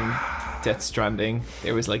Death Stranding,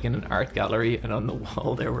 there was in an art gallery, and on the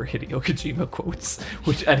wall there were Hideo Kojima quotes,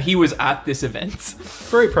 and he was at this event.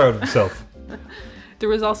 Very proud of himself. There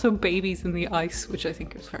was also Babies in the Ice, which I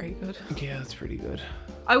think was very good. Yeah, that's pretty good.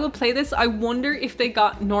 I will play this. I wonder if they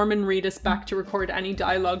got Norman Reedus back to record any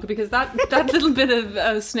dialogue, because that little bit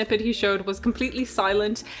of snippet he showed was completely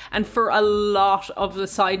silent, and for a lot of the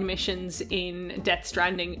side missions in Death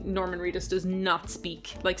Stranding, Norman Reedus does not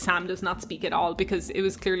speak. Sam does not speak at all, because it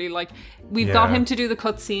was clearly we've got him to do the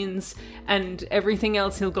cutscenes, and everything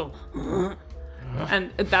else he'll go and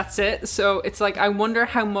that's it. So it's I wonder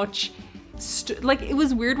how much like it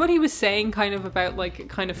was weird what he was saying kind of about like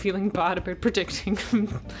kind of feeling bad about predicting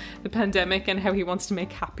the pandemic and how he wants to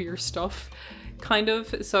make happier stuff kind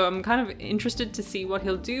of. So I'm kind of interested to see what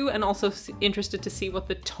he'll do, and also interested to see what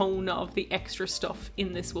the tone of the extra stuff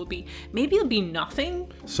in this will be. Maybe it'll be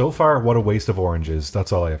nothing. So far, what a waste of oranges.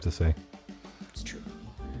 That's all I have to say. It's true.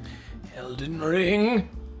 Elden Ring.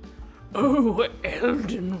 Oh,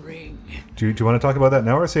 Elden Ring. Do you want to talk about that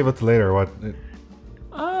now or save it to later? Or what?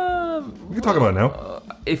 We can talk about it now.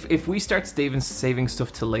 If we start saving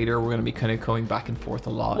stuff till later, we're going to be kind of going back and forth a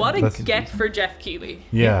lot. What a That's- get for Jeff Keighley.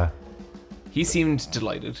 Yeah. He seemed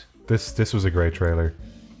delighted. This was a great trailer.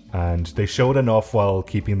 And they showed enough while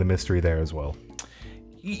keeping the mystery there as well.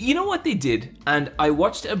 You know what they did? And I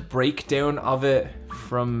watched a breakdown of it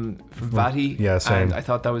from Vati. Yeah, same. And I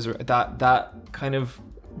thought that was that kind of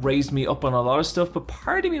raised me up on a lot of stuff. But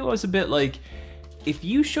part of me was a bit like, if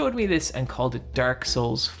you showed me this and called it Dark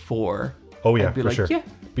Souls 4, Oh yeah, I'd be for like, sure. yeah.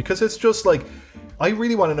 Because it's just like, I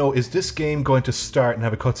really want to know, is this game going to start and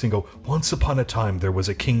have a cutscene go, once upon a time there was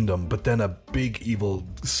a kingdom, but then a big evil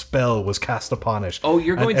spell was cast upon it. Oh,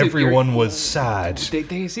 you're going and to- everyone was sad.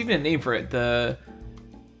 There's even a name for it.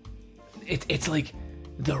 It's like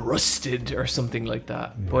the Rusted or something like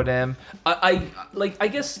that. Yeah. But I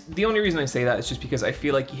guess the only reason I say that is just because I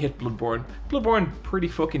feel like you hit Bloodborne. Bloodborne, pretty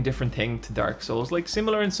fucking different thing to Dark Souls. Like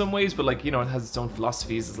similar in some ways, but like, you know, it has its own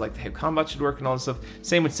philosophies. It's like how combat should work and all that stuff.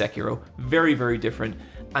 Same with Sekiro. Very, very different.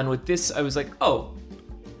 And with this, I was like, oh,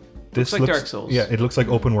 This like Dark Souls. Yeah, it looks like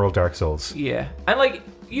open world Dark Souls. yeah. And like,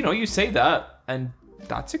 you know, you say that and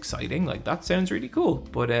that's exciting. Like that sounds really cool.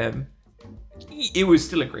 But it was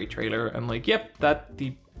still a great trailer. And like, yep, that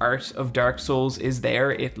the art of Dark Souls is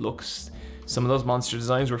there. It looks, some of those monster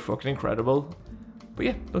designs were fucking incredible. But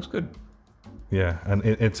yeah, looks good. Yeah, and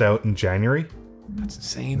it's out in January. That's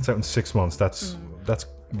insane. It's out in 6 months. That's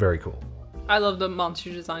very cool. I love the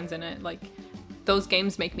monster designs in it. Like, those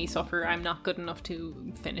games make me suffer. I'm not good enough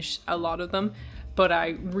to finish a lot of them, but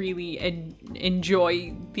I really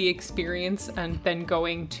enjoy the experience, and then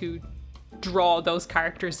going to draw those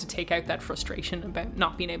characters to take out that frustration about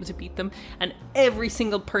not being able to beat them. And every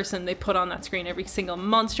single person they put on that screen, every single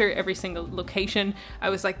monster, every single location, I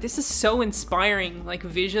was like, this is so inspiring, like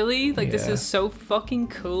visually, like this Yeah. is so fucking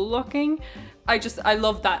cool looking. I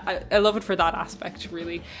love that. I love it for that aspect,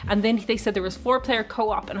 really. And then they said there was 4-player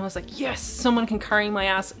co-op, and I was like, yes, someone can carry my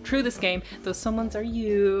ass through this game. Those someones are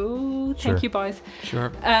you. Sure. Thank you, boys. Sure.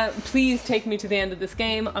 Please take me to the end of this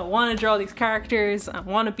game. I want to draw these characters. I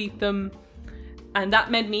want to beat them. And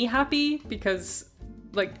that made me happy, because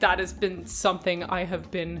like that has been something I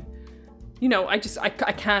have been, you know, I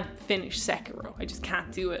can't finish Sekiro. I just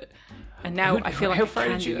can't do it. And now I feel like how I far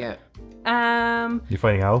can did you do get? it. You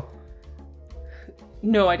fighting Owl?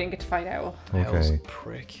 No, I didn't get to fight Owl. Owl's a Okay.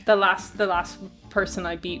 prick. The last person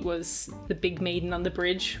I beat was the big maiden on the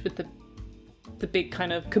bridge with the big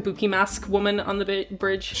kind of kabuki mask woman on the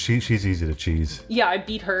bridge. She's easy to cheese. Yeah, I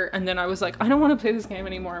beat her, and then I was like, I don't want to play this game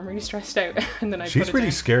anymore. I'm really stressed out. And then I She's put it really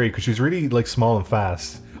down. scary because she's really like small and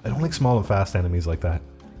fast. I don't like small and fast enemies like that.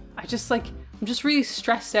 I'm just really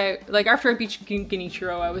stressed out. Like after I beat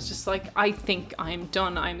Genichiro, I was just like, I think I'm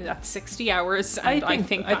done. I'm at 60 hours, and I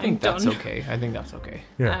think I'm that's done. okay. I think that's okay.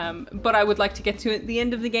 Yeah. But I would like to get to the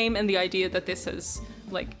end of the game, and the idea that this is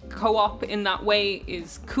like co-op in that way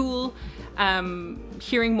is cool.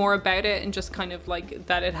 Hearing more about it, and just kind of like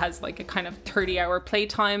that it has like a kind of 30-hour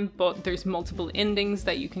playtime, but there's multiple endings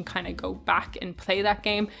that you can kind of go back and play that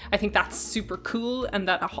game. I think that's super cool, and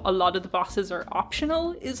that a lot of the bosses are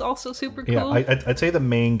optional is also super cool. Yeah, I'd say the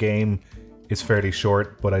main game is fairly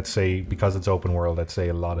short, but I'd say because it's open world, I'd say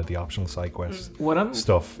a lot of the optional side quest What I'm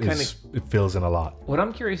stuff is it fills in a lot. What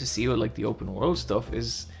I'm curious to see with like the open world stuff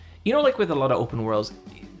is, you know, like with a lot of open worlds,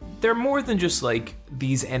 they're more than just like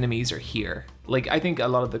these enemies are here. Like I think a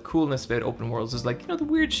lot of the coolness about open worlds is like, you know, the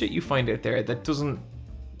weird shit you find out there that doesn't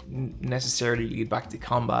necessarily lead back to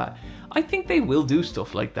combat. I think they will do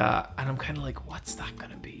stuff like that, and I'm kind of like, what's that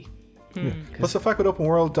gonna be? Yeah. Plus the fact with open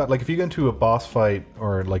world that like if you get into a boss fight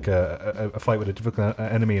or like a fight with a difficult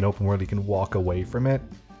enemy in open world, you can walk away from it.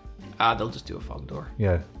 They'll just do a fog door.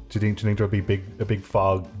 Yeah. Do you think there'll be a big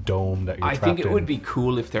fog dome that you're I trapped think it in? would be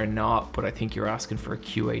cool if they're not, but I think you're asking for a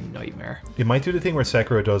QA nightmare. It might do the thing where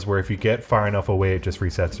Sekiro does, where if you get far enough away, it just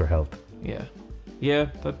resets their health. Yeah,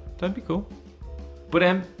 that'd be cool. But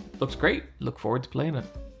looks great. Look forward to playing it.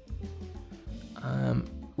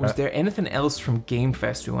 Was there anything else from Game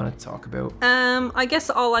Fest we want to talk about? I guess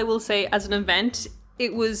all I will say as an event,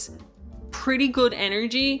 it was pretty good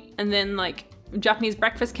energy, and then like Japanese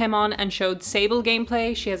Breakfast came on and showed Sable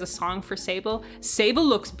gameplay. She has a song for Sable. Sable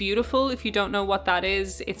looks beautiful. If you don't know what that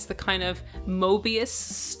is, it's the kind of Mobius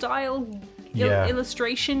style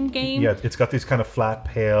illustration game. Yeah, it's got these kind of flat,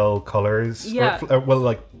 pale colors. Yeah. Well,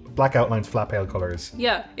 like black outlines, flat, pale colors.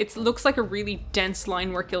 Yeah, it looks like a really dense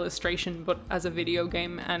line work illustration, but as a video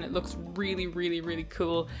game, and it looks really, really, really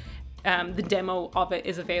cool. The demo of it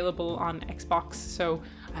is available on Xbox, so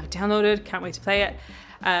I've downloaded, can't wait to play it.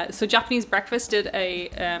 So Japanese Breakfast did a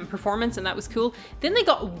performance, and that was cool. Then they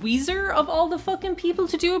got Weezer, of all the fucking people,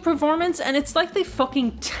 to do a performance, and it's like they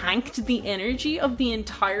fucking tanked the energy of the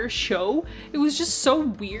entire show. It was just so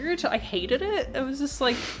weird. I hated it. It was just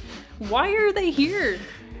like, why are they here?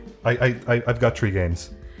 I've got 3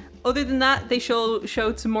 games. Other than that, they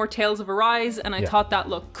showed some more Tales of Arise, and I Yeah. thought that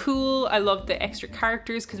looked cool. I loved the extra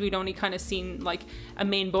characters because we'd only kind of seen like a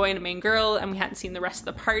main boy and a main girl, and we hadn't seen the rest of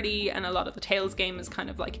the party. And a lot of the Tales game is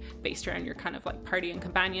kind of like based around your kind of like party and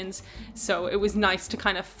companions. So it was nice to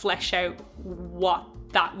kind of flesh out what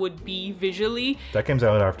that would be visually. That game's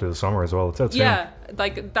out after the summer as well. It's out soon. Yeah,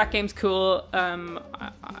 like that game's cool.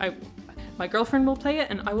 My girlfriend will play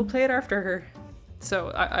it, and I will play it after her. So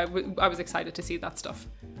I was excited to see that stuff.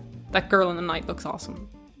 That girl in the night looks awesome.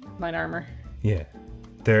 Knight armor. Yeah.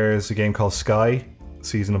 There's a game called Sky,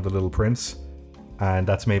 Season of the Little Prince, and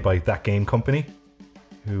that's made by That Game Company,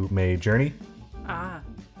 who made Journey.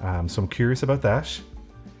 So I'm curious about that.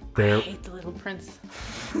 I hate the Little Prince.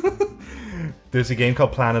 There's a game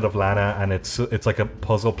called Planet of Lana, and it's like a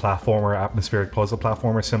puzzle platformer, atmospheric puzzle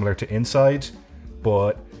platformer similar to Inside,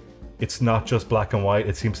 but it's not just black and white.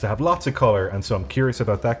 It seems to have lots of color, and so I'm curious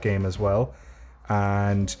about that game as well.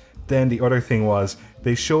 And then the other thing was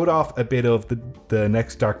they showed off a bit of the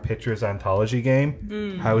next Dark Pictures anthology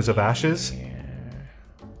game, House of Ashes.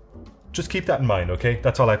 Just keep that in mind, okay?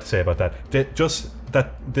 That's all I have to say about that. Just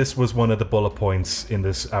that this was one of the bullet points in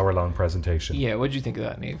this hour-long presentation. Yeah, what did you think of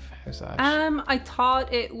that, Neve? How's that? I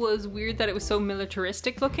thought it was weird that it was so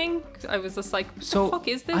militaristic looking. I was just like, what the fuck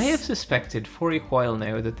is this? I have suspected for a while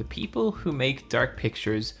now that the people who make Dark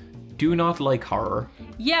Pictures do not like horror,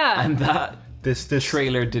 Yeah. and that This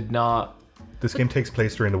trailer did not. This game takes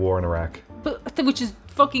place during the war in Iraq. But which is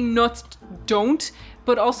fucking nuts. Don't.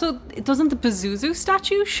 But also, doesn't the Pazuzu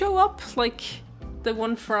statue show up like the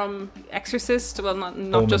one from Exorcist? Well,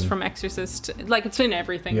 not just from Exorcist. Like it's in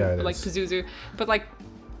everything. Yeah, it like is. Pazuzu. But like,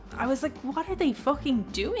 I was like, what are they fucking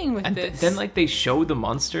doing with And this? then like they show the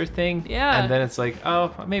monster thing, Yeah. and then it's like,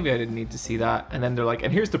 oh, maybe I didn't need to see that. And then they're like,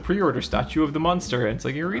 and here's the pre-order statue of the monster. And it's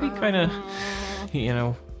like you're really kind of,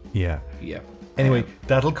 Yeah. yeah. Anyway,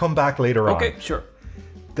 that'll come back later on. Okay, sure.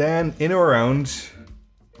 Then, in or around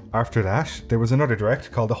after that, there was another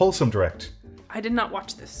direct called the Wholesome Direct. I did not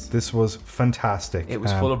watch this. This was fantastic. It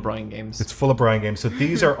was full of Brian games. It's full of Brian games. So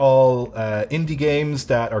these are all indie games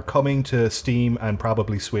that are coming to Steam and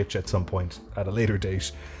probably Switch at some point at a later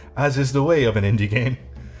date, as is the way of an indie game.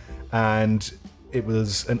 And it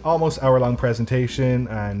was an almost hour-long presentation,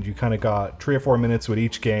 and you kind of got 3 or 4 minutes with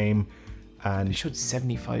each game. And They showed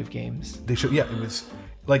 75 games. they should, yeah, it was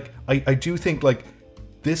like I do think like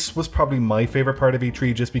this was probably my favorite part of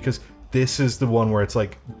E3, just because this is the one where it's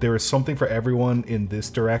like there is something for everyone in this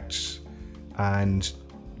direct, and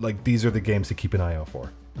like these are the games to keep an eye out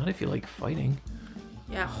for. Not if you like fighting.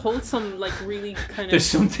 Yeah, wholesome, like really kind of. There's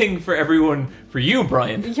something for everyone for you,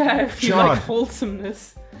 Brian. Yeah, if you John. like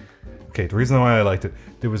wholesomeness. Okay, the reason why I liked it,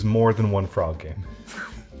 there was more than one frog game.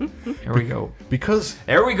 Here we go. Because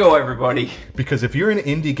There we go, everybody. if you're an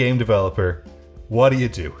indie game developer, what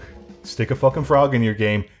do? Stick a fucking frog in your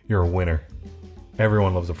game, you're a winner.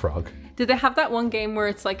 Everyone loves a frog. Did they have that one game where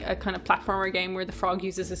it's like a kind of platformer game where the frog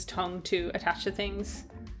uses his tongue to attach to things?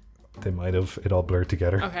 They might have it all blurred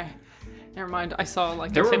together. Okay. Never mind. I saw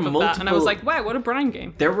like There a were clip of that and I was multiple- like, wow, what a Brian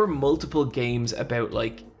game. There were multiple games about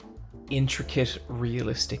like intricate,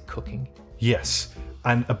 realistic cooking. Yes,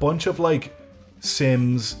 and a bunch of like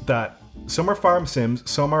sims that some are farm sims,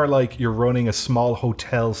 some are like you're running a small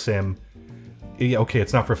hotel sim. Yeah, okay,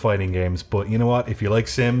 it's not for fighting games, but you know what? If you like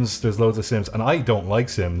Sims, there's loads of Sims, and I don't like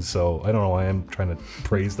Sims, so I don't know why I'm trying to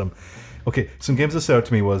praise them. Okay, some games that stood out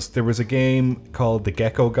to me was there was a game called The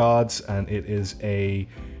Gecko Gods, and it is a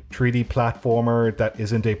 3D platformer that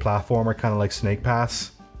isn't a platformer, kind of like Snake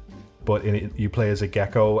Pass, but in it, you play as a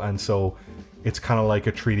gecko, and so it's kind of like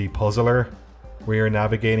a 3D puzzler where you're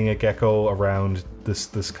navigating a gecko around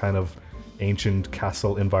this kind of ancient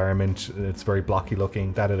castle environment. It's very blocky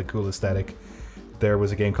looking. That had a cool aesthetic. There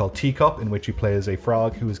was a game called Teacup in which you play as a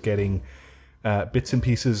frog who is getting bits and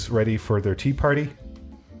pieces ready for their tea party.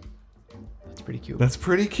 That's pretty cute. That's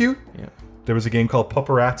pretty cute. Yeah. There was a game called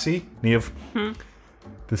Paparazzi. Niamh,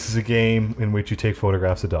 This is a game in which you take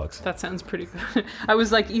photographs of dogs. That sounds pretty good. I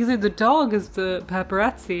was like, either the dog is the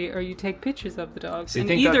paparazzi or you take pictures of the dog. So you and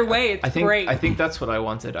think either that- way, it's I think, great. I think that's what I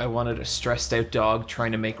wanted. I wanted a stressed out dog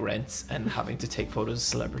trying to make rents and having to take photos of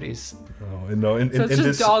celebrities. Oh, no, in so it's just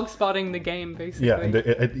this, dog spotting the game, basically. yeah,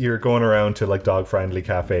 and you're going around to like dog-friendly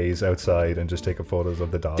cafes outside and just taking photos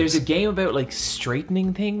of the dogs. There's a game about like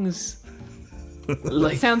straightening things.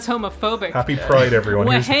 Like Sounds homophobic. Happy Pride, everyone.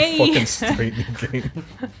 Well, Here's hey. a fucking straightening game.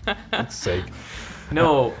 For God's sake.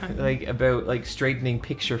 no, like about like straightening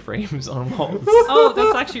picture frames on walls. Oh,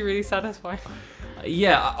 that's actually really satisfying.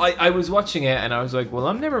 Yeah, I was watching it and I was like, well,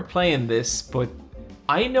 I'm never playing this, but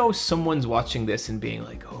I know someone's watching this and being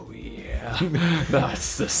like, oh yeah,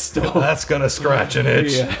 that's the stuff. That's gonna scratch an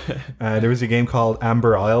itch. Yeah. There was a game called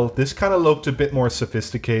Amber Isle. This kind of looked a bit more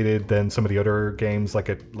sophisticated than some of the other games.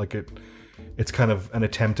 It's kind of an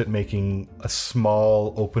attempt at making a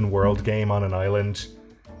small open world game on an island,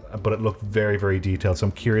 but it looked very, very detailed. So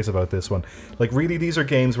I'm curious about this one. Like, really, these are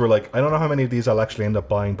games where, like, I don't know how many of these I'll actually end up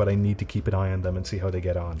buying, but I need to keep an eye on them and see how they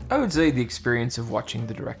get on. I would say the experience of watching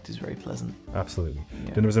the direct is very pleasant. Absolutely.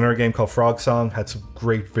 Then there was another game called Frog Song. Had some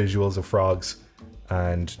great visuals of frogs,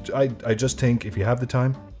 and I just think if you have the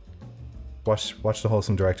time, watch the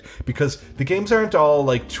wholesome direct, because the games aren't all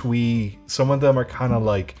like twee. Some of them are kind of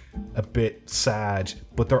like a bit sad,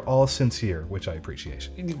 but they're all sincere, which I appreciate.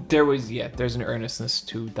 There's an earnestness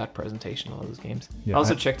to that presentation. All those games. Yeah, I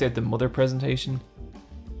also I- checked out the Mother presentation.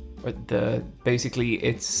 Where basically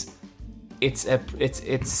it's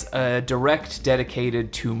a direct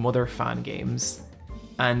dedicated to Mother fan games,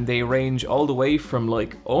 and they range all the way from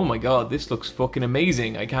like, oh my god, this looks fucking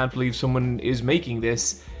amazing, I can't believe someone is making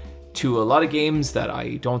this, to a lot of games that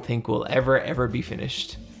I don't think will ever be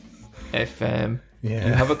finished. If you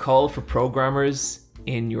have a call for programmers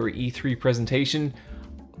in your E3 presentation,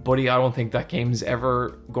 buddy, I don't think that game's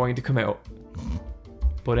ever going to come out.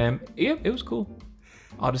 But yeah, it was cool.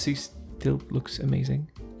 Odyssey still looks amazing.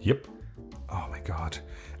 Yep. Oh my god.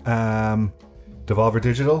 Devolver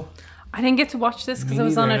Digital. I didn't get to watch this because Me I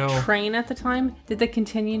was on neither, a no. train at the time. Did they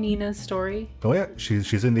continue Nina's story? Oh yeah,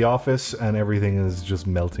 she's in the office and everything is just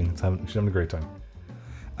melting. She's having a great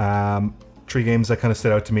time. Three games that kind of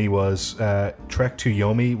stood out to me was Trek to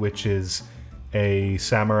Yomi, which is a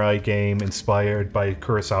samurai game inspired by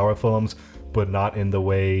Kurosawa films, but not in the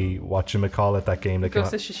way whatchamacallit, that game that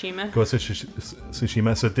Ghost came of Tsushima. out. Ghost of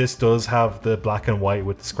Tsushima. So this does have the black and white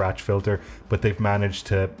with the scratch filter, but they've managed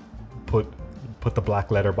to put the black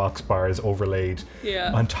letterbox bars overlaid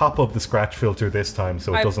Yeah. on top of the scratch filter this time,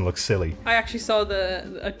 so it doesn't look silly. I actually saw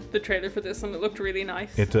the trailer for this and it looked really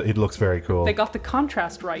nice. It looks very cool. They got the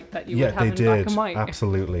contrast right that you Yeah, would have they in did. black and white.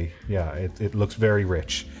 Absolutely. Yeah, it looks very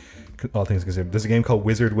rich. All things considered. There's a game called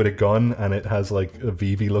Wizard with a Gun, and it has like a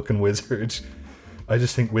Vivi looking wizard. I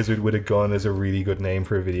just think Wizard with a Gun is a really good name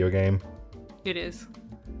for a video game. It is.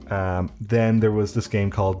 Then there was this game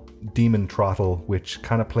called Demon Trottle, which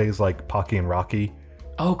kind of plays like Pocky and Rocky.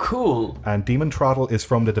 Oh, cool. And Demon Trottle is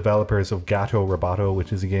from the developers of Gato Roboto,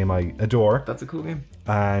 which is a game I adore. That's a cool game.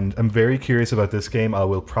 And I'm very curious about this game. I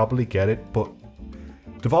will probably get it, but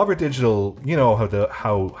Devolver Digital, you know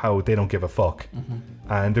how they don't give a fuck,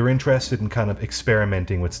 and they're interested in kind of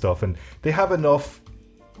experimenting with stuff, and they have enough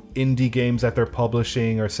indie games that they're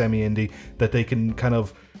publishing or semi-indie that they can kind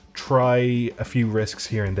of try a few risks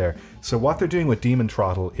here and there. So what they're doing with Demon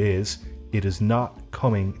Trottle is it is not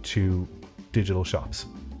coming to digital shops.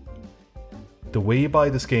 The way you buy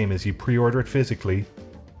this game is you pre-order it physically,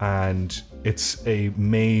 and it's a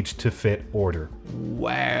made-to-fit order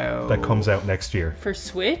Wow. that comes out next year For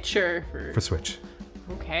Switch or for Switch.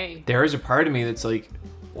 Okay. There is a part of me that's like,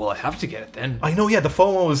 well, I have to get it then. I know, yeah, the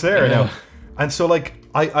FOMO is there Yeah. now, and so like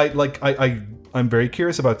I'm very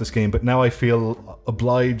curious about this game, but now I feel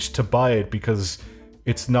obliged to buy it because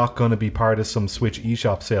it's not going to be part of some Switch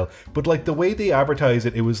eShop sale. But like the way they advertise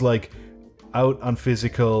it, it was like out on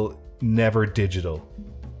physical, never digital.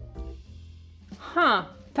 Huh.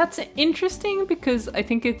 That's interesting because I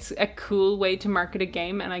think it's a cool way to market a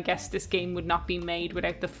game, and I guess this game would not be made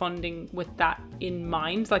without the funding with that in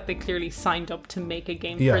mind. Like they clearly signed up to make a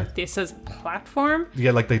game Yeah. for this as a platform.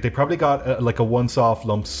 Yeah, like they probably got like a once-off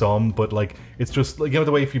lump sum, but like it's just like, you know,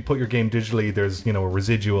 the way if you put your game digitally, there's, you know,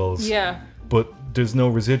 residuals. Yeah. But there's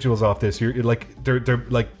no residuals off this. You're like they're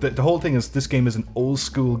like the whole thing is this game is an old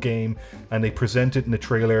school game, and they present it in a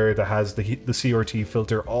trailer that has the CRT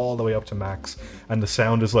filter all the way up to max, and the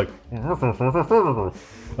sound is like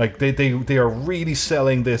they are really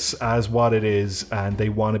selling this as what it is, and they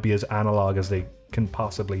want to be as analog as they can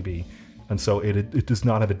possibly be, and so it does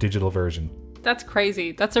not have a digital version. That's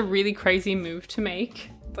crazy. That's a really crazy move to make.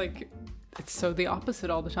 Like, it's so the opposite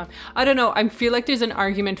all the time. I don't know. I feel like there's an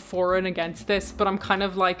argument for and against this, but I'm kind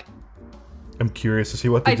of like, I'm curious to see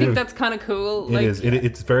what they I do. think that's kind of cool. It is.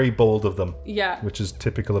 It's very bold of them. Yeah. Which is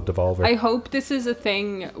typical of Devolver. I hope this is a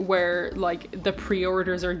thing where like the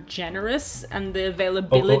pre-orders are generous and the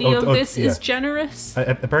availability of this is generous.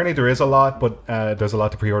 Apparently there is a lot, but there's a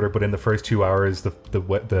lot to pre-order. But in the first 2 hours,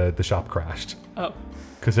 the shop crashed Oh.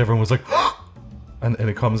 because everyone was like, and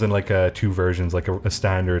it comes in like two versions, like a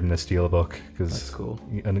standard and a steelbook. That's cool.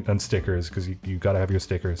 And stickers, because you got to have your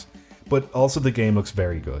stickers. But also the game looks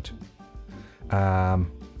very good.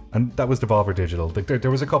 And that was Devolver Digital. Like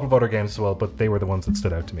there was a couple of other games as well, but they were the ones that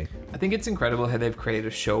stood out to me. I think it's incredible how they've created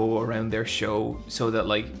a show around their show so that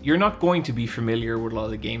like you're not going to be familiar with a lot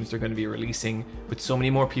of the games they're going to be releasing, but so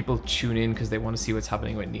many more people tune in because they want to see what's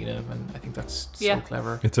happening with Nina, and I think that's so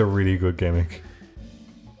clever. It's a really good gimmick.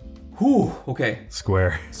 Whew, okay.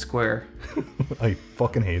 Square. I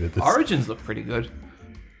fucking hated this. Origins look pretty good.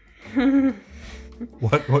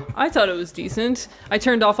 What? I thought it was decent. I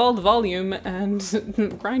turned off all the volume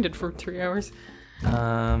and grinded for 3 hours.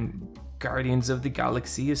 Guardians of the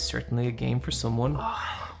Galaxy is certainly a game for someone.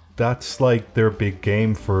 That's like their big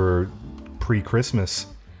game for pre-Christmas.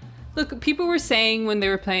 Look, people were saying when they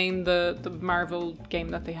were playing the Marvel game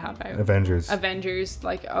that they have out, Avengers,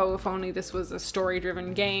 like, oh, if only this was a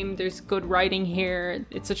story-driven game. There's good writing here.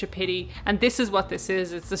 It's such a pity. And this is what this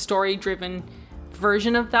is. It's a story-driven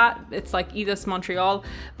version of that. It's like Eidos Montreal,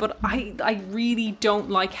 but I really don't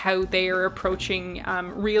like how they are approaching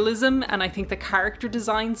realism, and I think the character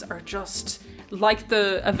designs are just like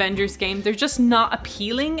the Avengers game. They're just not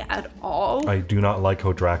appealing at all. I do not like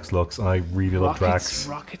how Drax looks, and I really love Drax.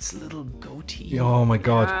 Rocket's little goatee. Oh my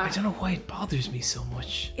god. I don't know why it bothers me so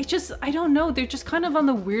much. It just, I don't know, they're just kind of on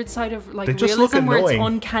the weird side of like They just look realism, where it's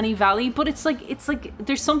annoying. uncanny valley, but it's like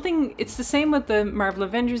there's something, it's the same with the Marvel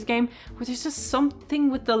Avengers game, where there's just something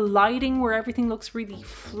with the lighting where everything looks really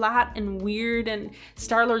flat and weird, and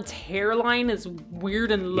Star-Lord's hairline is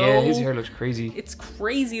weird and low. Yeah, his hair looks crazy. It's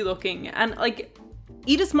crazy looking, and like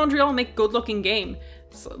Eidos Montreal make good looking game.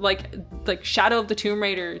 So, like Shadow of the Tomb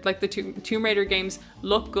Raider, like the Tomb Raider games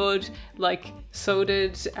look good. Like so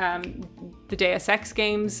did the Deus Ex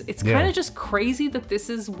games. It's kind of just crazy that this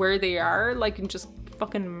is where they are, like in just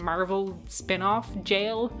fucking Marvel spin-off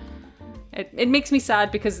jail. It makes me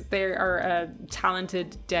sad because they are a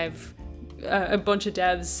talented a bunch of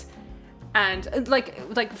devs. And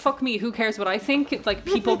like fuck me, who cares what I think? Like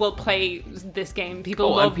people will play this game.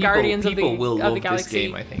 People love Guardians of the Galaxy. This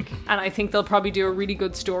game, I think. And I think they'll probably do a really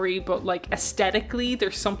good story, but like aesthetically,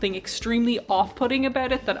 there's something extremely off-putting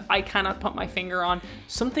about it that I cannot put my finger on.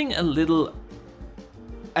 Something a little,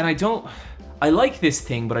 and I like this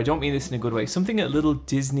thing, but I don't mean this in a good way. Something a little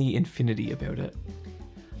Disney Infinity about it.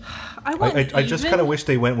 I just kind of wish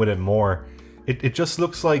they went with it more. It just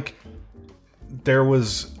looks like there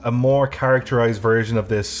was a more characterized version of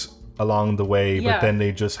this along the way, but then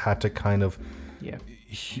they just had to kind of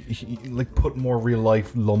like put more real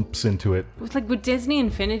life lumps into it. With Disney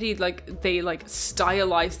Infinity, like they like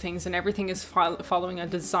stylize things and everything is following a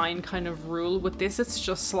design kind of rule. With this, it's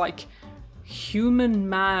just like human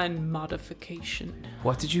man modification.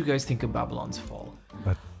 What did you guys think of Babylon's Fall?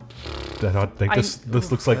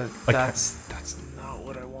 This looks like that's not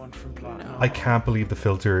what I want from Platinum. I can't believe the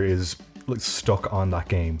filter is like stuck on that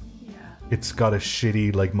game. It's got a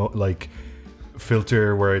shitty like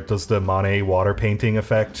filter where it does the Monet water painting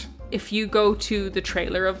effect. If you go to the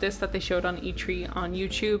trailer of this that they showed on E3 on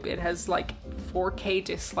YouTube, it has like 4K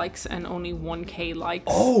dislikes and only 1K likes.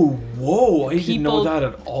 Oh, whoa! I didn't know that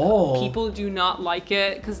at all. People do not like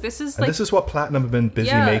it because this is and this is what Platinum have been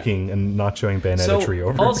busy making and not showing Bayonetta 3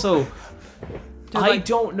 over. Also, I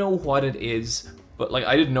don't know what it is, but like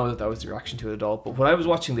I didn't know that was the reaction to it at all. But when I was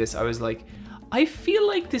watching this, I was like, I feel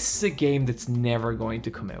like this is a game that's never going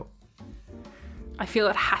to come out. I feel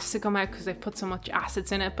it has to come out because they've put so much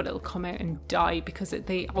assets in it, but it'll come out and die because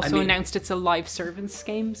they also announced it's a live service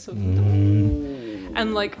game. So,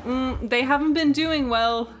 and like they haven't been doing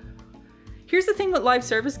well. Here's the thing with live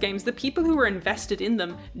service games: the people who are invested in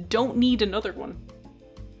them don't need another one.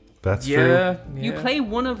 That's true. You play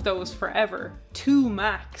one of those forever, 2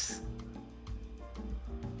 max.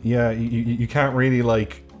 Yeah, you can't really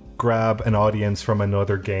like grab an audience from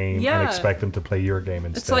another game and expect them to play your game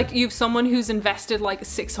instead. It's like you have someone who's invested like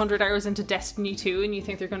 600 hours into Destiny 2 and you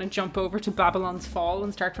think they're going to jump over to Babylon's Fall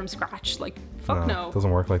and start from scratch. Like, fuck no. It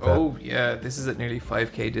doesn't work like that. Oh, yeah, this is at nearly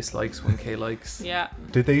 5k dislikes, 1k likes. Yeah.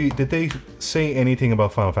 Did they say anything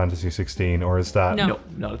about Final Fantasy 16 or is that... No,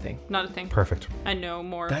 not a thing. Not a thing. Perfect. And no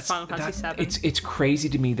more Final Fantasy 7. It's crazy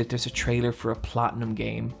to me that there's a trailer for a Platinum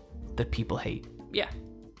game that people hate. Yeah.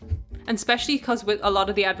 And especially because with a lot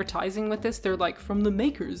of the advertising with this, they're like, from the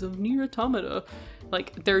makers of Nier Automata.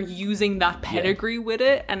 Like, they're using that pedigree with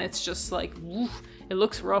it, and it's just like, woof, it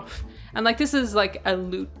looks rough. And like, this is like a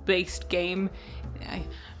loot-based game.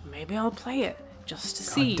 Maybe I'll play it just to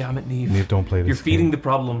see. God damn it, Neve. Neve, don't play this You're feeding game. the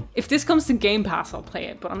problem. If this comes to Game Pass, I'll play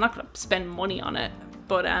it, but I'm not going to spend money on it.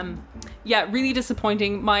 But yeah, really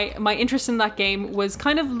disappointing. My interest in that game was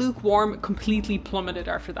kind of lukewarm, completely plummeted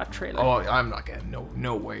after that trailer. Oh, I'm not getting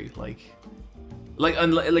no way. Like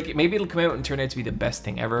maybe it'll come out and turn out to be the best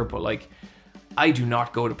thing ever, but like, I do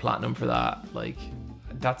not go to platinum for that. Like,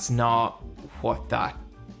 that's not what that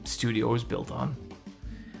studio is built on.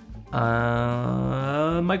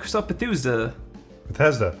 Microsoft Bethesda.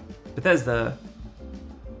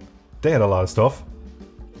 They had a lot of stuff.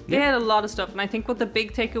 They had a lot of stuff, and I think what the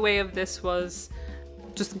big takeaway of this was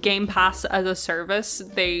just Game Pass as a service.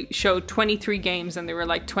 They showed 23 games, and they were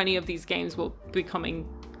like, 20 of these games will be coming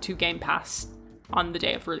to Game Pass on the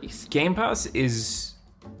day of release. Game Pass is,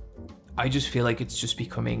 I just feel like it's just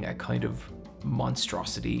becoming a kind of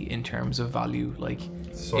monstrosity in terms of value. Like,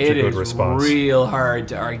 Such a good response. Real hard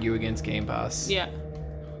to argue against Game Pass. Yeah.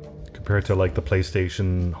 Compared to like the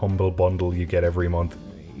PlayStation Humble Bundle you get every month.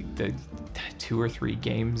 The 2 or 3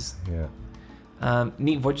 games. Yeah.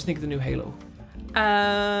 Neve, what'd you think of the new Halo?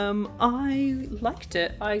 I liked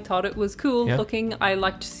it. I thought it was cool looking. I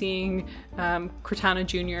liked seeing Cortana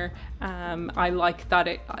Jr. I like that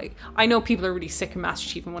I know people are really sick of Master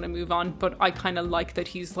Chief and want to move on, but I kind of like that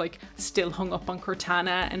he's like still hung up on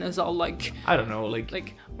Cortana and is all like, I don't know,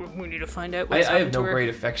 like we need to find out I what's have happened no to her. great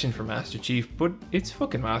affection for Master Chief, but it's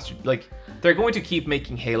fucking Like, they're going to keep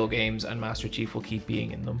making Halo games and Master Chief will keep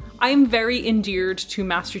being in them. I am very endeared to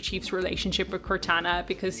Master Chief's relationship with Cortana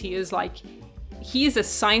because he is a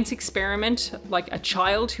science experiment, like a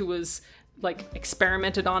child who was like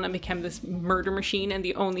experimented on and became this murder machine, and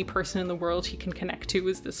the only person in the world he can connect to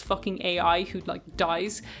is this fucking AI who like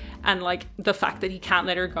dies. And like the fact that he can't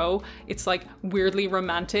let her go, it's like weirdly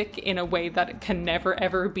romantic in a way that it can never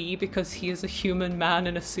ever be, because he is a human man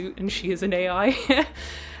in a suit and she is an AI.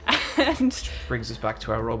 And Brings us back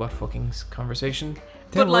to our robot fuckings conversation.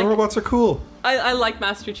 Yeah, But, like, robots are cool. I like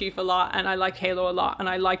Master Chief a lot, and I like Halo a lot, and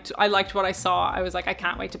I liked what I saw. I was like, I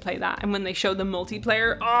can't wait to play that. And when they showed the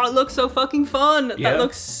multiplayer, oh, it looks so fucking fun. Yeah. That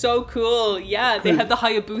looks so cool. Yeah, they had the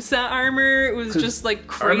Hayabusa armor. It was just like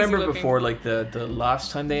crazy. I remember looking. before, like the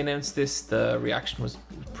last time they announced this, the reaction was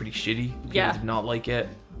pretty shitty. People Yeah. did not like it.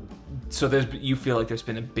 So you feel like there's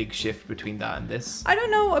been a big shift between that and this. I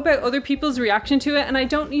don't know about other people's reaction to it, and I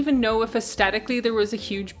don't even know if aesthetically there was a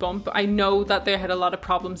huge bump. I know that they had a lot of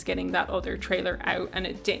problems getting that other trailer out, and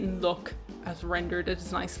it didn't look as rendered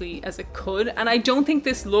as nicely as it could. And I don't think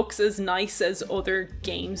this looks as nice as other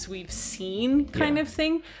games we've seen, kind of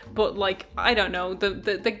thing. But like, I don't know.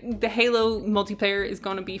 The Halo multiplayer is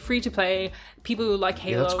going to be free to play. People who like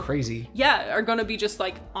Halo, That's crazy. yeah, are going to be just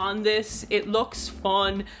like on this. It looks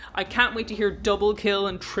fun. I can't wait to hear double kill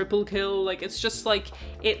and triple kill. Like, it's just like,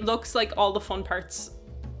 it looks like all the fun parts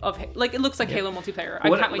of like, it looks like Halo multiplayer. I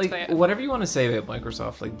can't wait to play it. Whatever you want to say about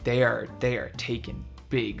Microsoft, like they are taking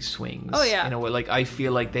big swings. Oh, yeah. In a way, like I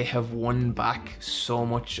feel like they have won back so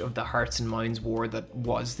much of the hearts and minds war that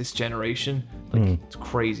was this generation. Like it's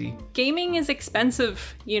crazy. Gaming is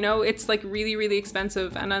expensive, you know, it's like really, really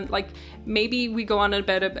expensive. And like, maybe we go on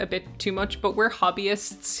about it a bit too much, but we're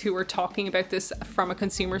hobbyists who are talking about this from a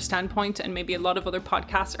consumer standpoint, and maybe a lot of other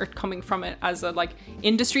podcasts are coming from it as a like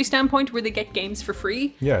industry standpoint where they get games for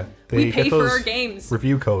free. Yeah, We pay get for those our games.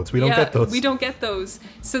 Review codes. We don't get those. We don't get those.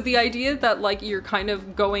 So the idea that like you're kind of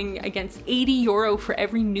going against €80 for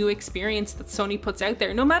every new experience that Sony puts out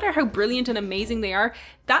there, no matter how brilliant and amazing they are,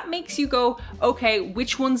 that makes you go, okay,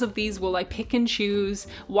 which ones of these will I pick and choose?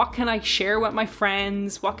 What can I share with my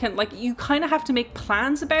friends? What can, like, you kind of have to make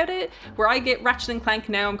plans about it. Where I get Ratchet and Clank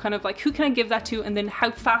now, I'm kind of like, who can I give that to? And then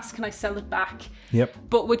how fast can I sell it back? Yep.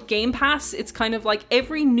 But with Game Pass, it's kind of like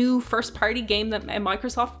every new first-party game that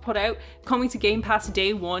Microsoft put out coming to Game Pass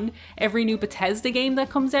day one, every new Bethesda game that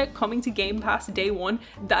comes out coming to Game Pass day one.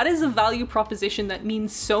 That is a value proposition that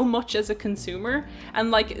means so much as a consumer.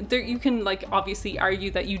 And like, there, you can like obviously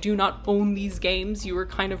argue that you do not own these games, you are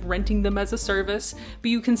kind of renting them as a service,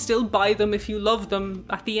 but you can still buy them if you love them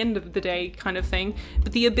at the end of the day, kind of thing.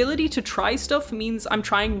 But the ability to try stuff means I'm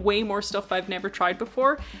trying way more stuff I've never tried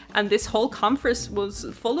before, and this whole conference was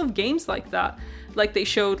full of games like that. Like they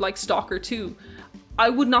showed like Stalker 2. I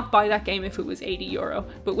would not buy that game if it was €80,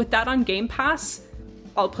 but with that on Game Pass,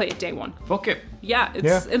 I'll play it day one. Fuck it. Yeah,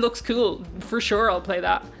 it looks cool. For sure I'll play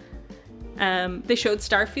that. They showed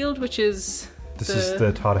Starfield, which is This is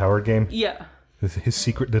the Todd Howard game. Yeah, His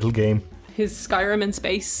secret little game. his Skyrim in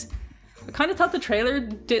space. I kind of thought the trailer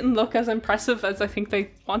didn't look as impressive as I think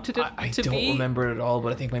they wanted it I to don't be. remember it at all,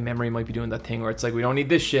 but I think my memory might be doing that thing where it's like, we don't need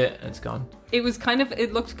this shit, and it's gone. It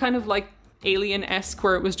looked kind of like Alien-esque,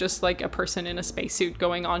 where it was just like a person in a spacesuit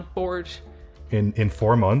going on board. In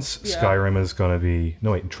 4 months, Yeah. Skyrim is going to be...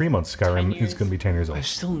 No, wait, in 3 months, 10 Skyrim is years. going to be 10 years old. I've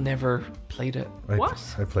still never played it. What?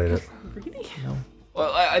 I played it. Really? No.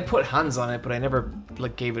 Well, I put hands on it, but I never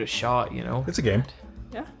like gave it a shot, you know? It's a game.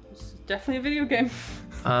 Yeah, it's definitely a video game.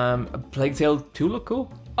 Plague Tale 2 look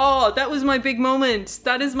cool. Oh, that was my big moment.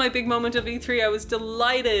 That is my big moment of E3. I was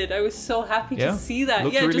delighted. I was so happy Yeah, to see that.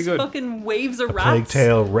 looked Yeah, really just good. fucking waves of Plague rats.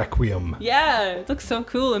 Tale Requiem. Yeah, it looks so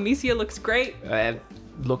cool. Amicia looks great.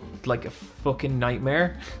 Looked like a fucking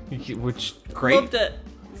nightmare, which great. Loved it.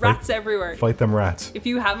 Rats everywhere. Fight them rats. If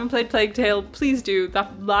you haven't played Plague Tale, please do.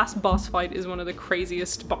 That last boss fight is one of the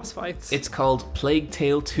craziest boss fights. It's called Plague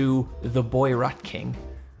Tale 2: The Boy Rat King.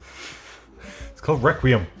 It's called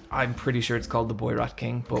Requiem. I'm pretty sure it's called The Boy Rat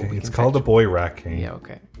King, but we It's can called The fact- Boy Rat King. Yeah,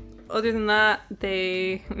 okay. Other than that,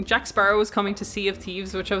 Jack Sparrow was coming to Sea of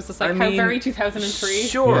Thieves, which I was just like, I how mean, very 2003.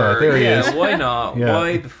 Sure. Yeah, there he is. Why not? Yeah.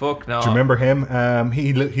 Why the fuck not? Do you remember him?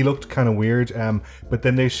 He looked kind of weird, but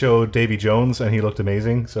then they showed Davy Jones, and he looked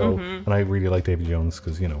amazing. So, and I really like Davy Jones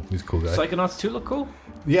because he's a cool guy. Psychonauts 2 look cool?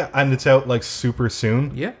 Yeah, and it's out like super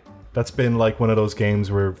soon. Yeah. That's been like one of those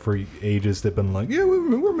games where for ages they've been like, yeah,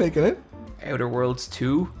 we're making it. Outer Worlds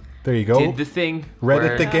 2 There you go. did the thing.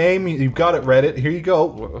 Reddit the game. You've got it, Reddit. Here you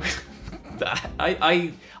go.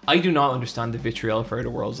 I do not understand the vitriol for Outer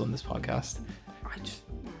Worlds on this podcast.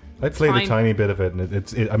 I played a fine. tiny bit of it,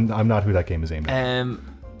 and I'm not who that game is aimed at.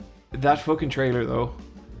 That fucking trailer though.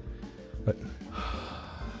 But,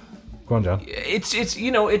 go on, John. It's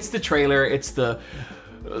it's the trailer. It's the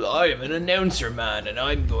I am an announcer man, and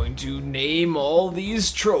I'm going to name all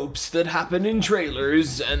these tropes that happen in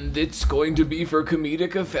trailers, and it's going to be for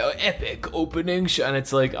comedic epic opening. And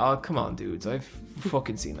it's like, oh come on, dudes! I've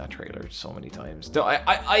fucking seen that trailer so many times.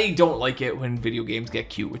 I don't like it when video games get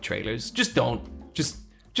cute with trailers. Just don't. Just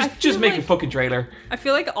feel make a like- fucking trailer. I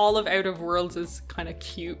feel like all of Out of Worlds is kind of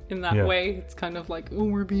cute in that Yeah. way. It's kind of like, oh,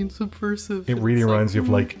 we're being subversive. It really reminds you of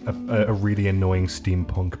like a really annoying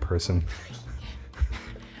steampunk person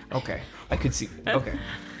Okay, I could see. Okay.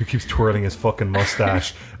 who keeps twirling his fucking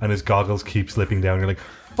mustache and his goggles keep slipping down. You're like,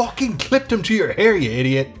 fucking clipped him to your hair, you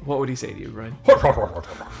idiot. What would he say to you, Brian?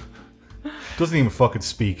 Doesn't even fucking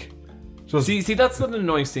speak. Just, See, that's not an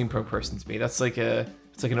annoying steampunk person to me. That's like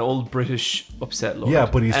it's like an old British upset lord. Yeah,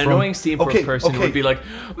 but he's an from- annoying steampunk person okay. would be like,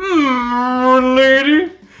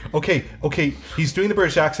 lady. okay, he's doing the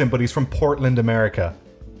British accent, but he's from Portland, America.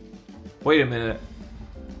 Wait a minute.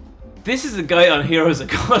 This is the guy on Heroes of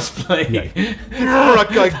Cosplay. That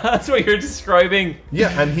guy- That's what you're describing.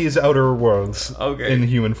 Yeah, and he is Outer Worlds Okay. in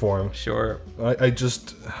human form. Sure. I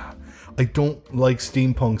don't like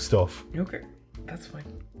steampunk stuff. Okay, that's fine.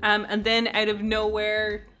 And then out of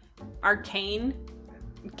nowhere, Arcane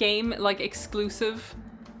game, like exclusive,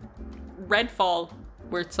 Redfall,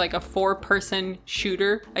 where it's like a 4-person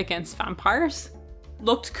shooter against vampires.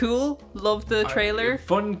 Looked cool. Loved the trailer.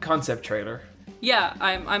 Fun concept trailer. Yeah,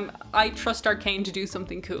 I trust Arcane to do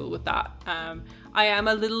something cool with that. I am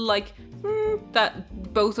a little like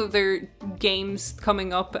that both of their games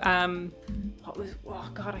coming up. Oh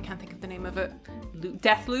god, I can't think of the name of it.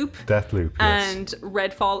 Deathloop. Deathloop, yes. And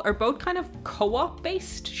Redfall are both kind of co-op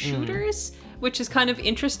based shooters, which is kind of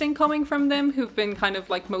interesting coming from them, who've been kind of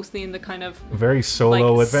like mostly in the kind of Very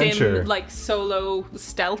solo like adventure. sim, like solo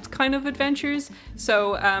stealth kind of adventures.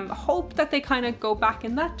 So hope that they kind of go back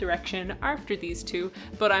in that direction after these two.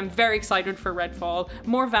 But I'm very excited for Redfall.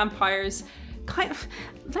 More vampires, kind of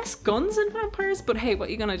less guns and vampires. But hey, what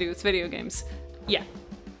are you gonna do? It's video games. Yeah,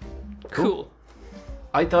 cool.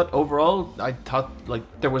 I thought overall, like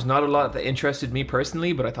there was not a lot that interested me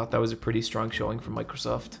personally, but I thought that was a pretty strong showing from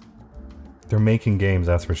Microsoft. They're making games,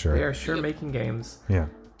 that's for sure. They are sure making games. Yeah.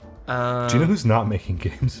 Do you know who's not making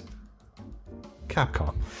games?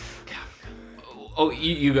 Capcom. Oh,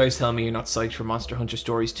 you guys tell me you're not psyched for Monster Hunter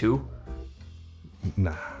Stories 2?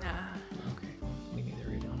 Nah. Okay, me neither,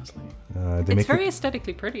 really, honestly. They It's make very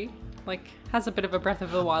aesthetically pretty. Like, has a bit of a Breath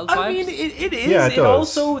of the Wild vibe. I mean, it is. Yeah, it it does.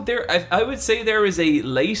 also I would say there is a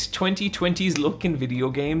late 2020s look in video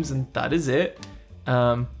games, and that is it.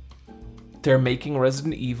 They're making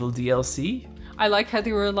Resident Evil DLC. I like how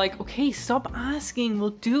they were like, okay, stop asking, we'll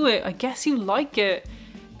do it. I guess you like it.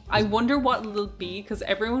 I wonder what it'll be, because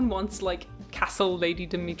everyone wants, like, Castle Lady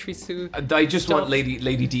Dimitrescu. I just want Stuff.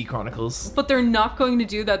 Lady D Chronicles. But they're not going to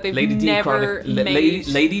do that. They've Lady D, never made...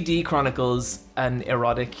 Lady D Chronicles, an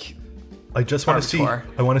erotic I just want to see. Arbitor.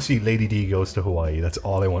 I want to see Lady D goes to Hawaii. That's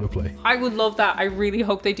all I want to play. I would love that. I really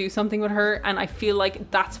hope they do something with her, and I feel like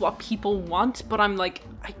that's what people want. But I'm like,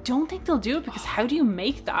 I don't think they'll do it because how do you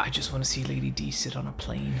make I that? just want to see Lady D sit on a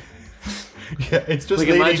plane. Yeah, it's just Like,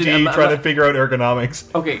 Lady imagine- D trying to figure out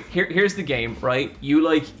ergonomics. Okay, here's the game, right?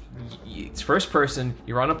 It's first person,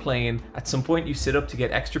 you're on a plane, at some point you sit up to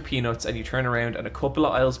get extra peanuts and you turn around and a couple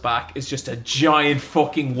of aisles back is just a giant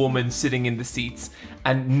fucking woman sitting in the seats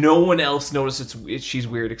and no one else notices she's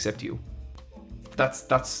weird except you. That's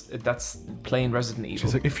plain Resident Evil.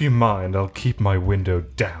 She's like, if you mind, I'll keep my window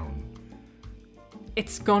down.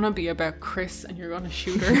 It's gonna be about Chris, and you're gonna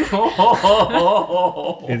shoot her.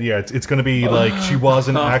 Yeah, it's going to be like she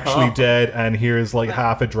wasn't actually dead, and here's like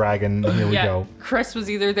half a dragon. And here we Yeah, go. Chris was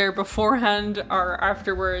either there beforehand or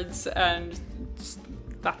afterwards, and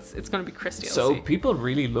it's gonna be Chris DLC. So people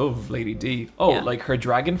really love Lady D. Oh, Yeah. like her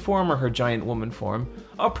dragon form or her giant woman form?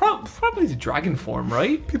 Oh, probably the dragon form,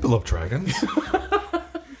 right? People love dragons.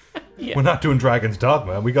 Yeah. We're not doing Dragon's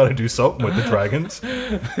Dogma. We got to do something with the dragons.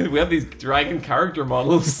 We have these dragon character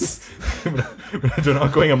models. They're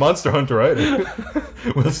not going a monster hunter either.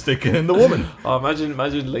 We'll stick it in the woman. Oh, imagine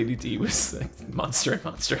Lady D was like Monster and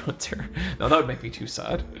Monster Hunter. No, that would make me too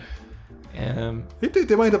sad.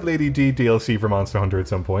 They might have Lady D DLC for Monster Hunter at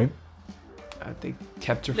some point. They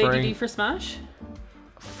kept referring. Lady D for Smash.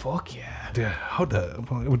 Fuck yeah. Yeah, how the?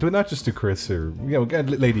 Do we not just do Chris or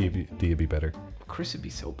Lady D would be better. Chris would be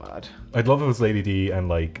so bad. I'd love if it was Lady D and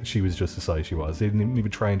like she was just the size she was. They didn't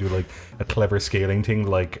even try and do like a clever scaling thing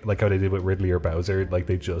like how they did with Ridley or Bowser. Like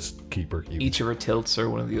they just keep her huge. Each of her tilts are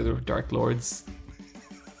one of the other Dark Lords.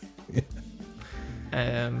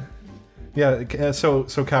 Yeah. So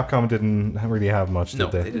Capcom didn't really have much, No,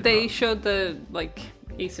 did they they? did They not. showed the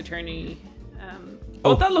Ace Attorney.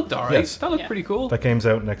 Oh, that looked alright. yes. That looked Yeah. pretty cool. That comes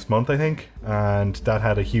out next month, I think, and that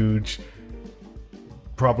had a huge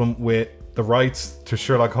problem with the rights to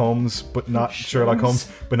Sherlock Holmes, but not Sherlock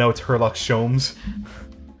Holmes, but now it's Sherlock Sholmes.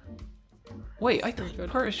 Wait, I thought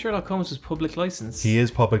part of Sherlock Holmes was public license. He is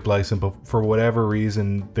public license, but for whatever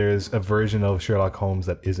reason, there's a version of Sherlock Holmes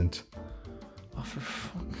that isn't. Oh, for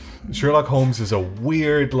fuck. Sherlock Holmes is a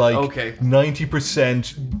weird, like, Okay.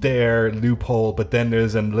 90% there loophole, but then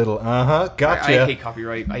there's a little, gotcha. I hate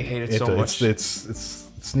copyright. I hate it so much. It's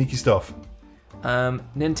sneaky stuff.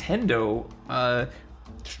 Nintendo,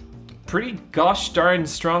 pretty gosh darn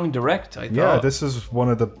strong direct, I thought. Yeah, this is one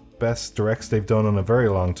of the best directs they've done in a very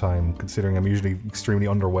long time, considering I'm usually extremely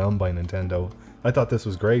underwhelmed by Nintendo. I thought this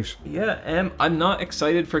was great. Yeah, I'm not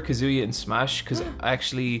excited for Kazuya and Smash because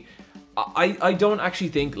I don't actually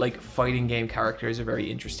think like fighting game characters are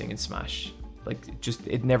very interesting in Smash. Like, just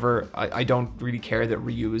it never. I don't really care that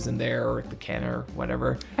Ryu is in there or the Ken or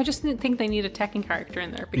whatever. I just think they need a Tekken character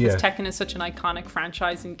in there because Yeah. Tekken is such an iconic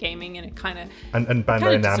franchise in gaming, and it kind of And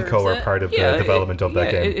Bandai Kinda Namco deserves are it. part of the development of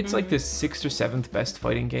that game. It's like the 6th or 7th best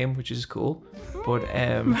fighting game, which is cool. But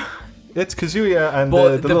It's Kazuya, and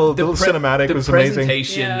but the little cinematic was amazing. The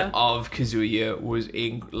presentation Yeah. of Kazuya was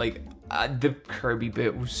the Kirby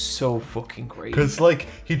bit was so fucking great. Because, like,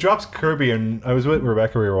 he drops Kirby, and I was with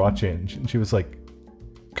Rebecca, we were watching, and she was like,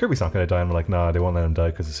 Kirby's not going to die. And I'm like, nah, they won't let him die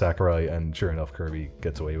because of Sakurai. And sure enough, Kirby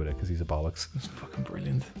gets away with it because he's a bollocks. It's fucking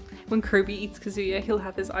brilliant. when Kirby eats Kazuya, he'll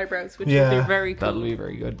have his eyebrows, which Yeah. will be very cool. That'll be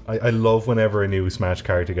very good. I love whenever a new Smash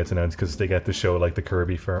character gets announced because they get to show, like, the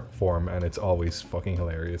Kirby form, and it's always fucking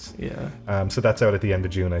hilarious. Yeah. So that's out at the end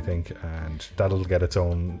of June, I think, and that'll get its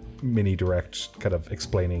own mini direct kind of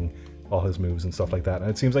explaining all his moves and stuff like that. And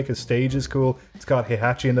it seems like his stage is cool. It's got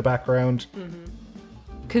Heihachi in the background.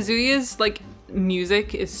 Kazuya's like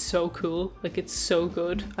music is so cool. Like, it's so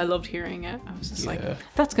good. I loved hearing it. I was just like, Yeah.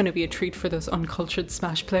 that's going to be a treat for those uncultured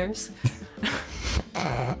Smash players.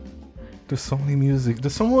 There's so many music.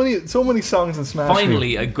 There's so many songs in Smash.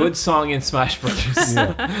 Finally, a good song in Smash Brothers.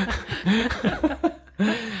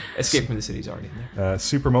 Escape from the City's already in there.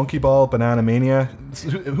 Super Monkey Ball, Banana Mania.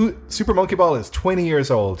 Super Monkey Ball is 20 years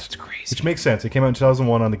old. It's crazy. Which makes sense. It came out in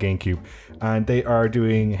 2001 on the GameCube. And they are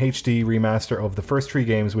doing HD remaster of the first three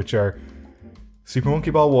games, which are Super Monkey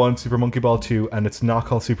Ball 1, Super Monkey Ball 2, and it's not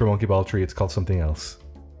called Super Monkey Ball 3, it's called something else.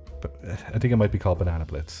 But I think it might be called Banana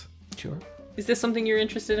Blitz. Sure. Is this something you're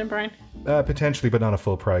interested in, Brian? Potentially, but not a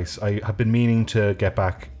full price. I have been meaning to get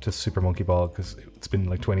back to Super Monkey Ball because it's been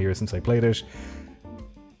like 20 years since I played it.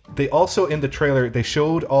 They also, in the trailer, they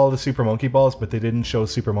showed all the Super Monkey Balls, but they didn't show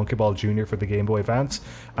Super Monkey Ball Jr. for the Game Boy Advance.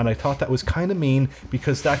 And I thought that was kind of mean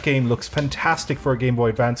because that game looks fantastic for a Game Boy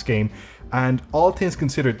Advance game. And all things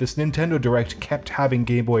considered, this Nintendo Direct kept having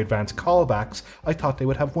Game Boy Advance callbacks. I thought they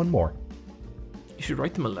would have one more. You should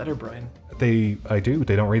write them a letter, Brian. I do.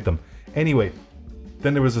 They don't read them. Anyway,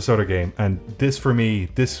 Then there was this other game, and this for me,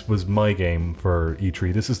 this was my game for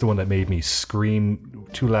E3. This is the one that made me scream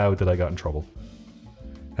too loud that I got in trouble.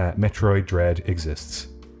 Metroid Dread exists.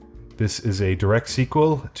 This is a direct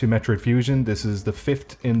sequel to Metroid Fusion. This is the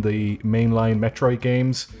 5th in the mainline Metroid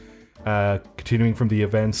games, continuing from the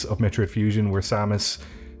events of Metroid Fusion, where Samus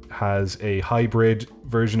has a hybrid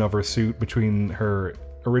version of her suit between her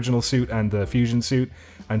original suit and the fusion suit,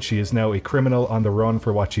 and she is now a criminal on the run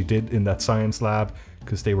for what she did in that science lab,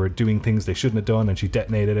 because they were doing things they shouldn't have done and she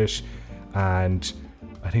detonated it, and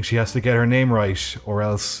I think she has to get her name right or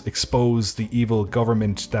else expose the evil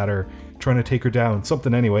government that are trying to take her down.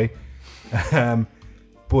 Something anyway.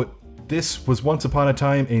 But this was once upon a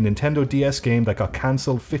time a Nintendo DS game that got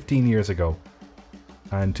cancelled 15 years ago.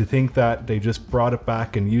 And to think that they just brought it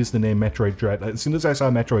back and used the name Metroid Dread. As soon as I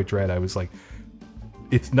saw Metroid Dread, I was like,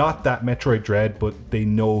 it's not that Metroid Dread, but they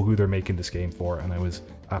know who they're making this game for, and I was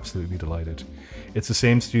absolutely delighted. It's the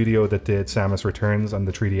same studio that did Samus Returns on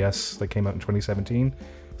the 3DS that came out in 2017.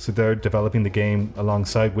 So they're developing the game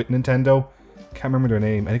alongside with Nintendo. Can't remember their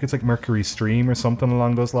name. I think it's like Mercury Stream or something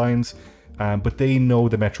along those lines. But they know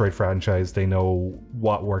the Metroid franchise. They know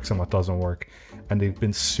what works and what doesn't work. And they've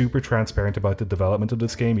been super transparent about the development of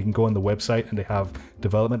this game. You can go on the website and they have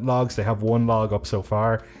development logs. They have one log up so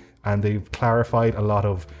far. And they've clarified a lot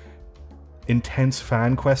of intense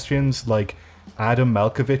fan questions, like Adam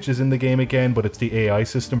Malkovich is in the game again, but it's the AI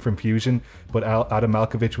system from Fusion. But Adam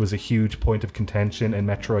Malkovich was a huge point of contention in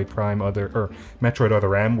Metroid Metroid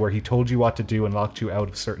Other M, where he told you what to do and locked you out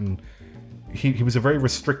of certain. He was a very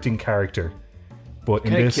restricting character, but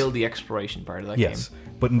in this killed the exploration part of that yes, game.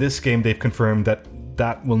 But in this game they've confirmed that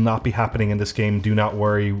that will not be happening in this game. Do not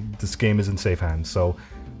worry, this game is in safe hands. So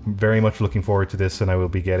I'm very much looking forward to this, and I will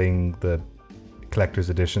be getting the collector's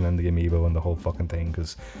edition and the amiibo and the whole fucking thing,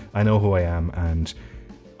 because I know who I am. And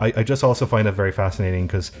I just also find it very fascinating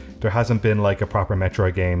because there hasn't been like a proper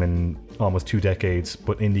Metroid game in almost 2 decades,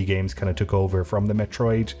 but indie games kind of took over from the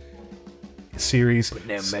Metroid series. But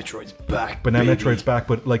now Metroid's back. But now baby. Metroid's back.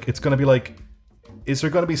 But like, it's going to be like, is there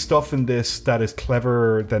going to be stuff in this that is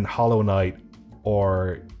cleverer than Hollow Knight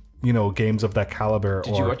or, you know, games of that caliber?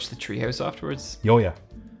 Did you watch the Treehouse afterwards? Oh yeah.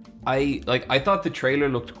 I thought the trailer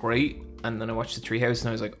looked great, and then I watched the Treehouse and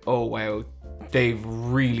I was like, oh wow, they've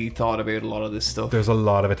really thought about a lot of this stuff. There's a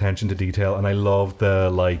lot of attention to detail, and I love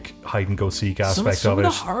the like hide and go seek aspect some of of it.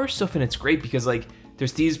 the horror stuff, and it's great because like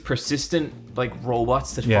there's these persistent like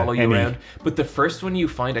robots that Yeah, follow you Emmy. around, but the first one you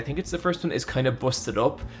find, I think it's the first one, is kind of busted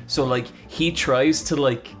up. So like he tries to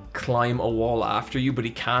like climb a wall after you, but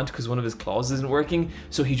he can't because one of his claws isn't working.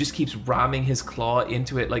 So he just keeps ramming his claw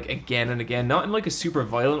into it like again and again, not in like a super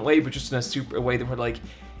violent way, but just in a super way that where like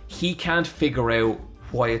he can't figure out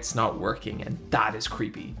why it's not working, and that is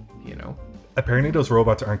creepy, you know. Apparently those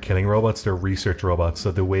robots aren't killing robots, they're research robots,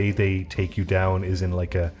 so the way they take you down is in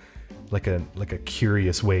like a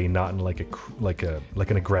curious way, not in like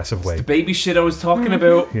an aggressive way. The baby shit I was talking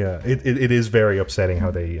about. Yeah, it is very upsetting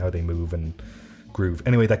how they move and groove.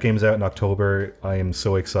 Anyway, that game's out in October. I am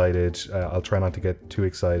so excited. I'll try not to get too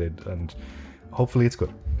excited, and hopefully it's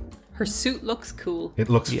good. Her suit looks cool. It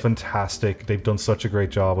looks fantastic. They've done such a great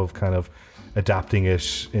job of kind of adapting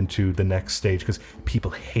it into the next stage, because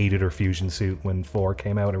people hated her fusion suit when 4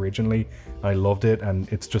 came out originally. I loved it,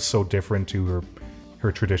 and it's just so different to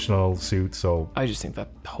her traditional suit. So I just think that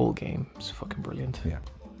whole game is fucking brilliant. yeah,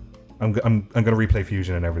 I'm gonna replay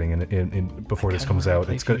Fusion and everything in before this comes out.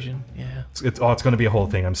 It's gonna it's gonna be a whole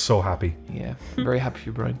thing. I'm so happy. Yeah, I'm very happy for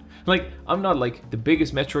you, Brian. Like, I'm not like the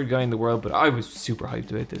biggest Metroid guy in the world, but I was super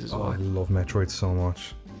hyped about this as Oh, well. I love Metroid so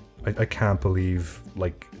much. I can't believe,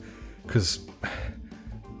 like, because a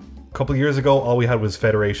couple of years ago, all we had was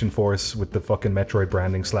Federation Force with the fucking Metroid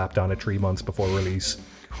branding slapped on it 3 months before release.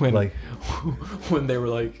 When like, when they were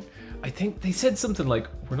like, I think they said something like,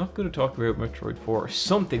 we're not going to talk about Metroid 4 or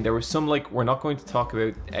something. There was some like, we're not going to talk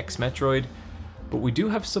about X Metroid, but we do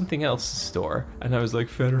have something else in store. And I was like,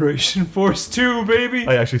 Federation Force 2, baby.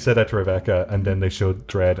 I actually said that to Rebecca, and then they showed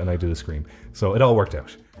Dread, and I did a scream. So it all worked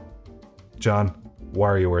out. John,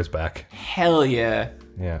 WarioWare's back. Hell yeah.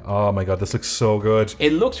 Yeah. Oh my god, this looks so good.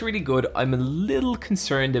 It looks really good. I'm a little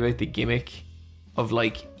concerned about the gimmick of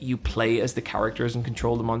like you play as the characters and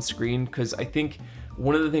control them on screen, because I think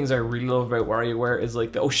one of the things I really love about WarioWare is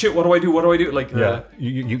like, oh shit, what do I do? Like, Yeah,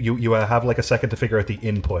 you have like a second to figure out the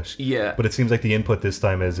input. Yeah. But it seems like the input this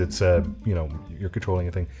time is it's you're controlling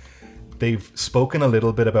a thing. They've spoken a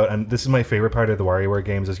little bit about, and this is my favorite part of the WarioWare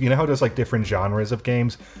games, is you know how there's like different genres of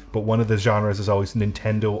games, but one of the genres is always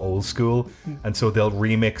Nintendo old school, and so they'll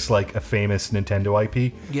remix like a famous Nintendo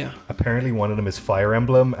IP. Yeah. Apparently one of them is Fire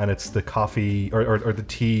Emblem, and it's the coffee or the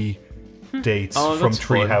tea dates Oh, from that's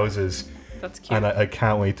tree fun. houses. That's cute. And I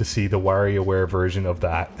can't wait to see the WarioWare version of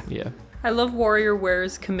that. Yeah. I love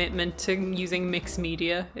WarioWare's commitment to using mixed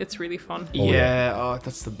media. It's really fun. Yeah. Oh,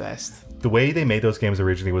 that's the best. The way they made those games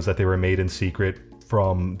originally was that they were made in secret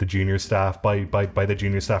from the junior staff by the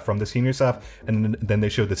junior staff from the senior staff, and then they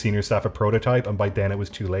showed the senior staff a prototype, and by then it was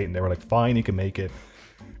too late, and they were like, fine, you can make it.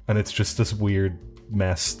 And it's just this weird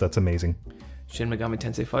mess that's amazing. Shin Megami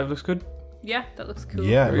Tensei 5 looks good. Yeah, that looks cool.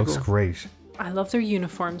 Yeah, it Very looks cool. great. I love their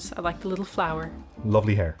uniforms. I like the little flower.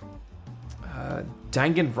 Lovely hair.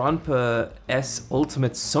 Danganronpa S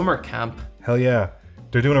Ultimate Summer Camp. Hell yeah.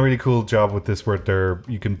 They're doing a really cool job with this where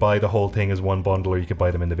you can buy the whole thing as one bundle, or you can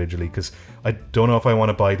buy them individually, because I don't know if I want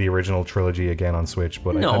to buy the original trilogy again on Switch.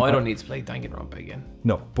 But No, I don't need to play Danganronpa again.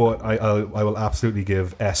 No, but I will absolutely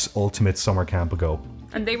give S Ultimate Summer Camp a go.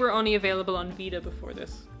 And they were only available on Vita before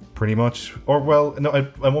this. Pretty much. Or, well, no,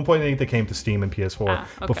 at one point I think they came to Steam and PS4. Ah,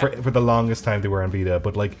 But okay. for the longest time they were on Vita.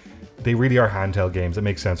 But, like, they really are handheld games. It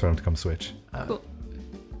makes sense for them to come Switch. Cool.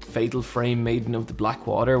 Fatal Frame Maiden of the Black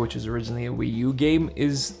Water, which is originally a Wii U game,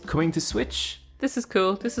 is coming to Switch. This is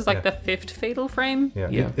cool. This is like Yeah. the 5th Fatal Frame. Yeah.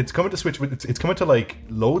 Yeah. It's coming to Switch. It's coming to, like,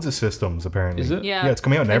 loads of systems, apparently. Is it? Yeah. Yeah, it's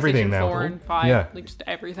coming out on everything PlayStation now. 4 and 5, Yeah. like just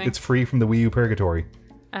everything. It's free from the Wii U purgatory.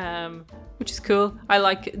 Which is cool.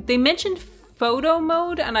 They mentioned photo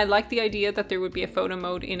mode, and I like the idea that there would be a photo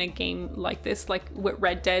mode in a game like this. Like with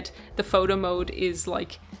Red Dead, the photo mode is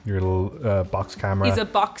like Your little box camera. is a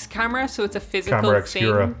box camera, so it's a physical Camera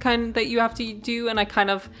obscura. thing kind that you have to do, and I kind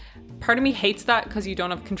of part of me hates that because you don't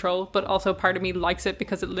have control, but also part of me likes it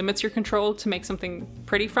because it limits your control to make something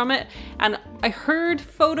pretty from it. And I heard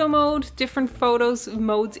photo mode, different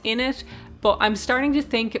modes in it, but I'm starting to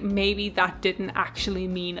think maybe that didn't actually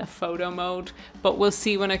mean a photo mode, but we'll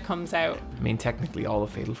see when it comes out. I mean, technically, all of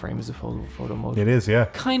Fatal Frame is a photo mode. It is, yeah.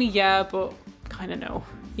 Kind of yeah, but kind of no.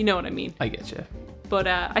 You know what I mean? I get you. But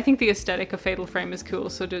I think the aesthetic of Fatal Frame is cool,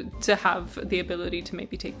 so to have the ability to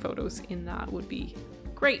maybe take photos in that would be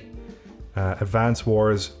great. Advance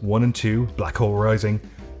Wars 1 and 2, Black Hole Rising,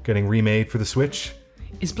 getting remade for the Switch.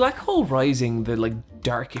 Is Black Hole Rising the like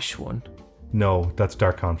darkish one? No, that's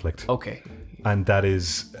Dark Conflict. Okay. And that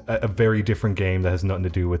is a very different game that has nothing to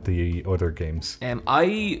do with the other games.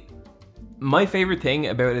 My favorite thing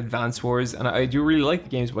about Advance Wars, and I do really like the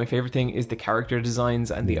games, but my favorite thing is the character designs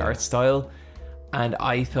and the art style. And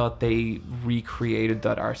I thought they recreated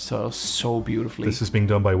that art style so beautifully. This is being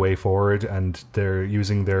done by Way Forward, and they're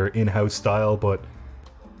using their in-house style, but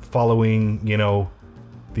following,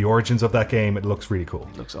 the origins of that game, it looks really cool.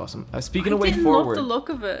 It looks awesome. Speaking of I Way didn't Forward, love the look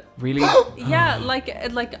of it. really, Yeah,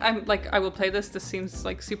 I will play this. This seems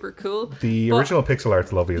like super cool. The But- original pixel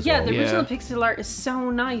art's lovely as Yeah, well. the original Yeah. pixel art is so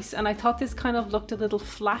nice, and I thought this kind of looked a little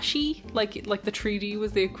flashy, like the 3D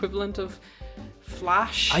was the equivalent of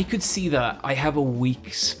Flash. I could see that. I have a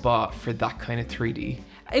weak spot for that kind of 3D.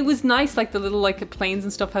 It was nice, like the little planes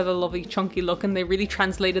and stuff had a lovely chunky look, and they really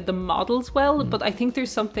translated the models well. But I think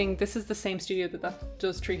there's something. This is the same studio that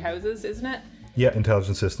does Tree Houses, isn't it? Yeah,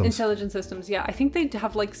 Intelligent Systems. Intelligent Systems. Yeah, I think they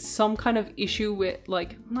have some kind of issue with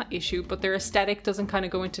not issue, but their aesthetic doesn't kind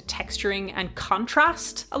of go into texturing and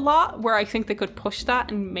contrast a lot. Where I think they could push that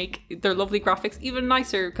and make their lovely graphics even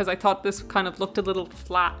nicer. Because I thought this kind of looked a little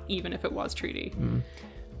flat, even if it was 3D.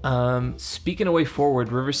 Speaking of Way Forward,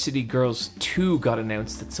 River City Girls 2 got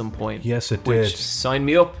announced at some point. Yes, it Which, did. sign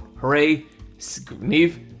me up. Hooray.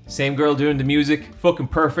 Neve, same girl doing the music. Fucking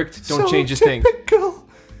perfect. Don't change a thing. Typical.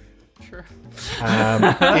 Sure.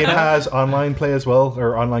 It has online play as well,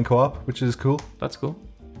 or online co-op, which is cool. That's cool.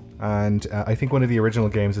 And I think one of the original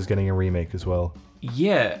games is getting a remake as well.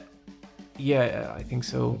 Yeah, I think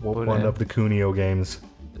so. But, One of the Kunio games.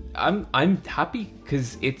 I'm happy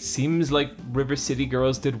because it seems like River City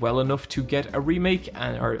Girls did well enough to get a remake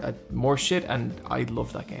or more shit, and I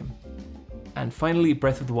love that game. And finally,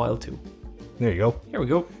 Breath of the Wild 2. There you go. Here we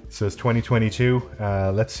go. So it's 2022.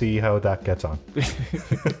 Let's see how that gets on.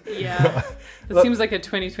 Yeah. It seems like a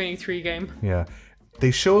 2023 game. Yeah.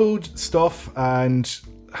 They showed stuff and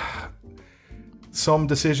some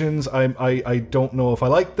decisions. I don't know if I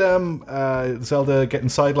like them. Zelda getting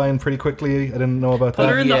sidelined pretty quickly. I didn't know about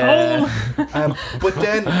They're that. in the hole. But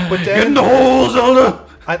then get in the hole, Zelda.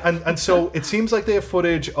 And so it seems like they have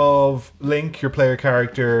footage of Link, your player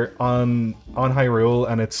character, on Hyrule,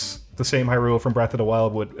 and it's the same Hyrule from Breath of the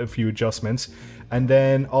Wild with a few adjustments. And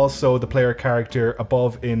then also the player character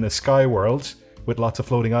above in the Sky World with lots of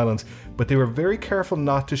floating islands. But they were very careful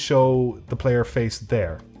not to show the player face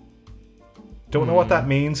there. Don't know what that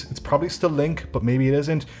means. It's probably still Link, but maybe it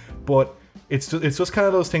isn't. But it's just kind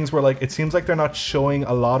of those things where it seems like they're not showing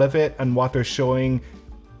a lot of it, and what they're showing,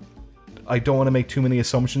 I don't want to make too many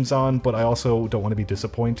assumptions on, but I also don't want to be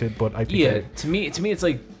disappointed. But I think Yeah, to me, it's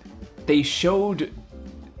like they showed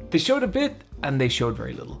a bit and they showed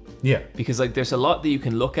very little. yeah, Because like there's a lot that you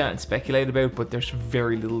can look at and speculate about, but there's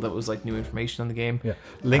very little that was like new information on the game. yeah.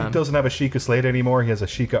 Link doesn't have a Sheikah Slate anymore. He has a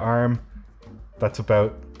Sheikah arm. That's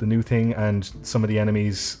about the new thing, and some of the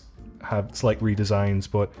enemies have slight redesigns.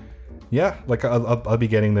 But yeah, like I'll be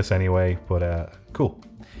getting this anyway. But cool.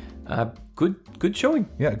 Good showing.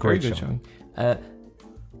 Yeah, Very great good showing.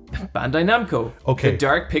 Bandai Namco. Okay. The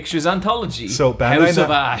Dark Pictures Anthology. So Bandai House of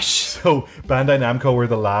Nam- Ash. So Bandai Namco were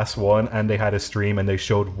the last one, and they had a stream, and they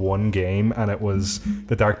showed one game, and it was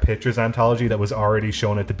the Dark Pictures Anthology that was already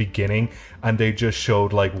shown at the beginning, and they just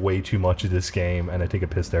showed like way too much of this game, and I think it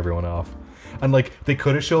pissed everyone off. And like they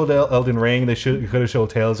could have showed Elden Ring, they could have showed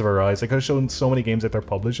Tales of Arise, they could have shown so many games that they're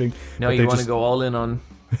publishing. No, but you they want to just- go all in on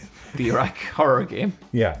the Iraq horror game.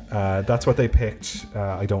 Yeah, that's what they picked.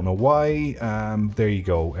 I don't know why. There you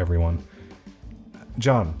go, everyone.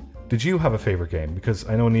 John, did you have a favorite game? Because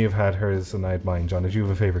I know Neve had hers and I had mine. John, did you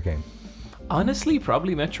have a favorite game Honestly,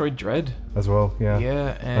 probably Metroid Dread. as well? Yeah.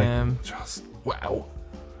 Yeah. Just wow.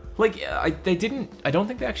 I don't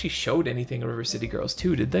think they actually showed anything of River City Girls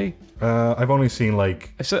 2, did they? I've only seen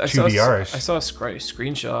like I saw 2D art. I saw a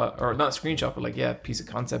screenshot, or not screenshot, but like piece of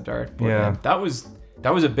concept art. But, Yeah. that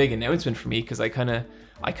was a big announcement for me because I kind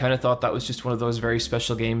of thought that was just one of those very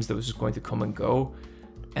special games that was just going to come and go.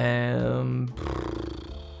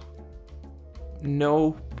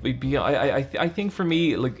 No, I think for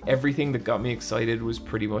me, like everything that got me excited was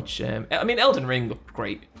pretty much. I mean, Elden Ring looked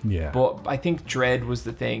great. Yeah. But I think Dread was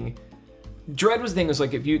the thing. Dread was the thing. Was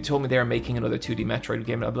like if you told me they were making another 2D Metroid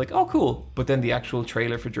game, I'd be like, oh, cool. But then the actual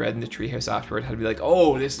trailer for Dread and the Treehouse afterward had to be like,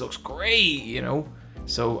 oh, this looks great, you know.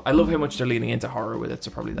 So I love how much they're leaning into horror with it. So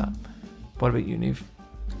probably that. What about you, Neve?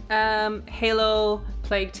 Halo,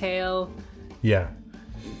 Plague Tale. Yeah.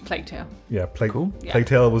 Plague Tale. Yeah. Cool. Yeah. Plague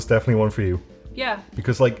Tale was definitely one for you. Yeah.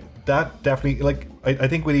 Because like that definitely like I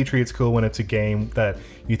think with E3 it's cool when it's a game that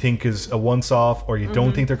you think is a once off or you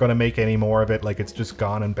don't think they're going to make any more of it, like it's just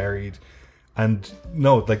gone and buried. And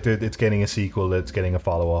no, like it's getting a sequel, it's getting a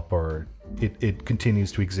follow up, or it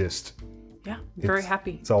continues to exist. Yeah. Very It's-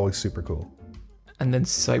 happy. It's always super cool. And then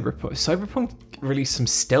Cyberpunk released some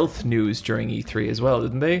stealth news during E3 as well,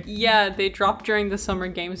 didn't they? Yeah, they dropped during the Summer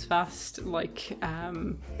Games Fest, like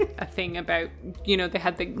a thing about, they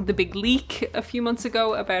had the big leak a few months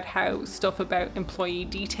ago about how stuff about employee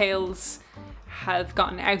details have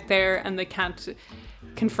gotten out there and they can't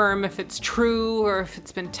confirm if it's true or if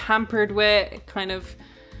it's been tampered with.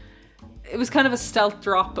 It was kind of a stealth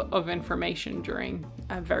drop of information during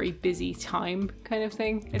a very busy time kind of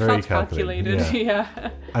thing. It Very felt calculated, calculated.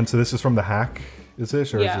 Yeah. And so this is from the hack, is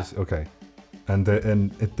it? Or Yeah. is this okay? And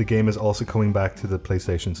the game is also coming back to the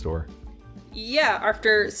PlayStation Store. Yeah,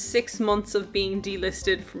 after 6 months of being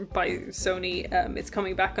delisted by Sony, it's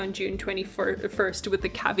coming back on June 21st with the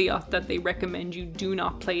caveat that they recommend you do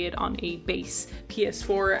not play it on a base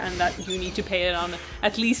PS4 and that you need to play it on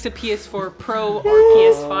at least a PS4 Pro or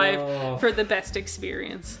PS5 for the best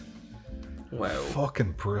experience. Wow. Fucking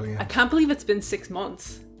I brilliant. can't believe it's been 6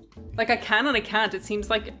 months. Like, I can and I can't. It seems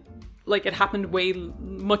like it happened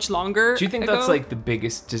much longer. Do you think ago. that's like the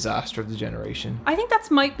biggest disaster of the generation? I think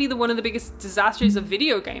that's might be one of the biggest disasters of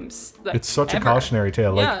video games. It's such ever. a cautionary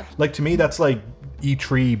tale. Yeah. Like to me, that's like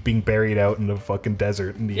E3 being buried out in the fucking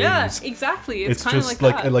desert in the 80s. Yeah, exactly. It's kind of just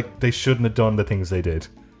like that. like they shouldn't have done the things they did.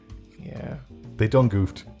 Yeah. They done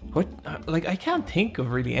goofed. What? Like, I can't think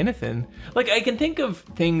of really anything. Like, I can think of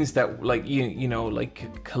things that, like, you know,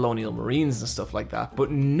 like Colonial Marines and stuff like that,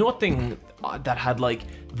 but nothing that had, like,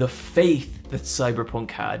 the faith that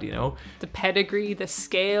Cyberpunk had, you know? The pedigree, the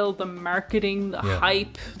scale, the marketing, the Yeah.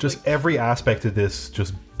 hype. Just every aspect of this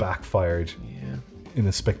just backfired Yeah. in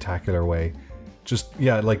a spectacular way. Just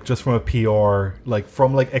from a PR, like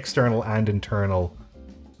from like external and internal,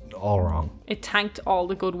 all wrong. It tanked all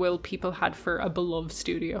the goodwill people had for a beloved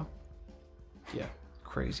studio. Yeah.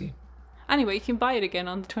 Crazy. Anyway, you can buy it again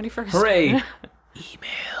on the 21st. Hooray!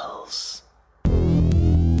 Emails.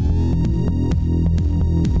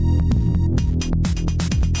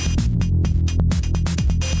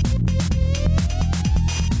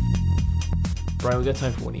 Brian, we got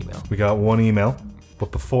time for one email. We got one email,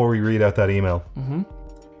 but before we read out that email,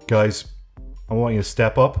 guys, I want you to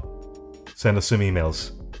step up, send us some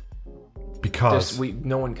emails. Because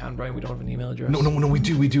No one can, Brian. We don't have an email address. no, we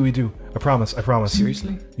do. I promise.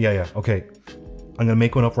 Seriously? Yeah. Okay, I'm gonna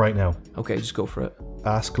make one up right now. Okay, just go for it.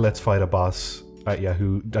 Ask Let's Fight a Boss at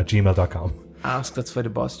gmail.com. Ask let's fight a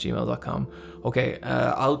boss gmail.com. Okay,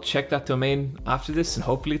 I'll check that domain after this and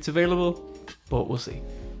hopefully it's available, but we'll see.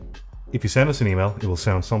 If you send us an email, it will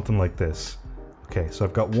sound something like this. Okay, so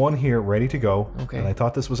I've got one here ready to go. Okay. And I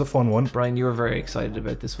thought this was a fun one. Brian, you were very excited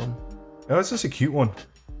about this one. Oh, it's just a cute one.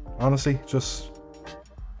 Honestly, just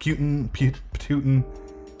tootin'.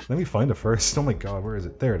 Let me find it first. Oh my god, where is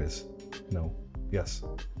it? There it is. No. Yes.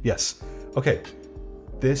 Yes. Okay.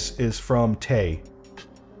 This is from Tay.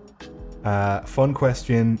 Fun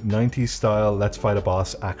question, 90s style, let's fight a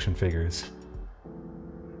boss action figures.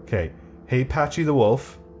 Okay. Hey, Patchy the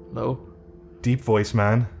Wolf. Hello? Deep Voice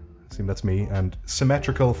Man. I assume that's me. And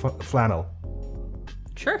Symmetrical Flannel.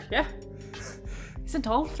 Sure, yeah. Isn't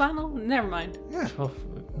all flannel? Never mind. Yeah. Oh,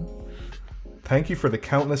 Thank you for the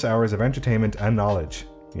countless hours of entertainment and knowledge.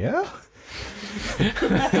 Yeah? You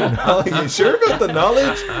sure about the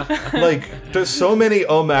knowledge? Like, there's so many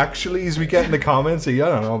actuallys we get in the comments. I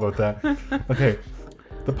don't know about that. Okay.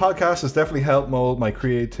 The podcast has definitely helped mold my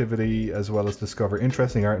creativity as well as discover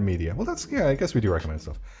interesting art and media. Well, I guess we do recommend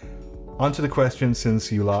stuff. On to the question,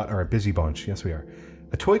 since you lot are a busy bunch. Yes, we are.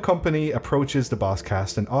 A toy company approaches the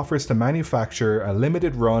Bosscast and offers to manufacture a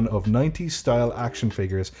limited run of 90s style action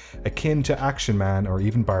figures akin to Action Man or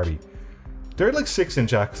even Barbie. They're like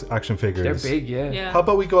 6-inch action figures. they're big, yeah. Yeah. How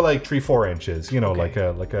about we go like 3-4 inches? You know,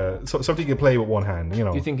 Okay. something you can play with one hand. You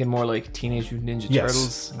know. You're thinking more like Teenage Mutant Ninja Yes,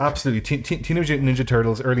 Turtles? absolutely. Teenage Mutant Ninja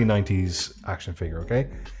Turtles, early 90s action figure. Okay.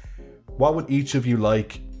 What would each of you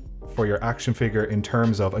like for your action figure in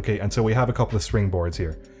terms of? Okay, and so we have a couple of springboards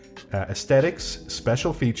here. Aesthetics,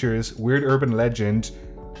 special features, weird urban legend,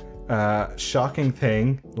 shocking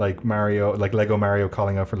thing like Mario, like Lego Mario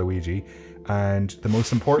calling out for Luigi, and the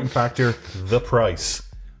most important factor, the price.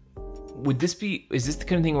 Is this the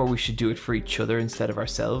kind of thing where we should do it for each other instead of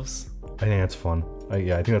ourselves? I think that's fun.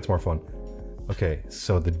 Yeah, I think that's more fun. Okay,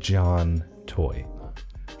 so the John toy.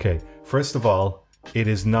 Okay, first of all, it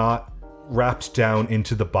is not wrapped down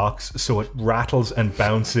into the box, so it rattles and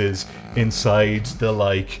bounces inside the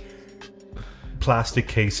like plastic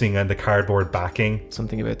casing and the cardboard backing,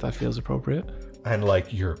 Something about that feels appropriate. and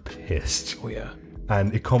like you're pissed. Oh, yeah.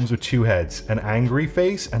 And it comes with two heads, an angry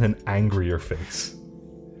face and an angrier face.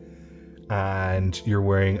 And you're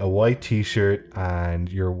wearing a white t-shirt and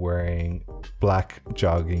you're wearing black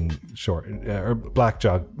jogging short or black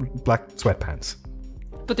sweatpants.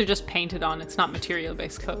 But they're just painted on. It's not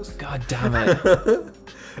material-based clothes. God damn it.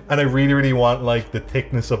 And I really, really want like the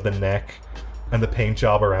thickness of the neck and the paint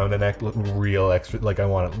job around the neck look real extra. Like I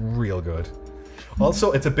want it real good.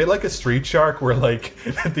 Also, it's a bit like a Street Shark where like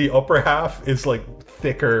the upper half is like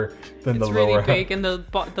thicker than It's the really lower big, half. and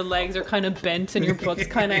the legs are kind of bent, and your butt's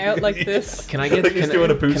kind of out like this. Can I get Like he's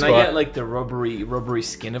doing a poo can I squat. get like the rubbery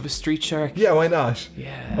skin of a street shark? Yeah, why not?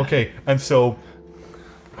 Yeah. Okay, and so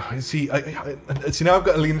see, see now I've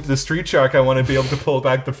got to lean into the Street Shark. I want to be able to pull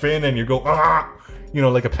back the fin, and you go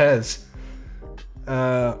like a Pez.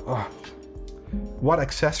 What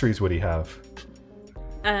accessories would he have?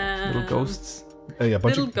 Little ghosts. Yeah, a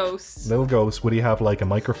bunch Little of ghosts. little ghosts. Would he have like a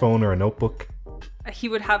microphone or a notebook? He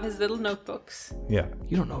would have his little notebooks. Yeah.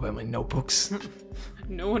 You don't know about my notebooks.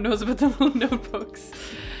 No one knows about the little notebooks.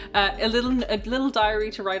 A little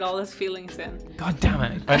diary to write all his feelings in. God damn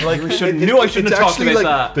it. And like, I shouldn't have it's talked actually about like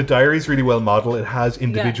that. the diary's really well modeled. It has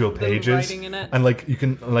individual little pages, writing in it. and like you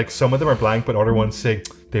can like some of them are blank, but other ones say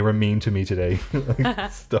they were mean to me today,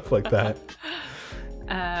 stuff like that.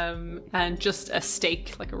 And just a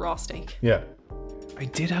steak, like a raw steak. Yeah, I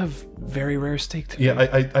did have very rare steak today.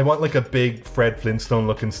 yeah. I want like a big Fred Flintstone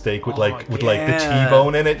looking steak with like the yeah.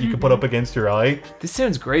 T-bone in it. You can put up against your eye. This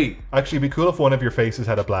sounds great. Actually, it'd be cool if one of your faces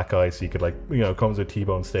had a black eye, so you could like comes with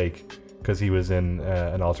T-bone steak because he was in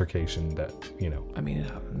an altercation that I mean, it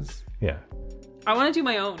happens. yeah. I want to do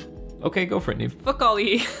my own. Okay, go for it, Neve. Fuck all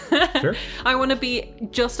you. Sure. I want to be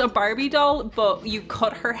just a Barbie doll, but you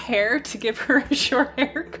cut her hair to give her a short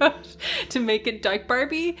haircut to make it Dyke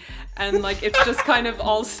Barbie, and like it's just kind of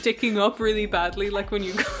all sticking up really badly, like when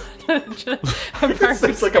you cut a Barbie's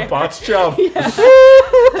It's like a hair. bot's job.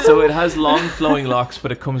 So it has long flowing locks,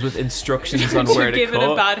 but it comes with instructions on To where to give it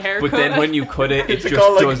cut. a bad haircut. But then when you cut it, it it just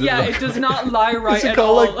called, like- doesn't Yeah, look. it does not lie right Is it at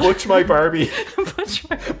called all. like Butch My Barbie?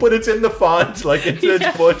 But it's in the font, like it says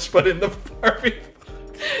Yeah. Butch, but in the Barbie.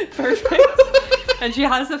 Perfect. And she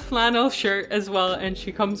has a flannel shirt as well, and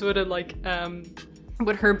she comes with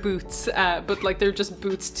with her boots, but like they're just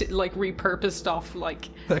boots to like repurposed off like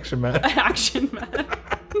Action Man. Action Man.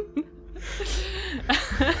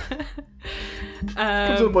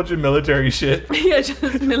 Comes with a bunch of military shit. Yeah,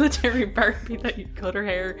 just military Barbie that you cut her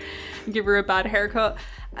hair, give her a bad haircut.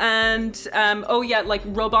 And like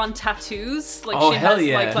rub on tattoos. Like Oh, she hell has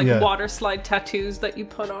yeah. like Yeah. water slide tattoos that you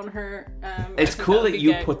put on her. It's cool that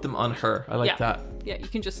you put them on her. I like that. Yeah, you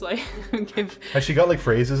can just like give. Has she got like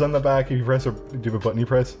phrases on the back? If you press or do you have a button you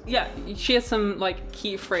press? Yeah, she has some like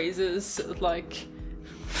key phrases like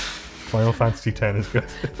Final Fantasy X is good.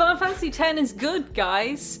 Final Fantasy X is good,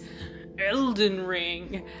 guys. Elden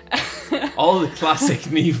Ring. All the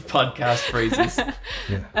classic Neve podcast phrases.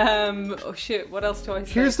 Oh shit, what else do I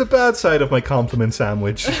say? Here's the bad side of my compliment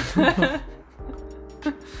sandwich.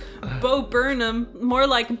 Bo Burnham, more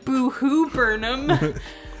like Boo Hoo Burnham.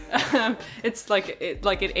 It's like it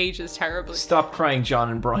ages terribly. Stop crying,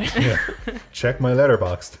 John and Brian. Yeah. Check my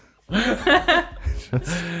letterboxd.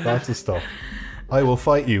 Lots of stuff. I will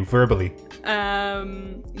fight you verbally.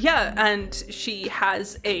 Yeah, and she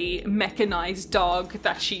has a mechanized dog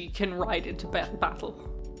that she can ride into battle.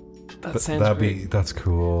 That sounds great. That's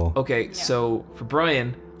cool. Okay, so for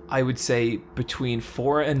Brian, I would say between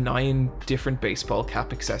 4 and 9 different baseball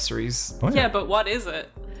cap accessories. Oh, Yeah, but what is it?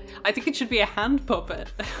 I think it should be a hand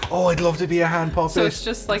puppet. Oh, I'd love to be a hand puppet. So it's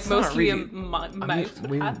just like That's not mostly really- a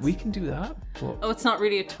mouth. We can do that. But Oh, it's not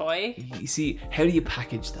really a toy. you see, how do you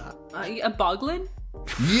package that? A boglin?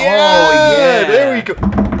 yeah, there we go.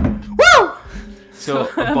 Woo! So a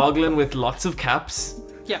boglin with lots of caps.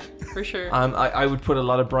 Yeah, for sure. I would put a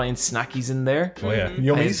lot of Brian's snackies in there. Oh yeah,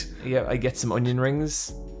 yummies. I get some onion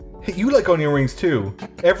rings. Hey, you like onion rings too.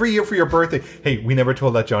 Every year for your birthday. Hey, we never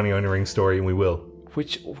told that Johnny onion ring story, and we will.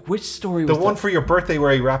 Which story The was one that? for your birthday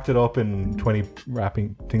where he wrapped it up in 20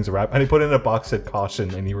 wrapping things of wrap, and he put it in a box that said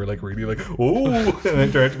caution, and you were like really like, oh, and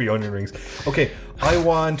it turned out to be onion rings. Okay, I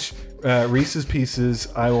want Reese's Pieces.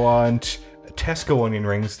 I want Tesco onion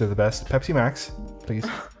rings. They're the best. Pepsi Max, please.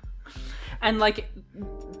 And like,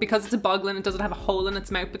 because it's a boglin, it doesn't have a hole in its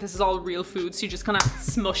mouth, but this is all real food, so you just kind of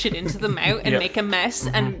smush it into the mouth and Yeah. make a mess.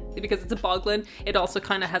 And because it's a boglin, it also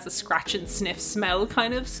kind of has a scratch and sniff smell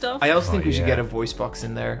kind of stuff. I also think we should yeah. get a voice box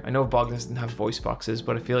in there. I know boglins didn't have voice boxes,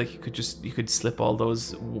 but I feel like you could slip all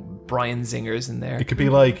those Brian zingers in there. It could be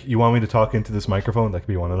like, you want me to talk into this microphone? That could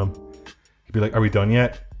be one of them. You'd be like, are we done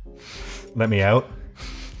yet? Let me out.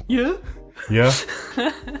 Yeah. Yeah.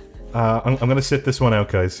 I'm gonna sit this one out,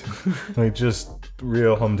 guys. Like just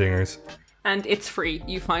real humdingers. And it's free.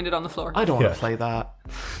 You find it on the floor. I don't want Yeah. to play that.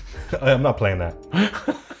 I'm not playing that.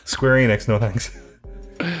 Square Enix, no thanks.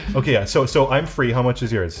 Okay, yeah. So I'm free. How much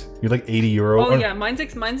is yours? You're like €80. Oh yeah, mine's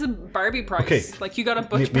a Barbie price. Okay. Like you got a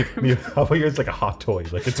Butch How about yours? Like a hot toy.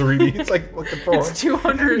 Like it's like fucking porn. It's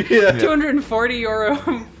 200, Yeah.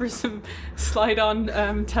 €240 for some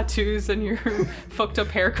slide-on tattoos and your fucked up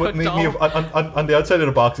haircut But me, doll. on the outside of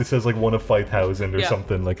the box, it says like 1 of 5,000 or Yeah.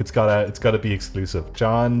 something. Like it's gotta be exclusive.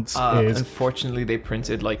 John's is Unfortunately, they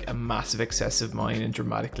printed like a massive excess of mine and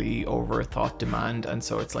dramatically overthought demand, and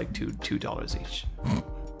so it's like $2 each.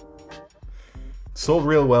 sold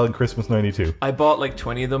real well in Christmas '92. I bought like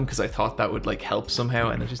 20 of them because I thought that would like help somehow,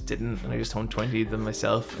 and it just didn't. And I just owned 20 of them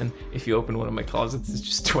myself. And if you open one of my closets, it's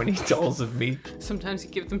just 20 dolls of me. Sometimes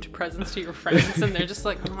you give them to presents to your friends and they're just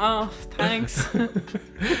like, oh, thanks.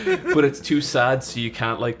 But it's too sad, so you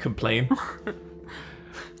can't like complain.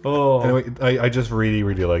 Oh, Anyway, I just really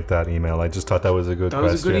like that email. I just thought that was a good that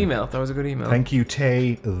question. was a good email. Thank you,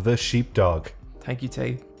 Tay the sheepdog. Thank you,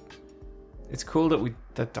 Tay. It's cool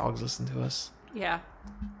that dogs listen to us. Yeah.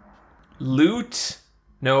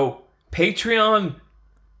 Patreon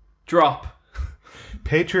drop.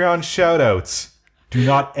 Patreon shoutouts. Do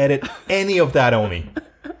not edit any of that, Oni.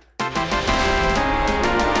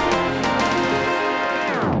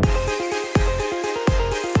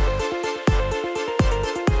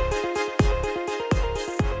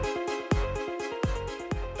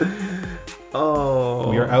 Oh,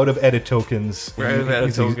 We are out of edit tokens. We're out of edit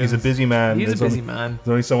He's tokens. a busy man. He's a There's busy only- man. There's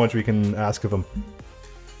only so much we can ask of him.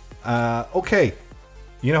 Okay.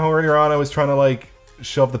 You know how earlier on I was trying to like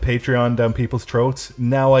shove the Patreon down people's throats?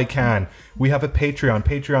 Now I can. We have a Patreon.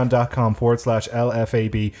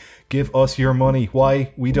 Patreon.com/LFAB. Give us your money.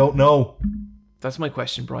 Why? We don't know. That's my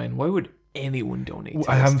question, Brian. Why would anyone donate? To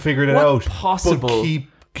I us? haven't figured it What out. Possible. But keep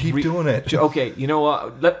doing it. Okay, you know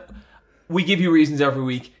what? We give you reasons every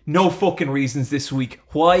week. No fucking reasons this week.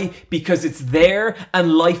 Why? Because it's there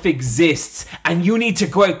and life exists. And you need to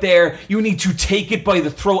go out there. You need to take it by the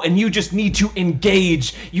throat. And you just need to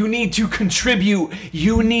engage. You need to contribute.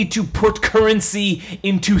 You need to put currency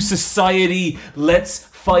into society. Let's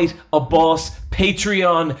fight a boss.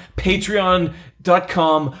 Patreon.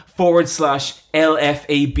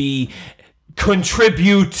 Patreon.com/LFAB.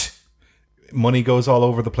 Contribute. money goes all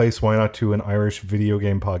over the place, why not to an Irish video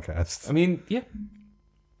game podcast? I mean, yeah.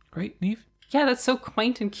 Great, Neve. Yeah, that's so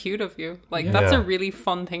quaint and cute of you. Like, that's Yeah. a really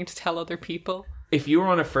fun thing to tell other people. If you were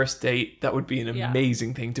on a first date, that would be an Yeah.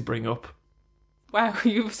 amazing thing to bring up. Wow,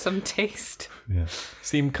 you have some taste. Yeah.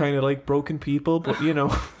 Seem kind of like broken people, but you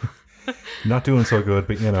know. Not doing so good,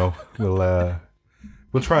 but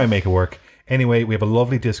we'll try and make it work. Anyway, we have a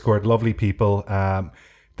lovely Discord, lovely people.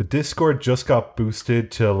 The Discord just got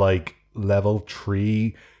boosted to like level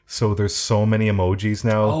 3, so there's so many emojis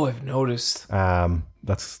now. Oh, I've noticed.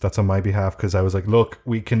 That's on my behalf because I was like, look,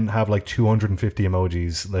 we can have like 250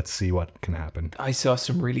 emojis. Let's see what can happen. I saw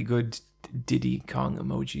some really good Diddy Kong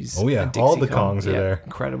emojis. Oh, yeah. and All Dixie the Kongs are there.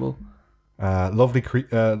 Incredible. Lovely.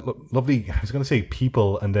 I was going to say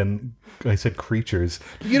people, and then I said creatures.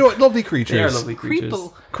 You know what? Lovely creatures. They are lovely creatures.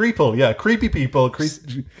 Creeple. Creeple, yeah, creepy people.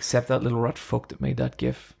 Except that little rat fuck that made that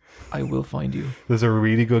gif. I will find you. There's a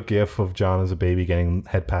really good gif of John as a baby getting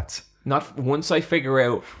head pats. Not once I figure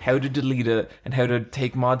out how to delete it and how to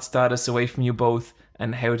take mod status away from you both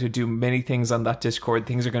and how to do many things on that Discord,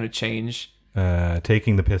 things are going to change.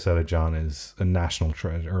 Taking the piss out of John is a national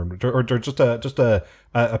treasure, or just a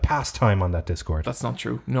pastime on that Discord. That's not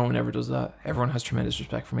true. No one ever does that. Everyone has tremendous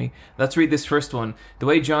respect for me. Let's read this first one. The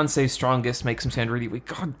way John says strongest makes him sound really weak.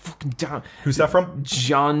 God fucking damn. Who's that from?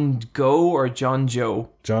 John Go or John Joe?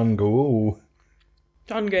 John Go.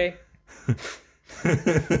 John Gay.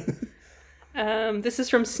 This is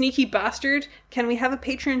from Sneaky Bastard. Can we have a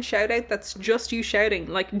Patreon shout out that's just you shouting?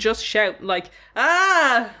 Like, just shout. Like,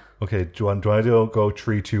 ah! Okay, do I do go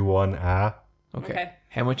 3, 2, 1, ah? Okay.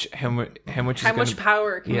 How much is How gonna, much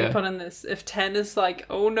power can Yeah. we put on this? If 10 is like,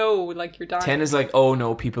 oh no, like you're dying. 10 is like, oh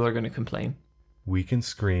no, people are going to complain. We can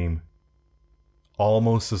scream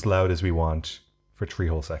almost as loud as we want for 3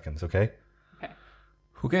 whole seconds, okay?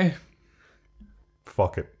 Okay.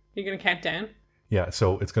 Fuck it. You're going to count down? Yeah,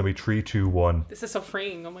 so it's going to be 3, 2, 1. This is so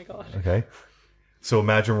freeing. Oh my god. Okay. So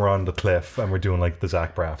imagine we're on the cliff and we're doing like the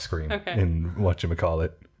Zach Braff scream Okay. in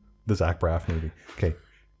whatchamacallit, the Zach Braff movie. Okay.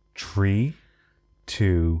 3,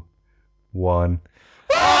 2, 1.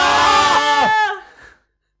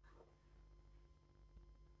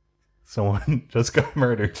 Someone just got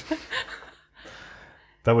murdered.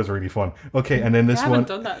 That was really fun. Okay, and then I this haven't one,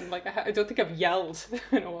 done that. In, like, I don't think I've yelled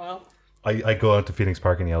in a while. I go out to Phoenix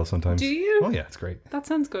Park and yell sometimes. Do you? Oh yeah, it's great. That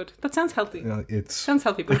sounds good. That sounds healthy. It's Sounds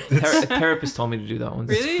healthy. But A therapist told me to do that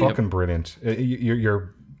once. Really? fucking brilliant.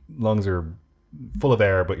 Your lungs are full of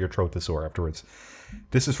air, but your throat is sore afterwards.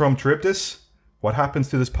 This is from Charybdis. What happens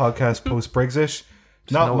to this podcast post Brexit?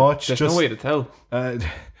 Not much. There's Just no way to tell.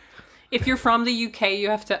 if you're from the UK, you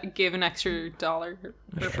have to give an extra $1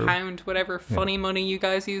 or pound, whatever funny money you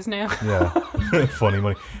guys use now. yeah, funny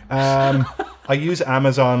money. I use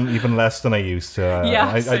Amazon even less than I used to.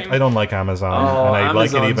 Yeah, same. I don't like Amazon, Oh, and I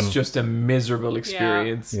Amazon's like it even. just a miserable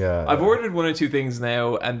experience. Yeah. I've ordered 1 or 2 things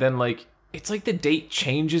now, and then like it's like the date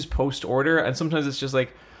changes post order, and sometimes it's just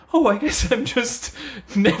like, oh, I guess I'm just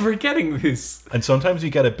never getting this. And sometimes you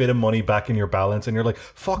get a bit of money back in your balance, and you're like,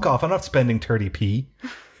 "Fuck off! I'm not spending 30p,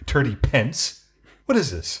 30 pence. What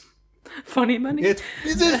is this? Funny money. It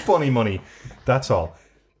is funny money. That's all."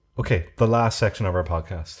 Okay, the last section of our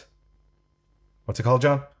podcast. What's it called,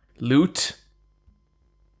 John? Loot.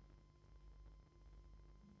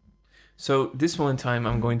 So this one time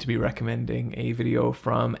I'm going to be recommending a video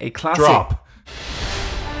from a classic. Drop.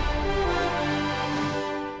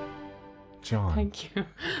 John. Thank you.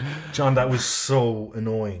 John, that was so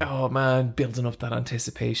annoying. Oh man, building up that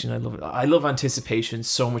anticipation. I love it. I love anticipation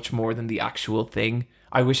so much more than the actual thing.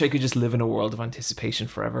 I wish I could just live in a world of anticipation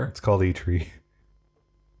forever. It's called E3.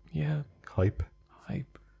 Yeah. Hype.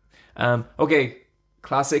 Hype. Okay,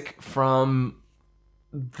 classic from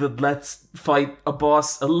the Let's Fight a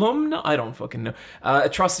Boss alumni. I don't fucking know.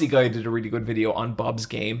 Atrocity Guy did a really good video on Bob's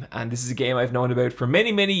game, and this is a game I've known about for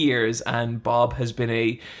many, many years, and Bob has been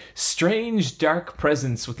a strange, dark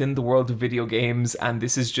presence within the world of video games, and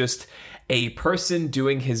this is just a person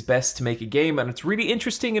doing his best to make a game, and it's really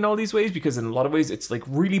interesting in all these ways because in a lot of ways it's like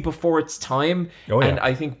really before its time. Oh, yeah. And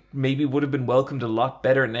I think maybe would have been welcomed a lot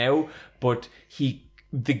better now, but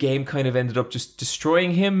the game kind of ended up just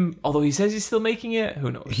destroying him, although he says he's still making it.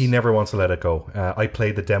 Who knows? He never wants to let it go. I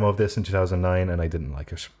played the demo of this in 2009 and I didn't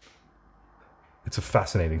like it. It's a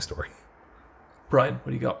fascinating story. Brian, what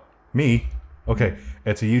do you got? Me? Okay,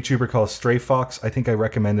 it's a YouTuber called Stray Fox. I think I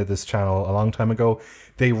recommended this channel a long time ago.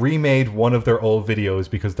 They remade one of their old videos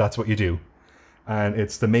because that's what you do. And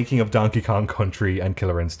it's the making of Donkey Kong Country and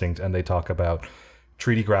Killer Instinct, and they talk about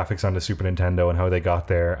 3D graphics on the Super Nintendo and how they got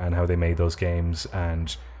there and how they made those games,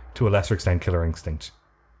 and to a lesser extent Killer Instinct.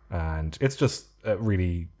 And it's just a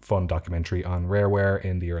really fun documentary on Rareware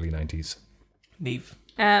in the early 90s. Neve.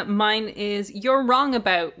 Mine is You're Wrong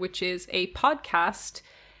About, which is a podcast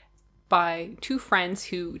by two friends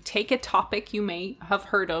who take a topic you may have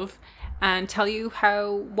heard of and tell you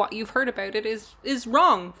how what you've heard about it is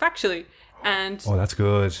wrong, factually. And Oh, that's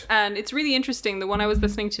good. and it's really interesting. The one I was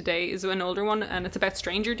listening today is an older one, and it's about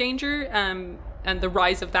stranger danger and the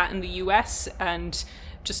rise of that in the US, and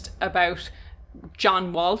just about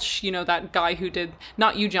John Walsh, you know, that guy who did,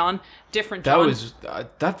 not you, John, different That John. was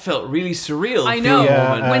that felt really surreal. I for know. a Yeah,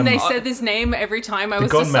 moment. When they said his name every time, I was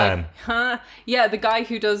just gunman. like, huh? Yeah, the guy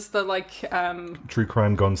who does the True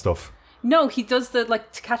crime gun stuff. no, he does the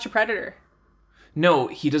To Catch a Predator. No,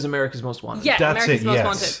 he does America's Most Wanted. Yeah, That's America's it, Most yes.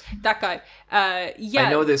 Wanted. That guy. Yeah. I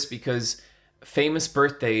know this because Famous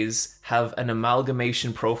Birthdays have an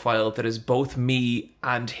amalgamation profile that is both me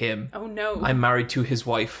and him. Oh no. I'm married to his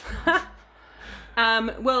wife.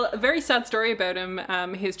 Well, a very sad story about him.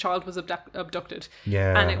 His child was abducted.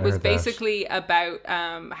 Yeah, and it I was heard that. basically about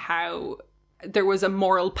how there was a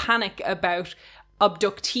moral panic about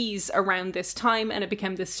abductees around this time, and it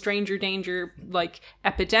became this stranger danger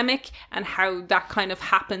epidemic, and how that kind of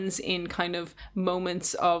happens in kind of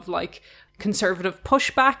moments of conservative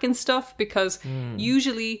pushback and stuff, because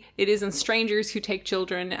usually it isn't strangers who take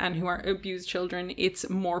children and who are abused children. It's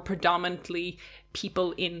more predominantly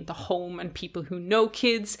people in the home and people who know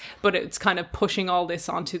kids, but it's kind of pushing all this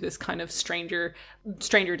onto this kind of stranger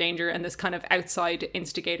danger and this kind of outside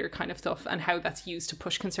instigator kind of stuff, and how that's used to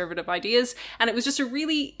push conservative ideas. And it was just a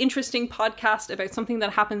really interesting podcast about something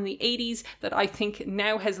that happened in the 80s that I think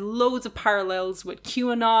now has loads of parallels with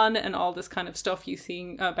QAnon and all this kind of stuff you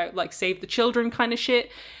seeing about Save the Children kind of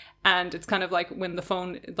shit. And it's kind of like when the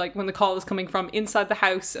phone, when the call is coming from inside the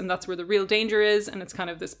house, and that's where the real danger is. And it's kind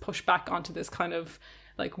of this pushback onto this kind of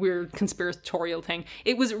weird conspiratorial thing.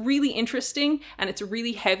 It was really interesting, and it's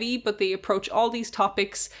really heavy, but they approach all these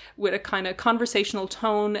topics with a kind of conversational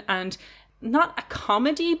tone, and not a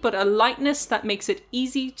comedy, but a lightness that makes it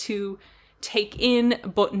easy to take in,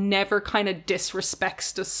 but never kind of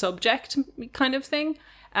disrespects the subject kind of thing.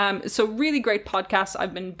 So really great podcast.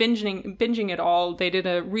 I've been binging it all. They did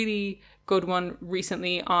a really good one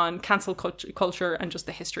recently on cancel culture and just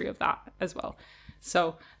the history of that as well.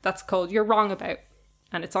 So that's called You're Wrong About,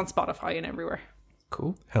 and it's on Spotify and everywhere.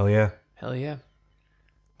 Cool. Hell yeah. Hell yeah.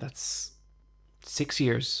 That's 6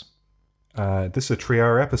 years. This is a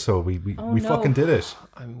 3-hour episode. We no. fucking did it.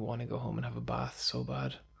 I want to go home and have a bath so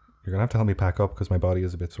bad. You're going to have to help me pack up because my body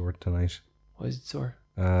is a bit sore tonight. Why is it sore?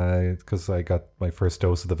 Because I got my first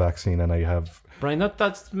dose of the vaccine and I have... Brian,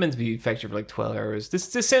 that's meant to be effective for 12 hours. This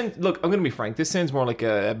sounds... Look, I'm going to be frank. This sounds more like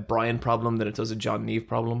a Brian problem than it does a John Neve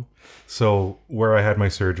problem. So where I had my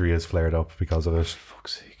surgery is flared up because of it.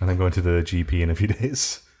 Fuck's sake. And I'm going to the GP in a few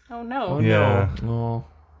days. Oh no. Oh, Yeah. no.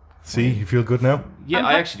 See, you feel good now? Yeah,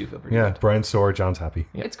 I actually do feel pretty Yeah, good. Brian's sore, John's happy.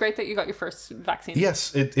 It's great that you got your first vaccine.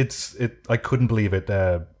 Yes, it's I couldn't believe it.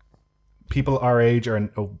 People our age are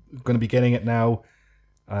going to be getting it now.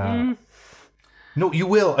 No, you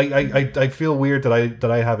will. I feel weird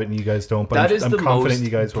that I have it and you guys don't. But That is I'm the confident most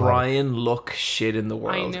you guys will. Have it. Brian look shit in the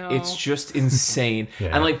world. I know. It's just insane.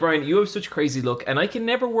 Yeah. And Brian, you have such crazy look, and I can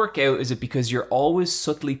never work out, is it because you're always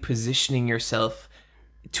subtly positioning yourself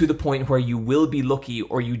to the point where you will be lucky,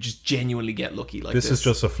 or you just genuinely get lucky like this? This is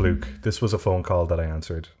just a fluke. This was a phone call that I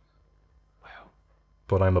answered. Wow.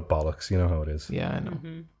 But I'm a bollocks. You know how it is. Yeah, I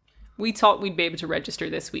know. We thought we'd be able to register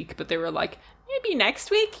this week, but they were like, maybe next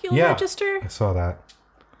week you'll Yeah. register. I saw that.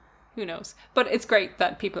 Who knows? But it's great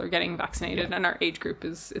that people are getting vaccinated, and our age group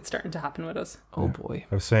it's starting to happen with us. Oh boy.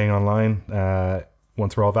 I was saying online,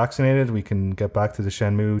 once we're all vaccinated, we can get back to the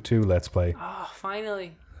Shenmue 2 Let's Play. Oh,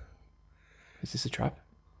 finally. Is this a trap?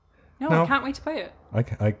 No, No. I can't wait to play it.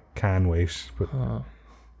 I can wait, but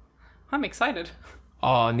I'm excited.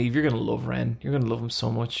 Oh, Neve, you're going to love Ren. You're going to love him so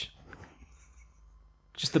much.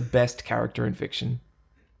 Just the best character in fiction.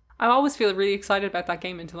 I always feel really excited about that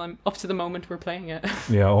game until I'm up to the moment we're playing it.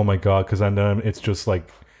 yeah, oh my god, because then it's just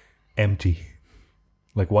empty.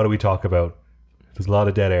 What do we talk about? There's a lot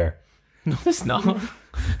of dead air. No, it's not.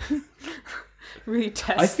 Really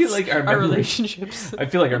tests I feel like our our memory- relationships. I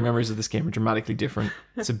feel like our memories of this game are dramatically different.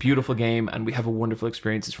 It's a beautiful game, and we have a wonderful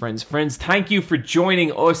experience as friends. Friends, thank you for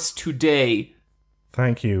joining us today.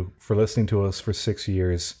 Thank you for listening to us for 6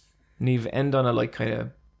 years. Neve, end on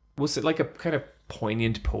a was it a kind of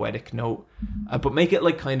poignant, poetic note, but make it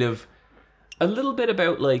kind of a little bit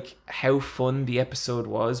about how fun the episode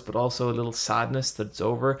was, but also a little sadness that it's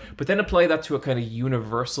over. But then apply that to a kind of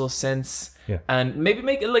universal sense, Yeah. and maybe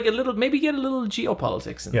make it a little, maybe get a little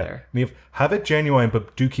geopolitics in Yeah, there. Neve, have it genuine,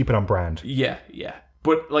 but do keep it on brand. Yeah.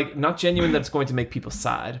 but like not genuine that's going to make people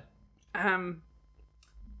sad.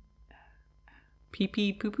 Pee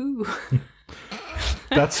pee poo poo.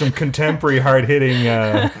 That's some contemporary hard-hitting...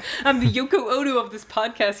 I'm the Yoko Ono of this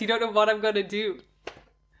podcast. You don't know what I'm going to do.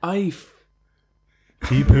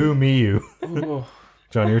 Pee-poo me you. Oh.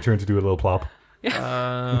 John, your turn to do a little plop.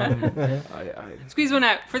 Squeeze one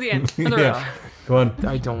out for the end. For the road. Go on.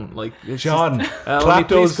 I don't like it's John, just, clap please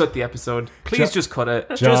those... cut the episode. Please just cut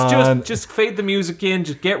it. John. Just fade the music in.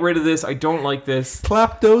 Just get rid of this. I don't like this.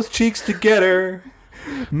 Clap those cheeks together.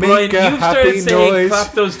 Brian, Make a you've started happy saying noise.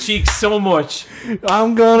 clap those cheeks so much.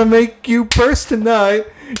 I'm gonna make you burst tonight.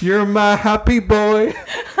 You're my happy boy.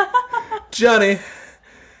 Johnny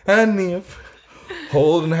and Neve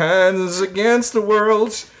holding hands against the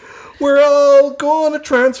world. We're all gonna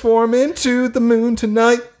transform into the moon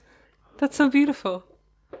tonight. That's so beautiful.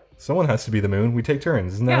 Someone has to be the moon. We take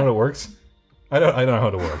turns. Isn't that how it works? I don't know how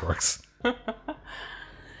the world works.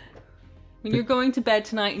 When you're going to bed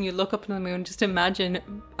tonight and you look up in the moon, just imagine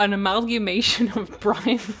an amalgamation of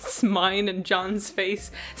Brian's mind and John's face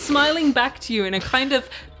smiling back to you in a kind of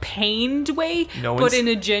pained way, but in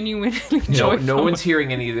a genuinely joyful No one's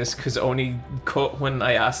hearing any of this because Oni cut when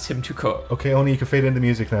I asked him to cut. Okay, only you can fade in the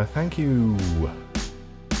music now. Thank you.